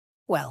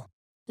 Well,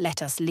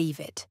 let us leave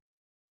it.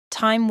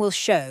 Time will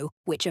show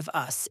which of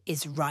us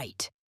is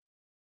right.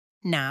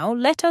 Now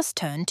let us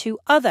turn to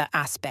other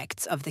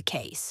aspects of the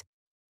case.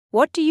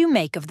 What do you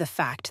make of the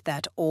fact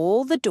that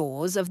all the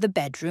doors of the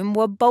bedroom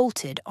were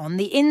bolted on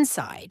the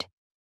inside?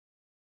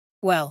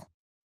 Well,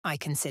 I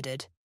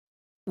considered,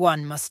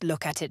 one must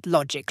look at it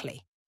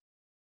logically.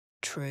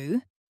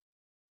 True.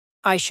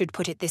 I should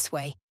put it this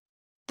way.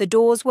 The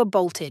doors were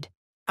bolted.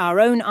 Our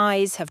own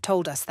eyes have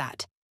told us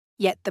that.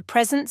 Yet the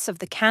presence of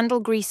the candle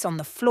grease on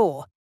the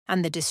floor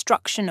and the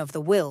destruction of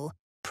the will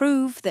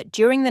prove that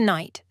during the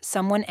night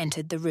someone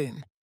entered the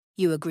room.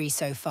 You agree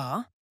so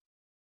far?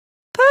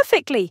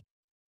 Perfectly.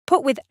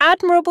 Put with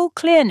admirable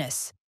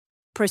clearness.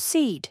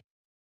 Proceed.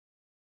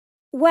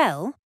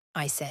 Well,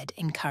 I said,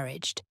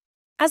 encouraged,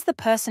 as the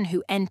person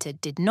who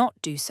entered did not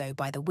do so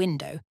by the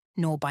window,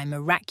 nor by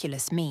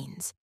miraculous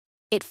means,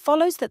 it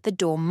follows that the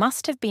door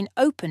must have been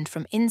opened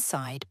from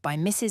inside by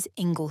Mrs.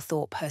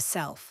 Inglethorp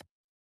herself.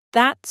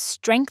 That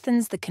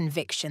strengthens the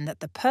conviction that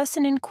the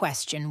person in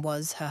question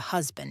was her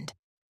husband.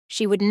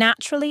 She would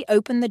naturally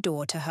open the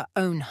door to her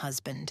own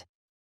husband.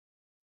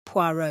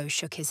 Poirot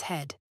shook his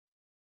head.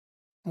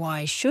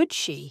 Why should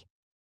she?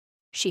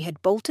 She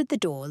had bolted the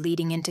door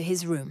leading into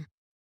his room.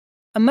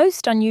 A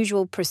most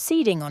unusual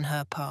proceeding on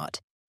her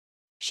part.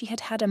 She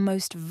had had a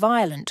most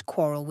violent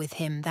quarrel with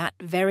him that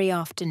very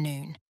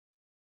afternoon.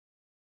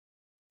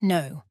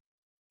 No,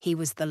 he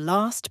was the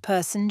last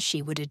person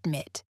she would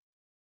admit.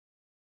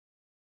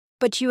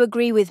 But you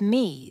agree with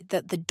me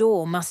that the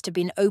door must have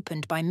been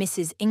opened by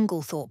Mrs.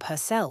 Inglethorp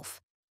herself.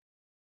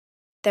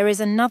 There is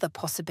another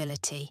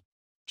possibility.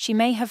 She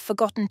may have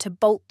forgotten to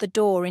bolt the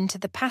door into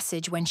the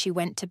passage when she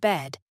went to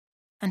bed,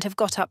 and have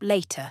got up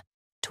later,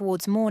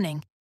 towards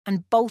morning,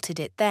 and bolted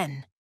it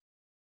then.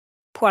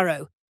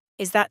 Poirot,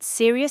 is that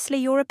seriously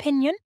your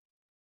opinion?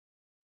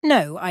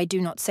 No, I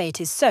do not say it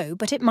is so,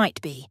 but it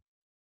might be.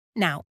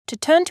 Now, to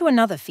turn to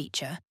another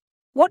feature,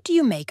 what do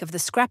you make of the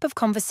scrap of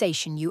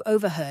conversation you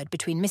overheard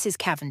between Mrs.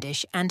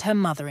 Cavendish and her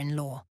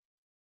mother-in-law?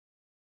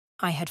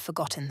 I had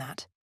forgotten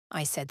that,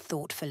 I said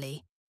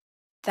thoughtfully.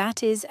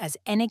 That is as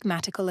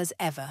enigmatical as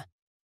ever.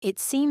 It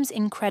seems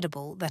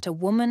incredible that a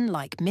woman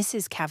like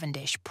Mrs.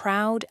 Cavendish,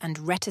 proud and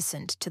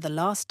reticent to the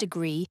last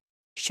degree,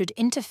 should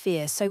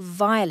interfere so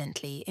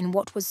violently in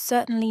what was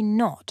certainly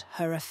not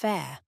her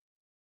affair.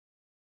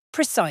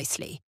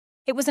 Precisely.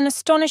 It was an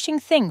astonishing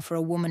thing for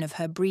a woman of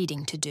her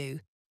breeding to do.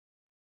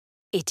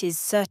 It is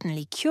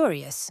certainly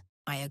curious,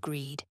 I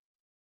agreed.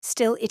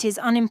 Still, it is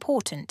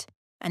unimportant,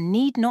 and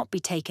need not be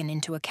taken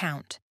into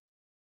account.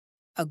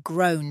 A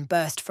groan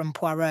burst from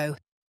Poirot.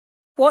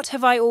 What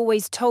have I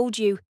always told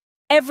you?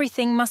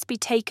 Everything must be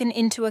taken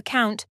into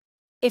account.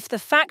 If the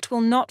fact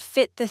will not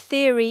fit the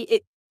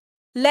theory,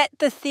 let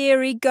the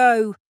theory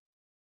go.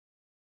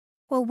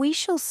 Well, we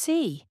shall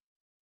see,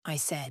 I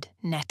said,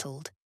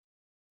 nettled.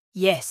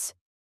 Yes,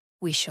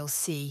 we shall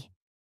see.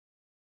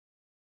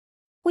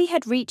 We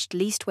had reached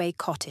Leastway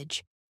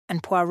Cottage,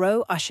 and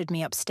Poirot ushered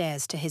me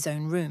upstairs to his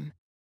own room.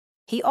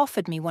 He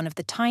offered me one of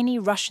the tiny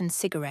Russian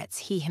cigarettes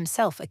he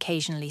himself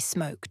occasionally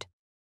smoked.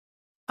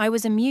 I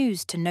was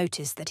amused to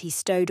notice that he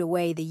stowed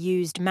away the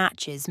used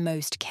matches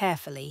most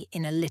carefully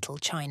in a little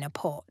china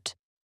pot.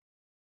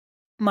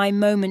 My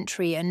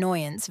momentary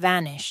annoyance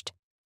vanished.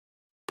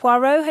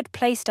 Poirot had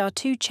placed our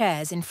 2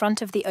 chairs in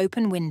front of the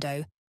open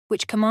window,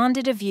 which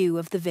commanded a view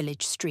of the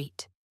village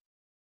street.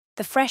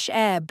 The fresh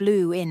air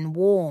blew in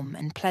warm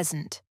and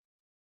pleasant.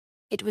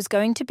 It was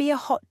going to be a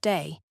hot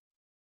day.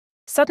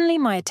 Suddenly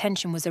my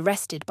attention was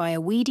arrested by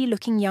a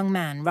weedy-looking young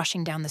man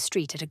rushing down the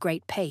street at a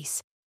great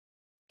pace.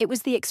 It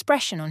was the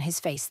expression on his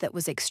face that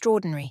was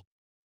extraordinary,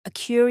 a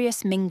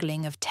curious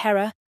mingling of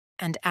terror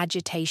and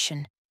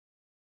agitation.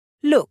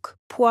 Look,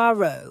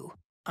 Poirot,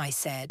 I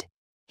said.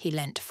 He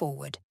leant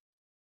forward.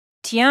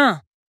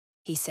 Tiens,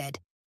 he said,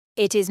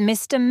 it is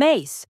Mr.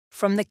 Mace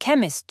from the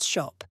chemist's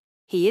shop.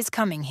 He is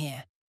coming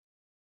here.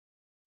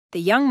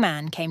 The young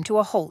man came to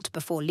a halt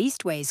before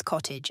Leastway's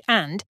cottage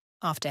and,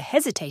 after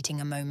hesitating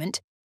a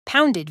moment,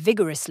 pounded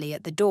vigorously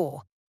at the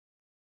door.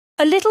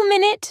 A little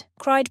minute,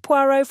 cried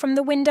Poirot from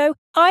the window.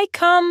 I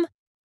come.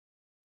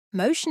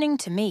 Motioning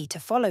to me to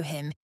follow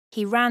him,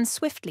 he ran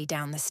swiftly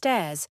down the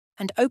stairs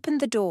and opened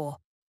the door.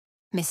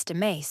 Mr.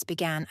 Mace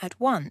began at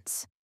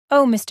once.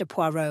 Oh, Mr.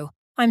 Poirot,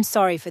 I'm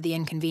sorry for the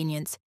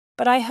inconvenience,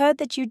 but I heard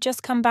that you'd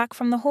just come back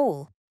from the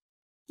hall.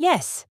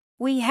 Yes,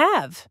 we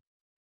have.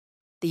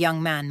 The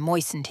young man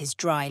moistened his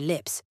dry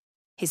lips.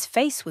 His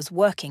face was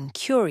working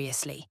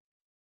curiously.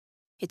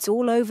 It's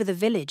all over the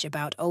village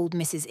about old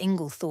Mrs.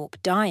 Inglethorp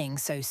dying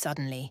so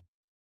suddenly.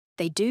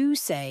 They do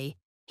say,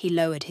 he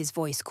lowered his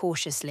voice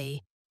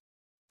cautiously,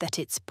 that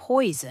it's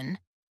poison.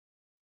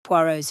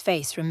 Poirot's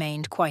face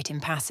remained quite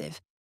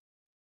impassive.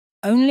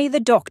 Only the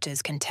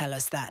doctors can tell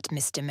us that,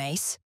 Mr.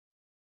 Mace.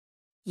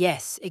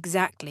 Yes,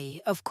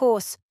 exactly, of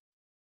course.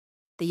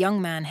 The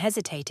young man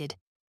hesitated,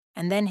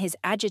 and then his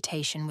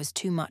agitation was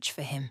too much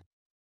for him.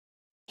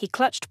 He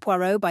clutched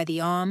Poirot by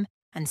the arm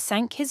and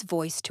sank his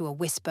voice to a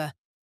whisper.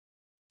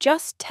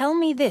 Just tell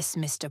me this,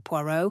 Mr.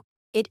 Poirot.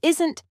 It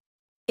isn't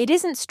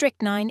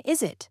strychnine,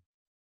 is it?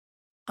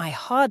 I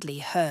hardly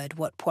heard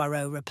what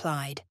Poirot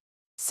replied.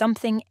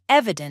 Something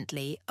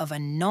evidently of a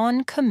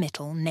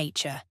non-committal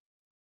nature.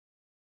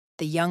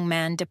 The young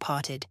man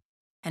departed,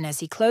 and as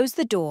he closed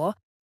the door,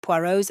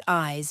 Poirot's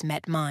eyes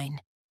met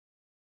mine.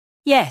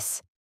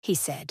 Yes, he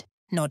said,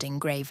 nodding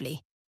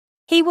gravely.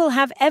 He will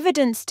have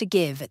evidence to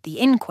give at the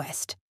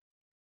inquest.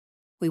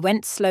 We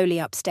went slowly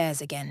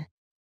upstairs again.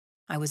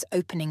 I was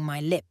opening my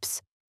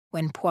lips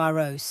when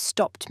Poirot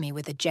stopped me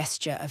with a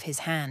gesture of his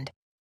hand.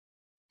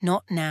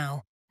 Not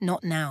now,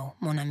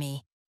 mon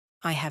ami.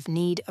 I have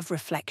need of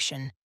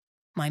reflection.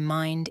 My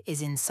mind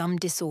is in some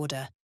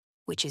disorder,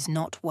 which is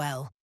not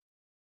well.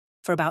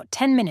 For about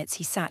 10 minutes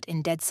he sat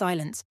in dead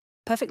silence,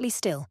 perfectly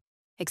still,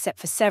 except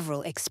for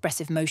several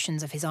expressive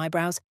motions of his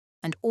eyebrows,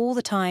 and all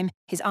the time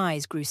his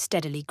eyes grew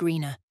steadily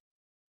greener.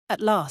 At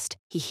last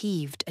he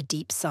heaved a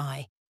deep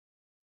sigh.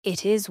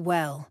 It is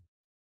well.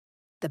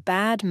 The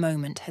bad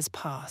moment has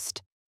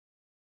passed.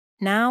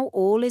 Now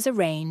all is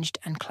arranged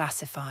and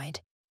classified.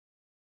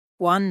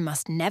 One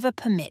must never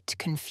permit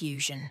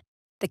confusion.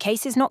 The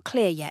case is not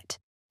clear yet.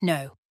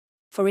 No,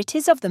 for it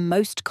is of the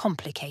most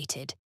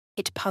complicated.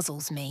 It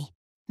puzzles me.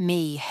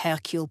 Me,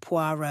 Hercule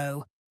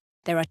Poirot.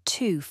 There are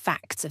 2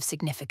 facts of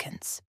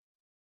significance.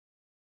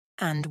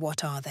 And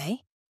what are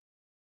they?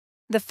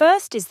 The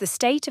first is the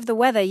state of the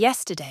weather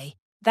yesterday.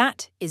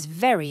 That is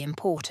very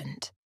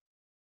important.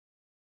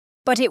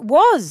 But it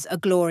was a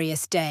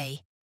glorious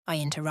day, I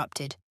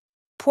interrupted.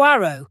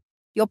 Poirot,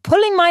 you're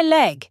pulling my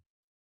leg.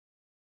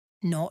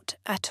 Not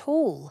at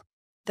all.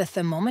 The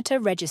thermometer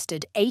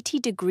registered 80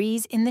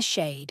 degrees in the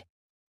shade.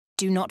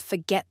 Do not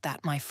forget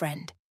that, my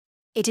friend.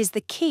 It is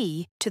the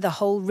key to the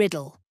whole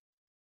riddle.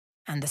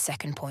 And the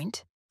second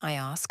point? I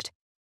asked.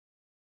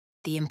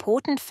 The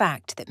important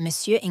fact that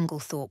Monsieur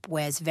Inglethorp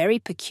wears very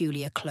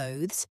peculiar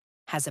clothes,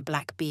 has a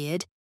black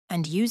beard,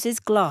 and uses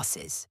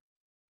glasses.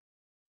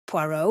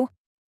 Poirot,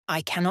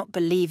 I cannot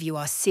believe you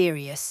are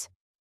serious.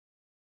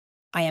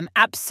 I am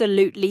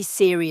absolutely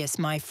serious,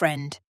 my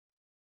friend.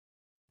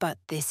 But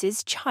this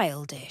is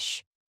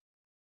childish.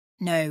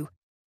 No,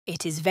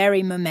 it is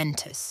very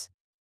momentous.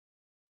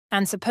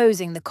 And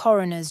supposing the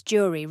coroner's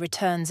jury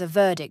returns a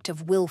verdict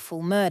of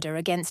wilful murder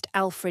against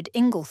Alfred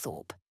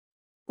Inglethorp,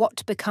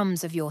 what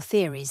becomes of your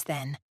theories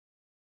then?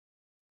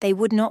 They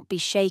would not be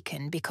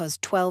shaken because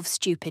 12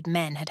 stupid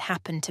men had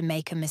happened to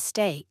make a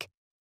mistake,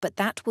 but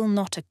that will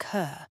not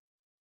occur.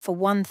 For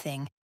one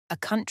thing, a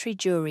country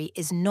jury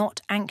is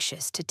not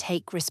anxious to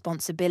take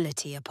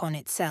responsibility upon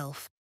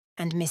itself,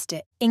 and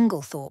Mr.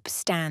 Inglethorp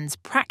stands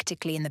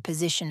practically in the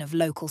position of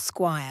local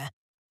squire.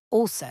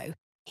 Also,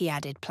 he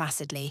added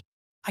placidly,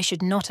 I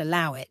should not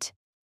allow it.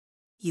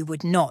 You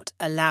would not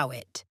allow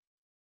it?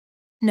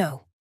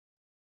 No.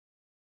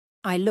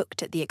 I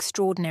looked at the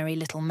extraordinary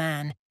little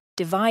man,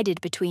 divided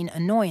between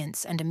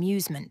annoyance and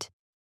amusement.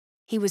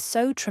 He was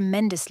so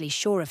tremendously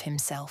sure of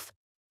himself.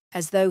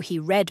 As though he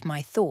read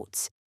my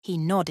thoughts, he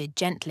nodded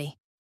gently.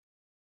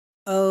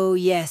 Oh,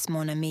 yes,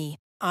 mon ami,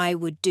 I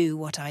would do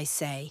what I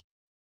say.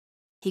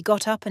 He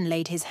got up and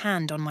laid his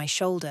hand on my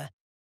shoulder.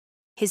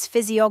 His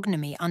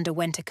physiognomy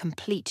underwent a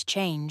complete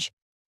change.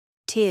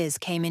 Tears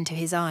came into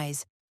his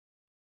eyes.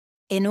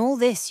 In all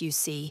this, you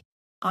see,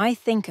 I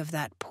think of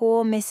that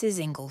poor Mrs.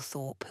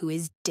 Inglethorp who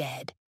is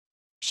dead.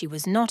 She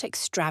was not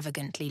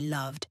extravagantly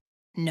loved,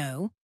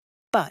 no,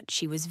 but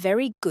she was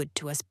very good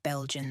to us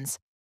Belgians.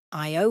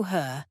 I owe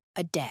her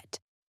a debt.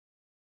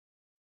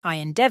 I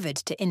endeavoured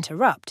to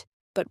interrupt,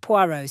 but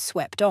Poirot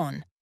swept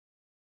on.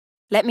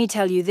 Let me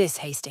tell you this,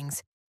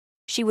 Hastings.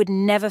 She would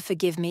never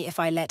forgive me if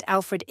I let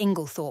Alfred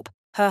Inglethorp,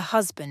 her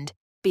husband,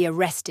 be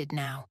arrested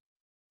now,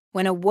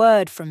 when a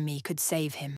word from me could save him.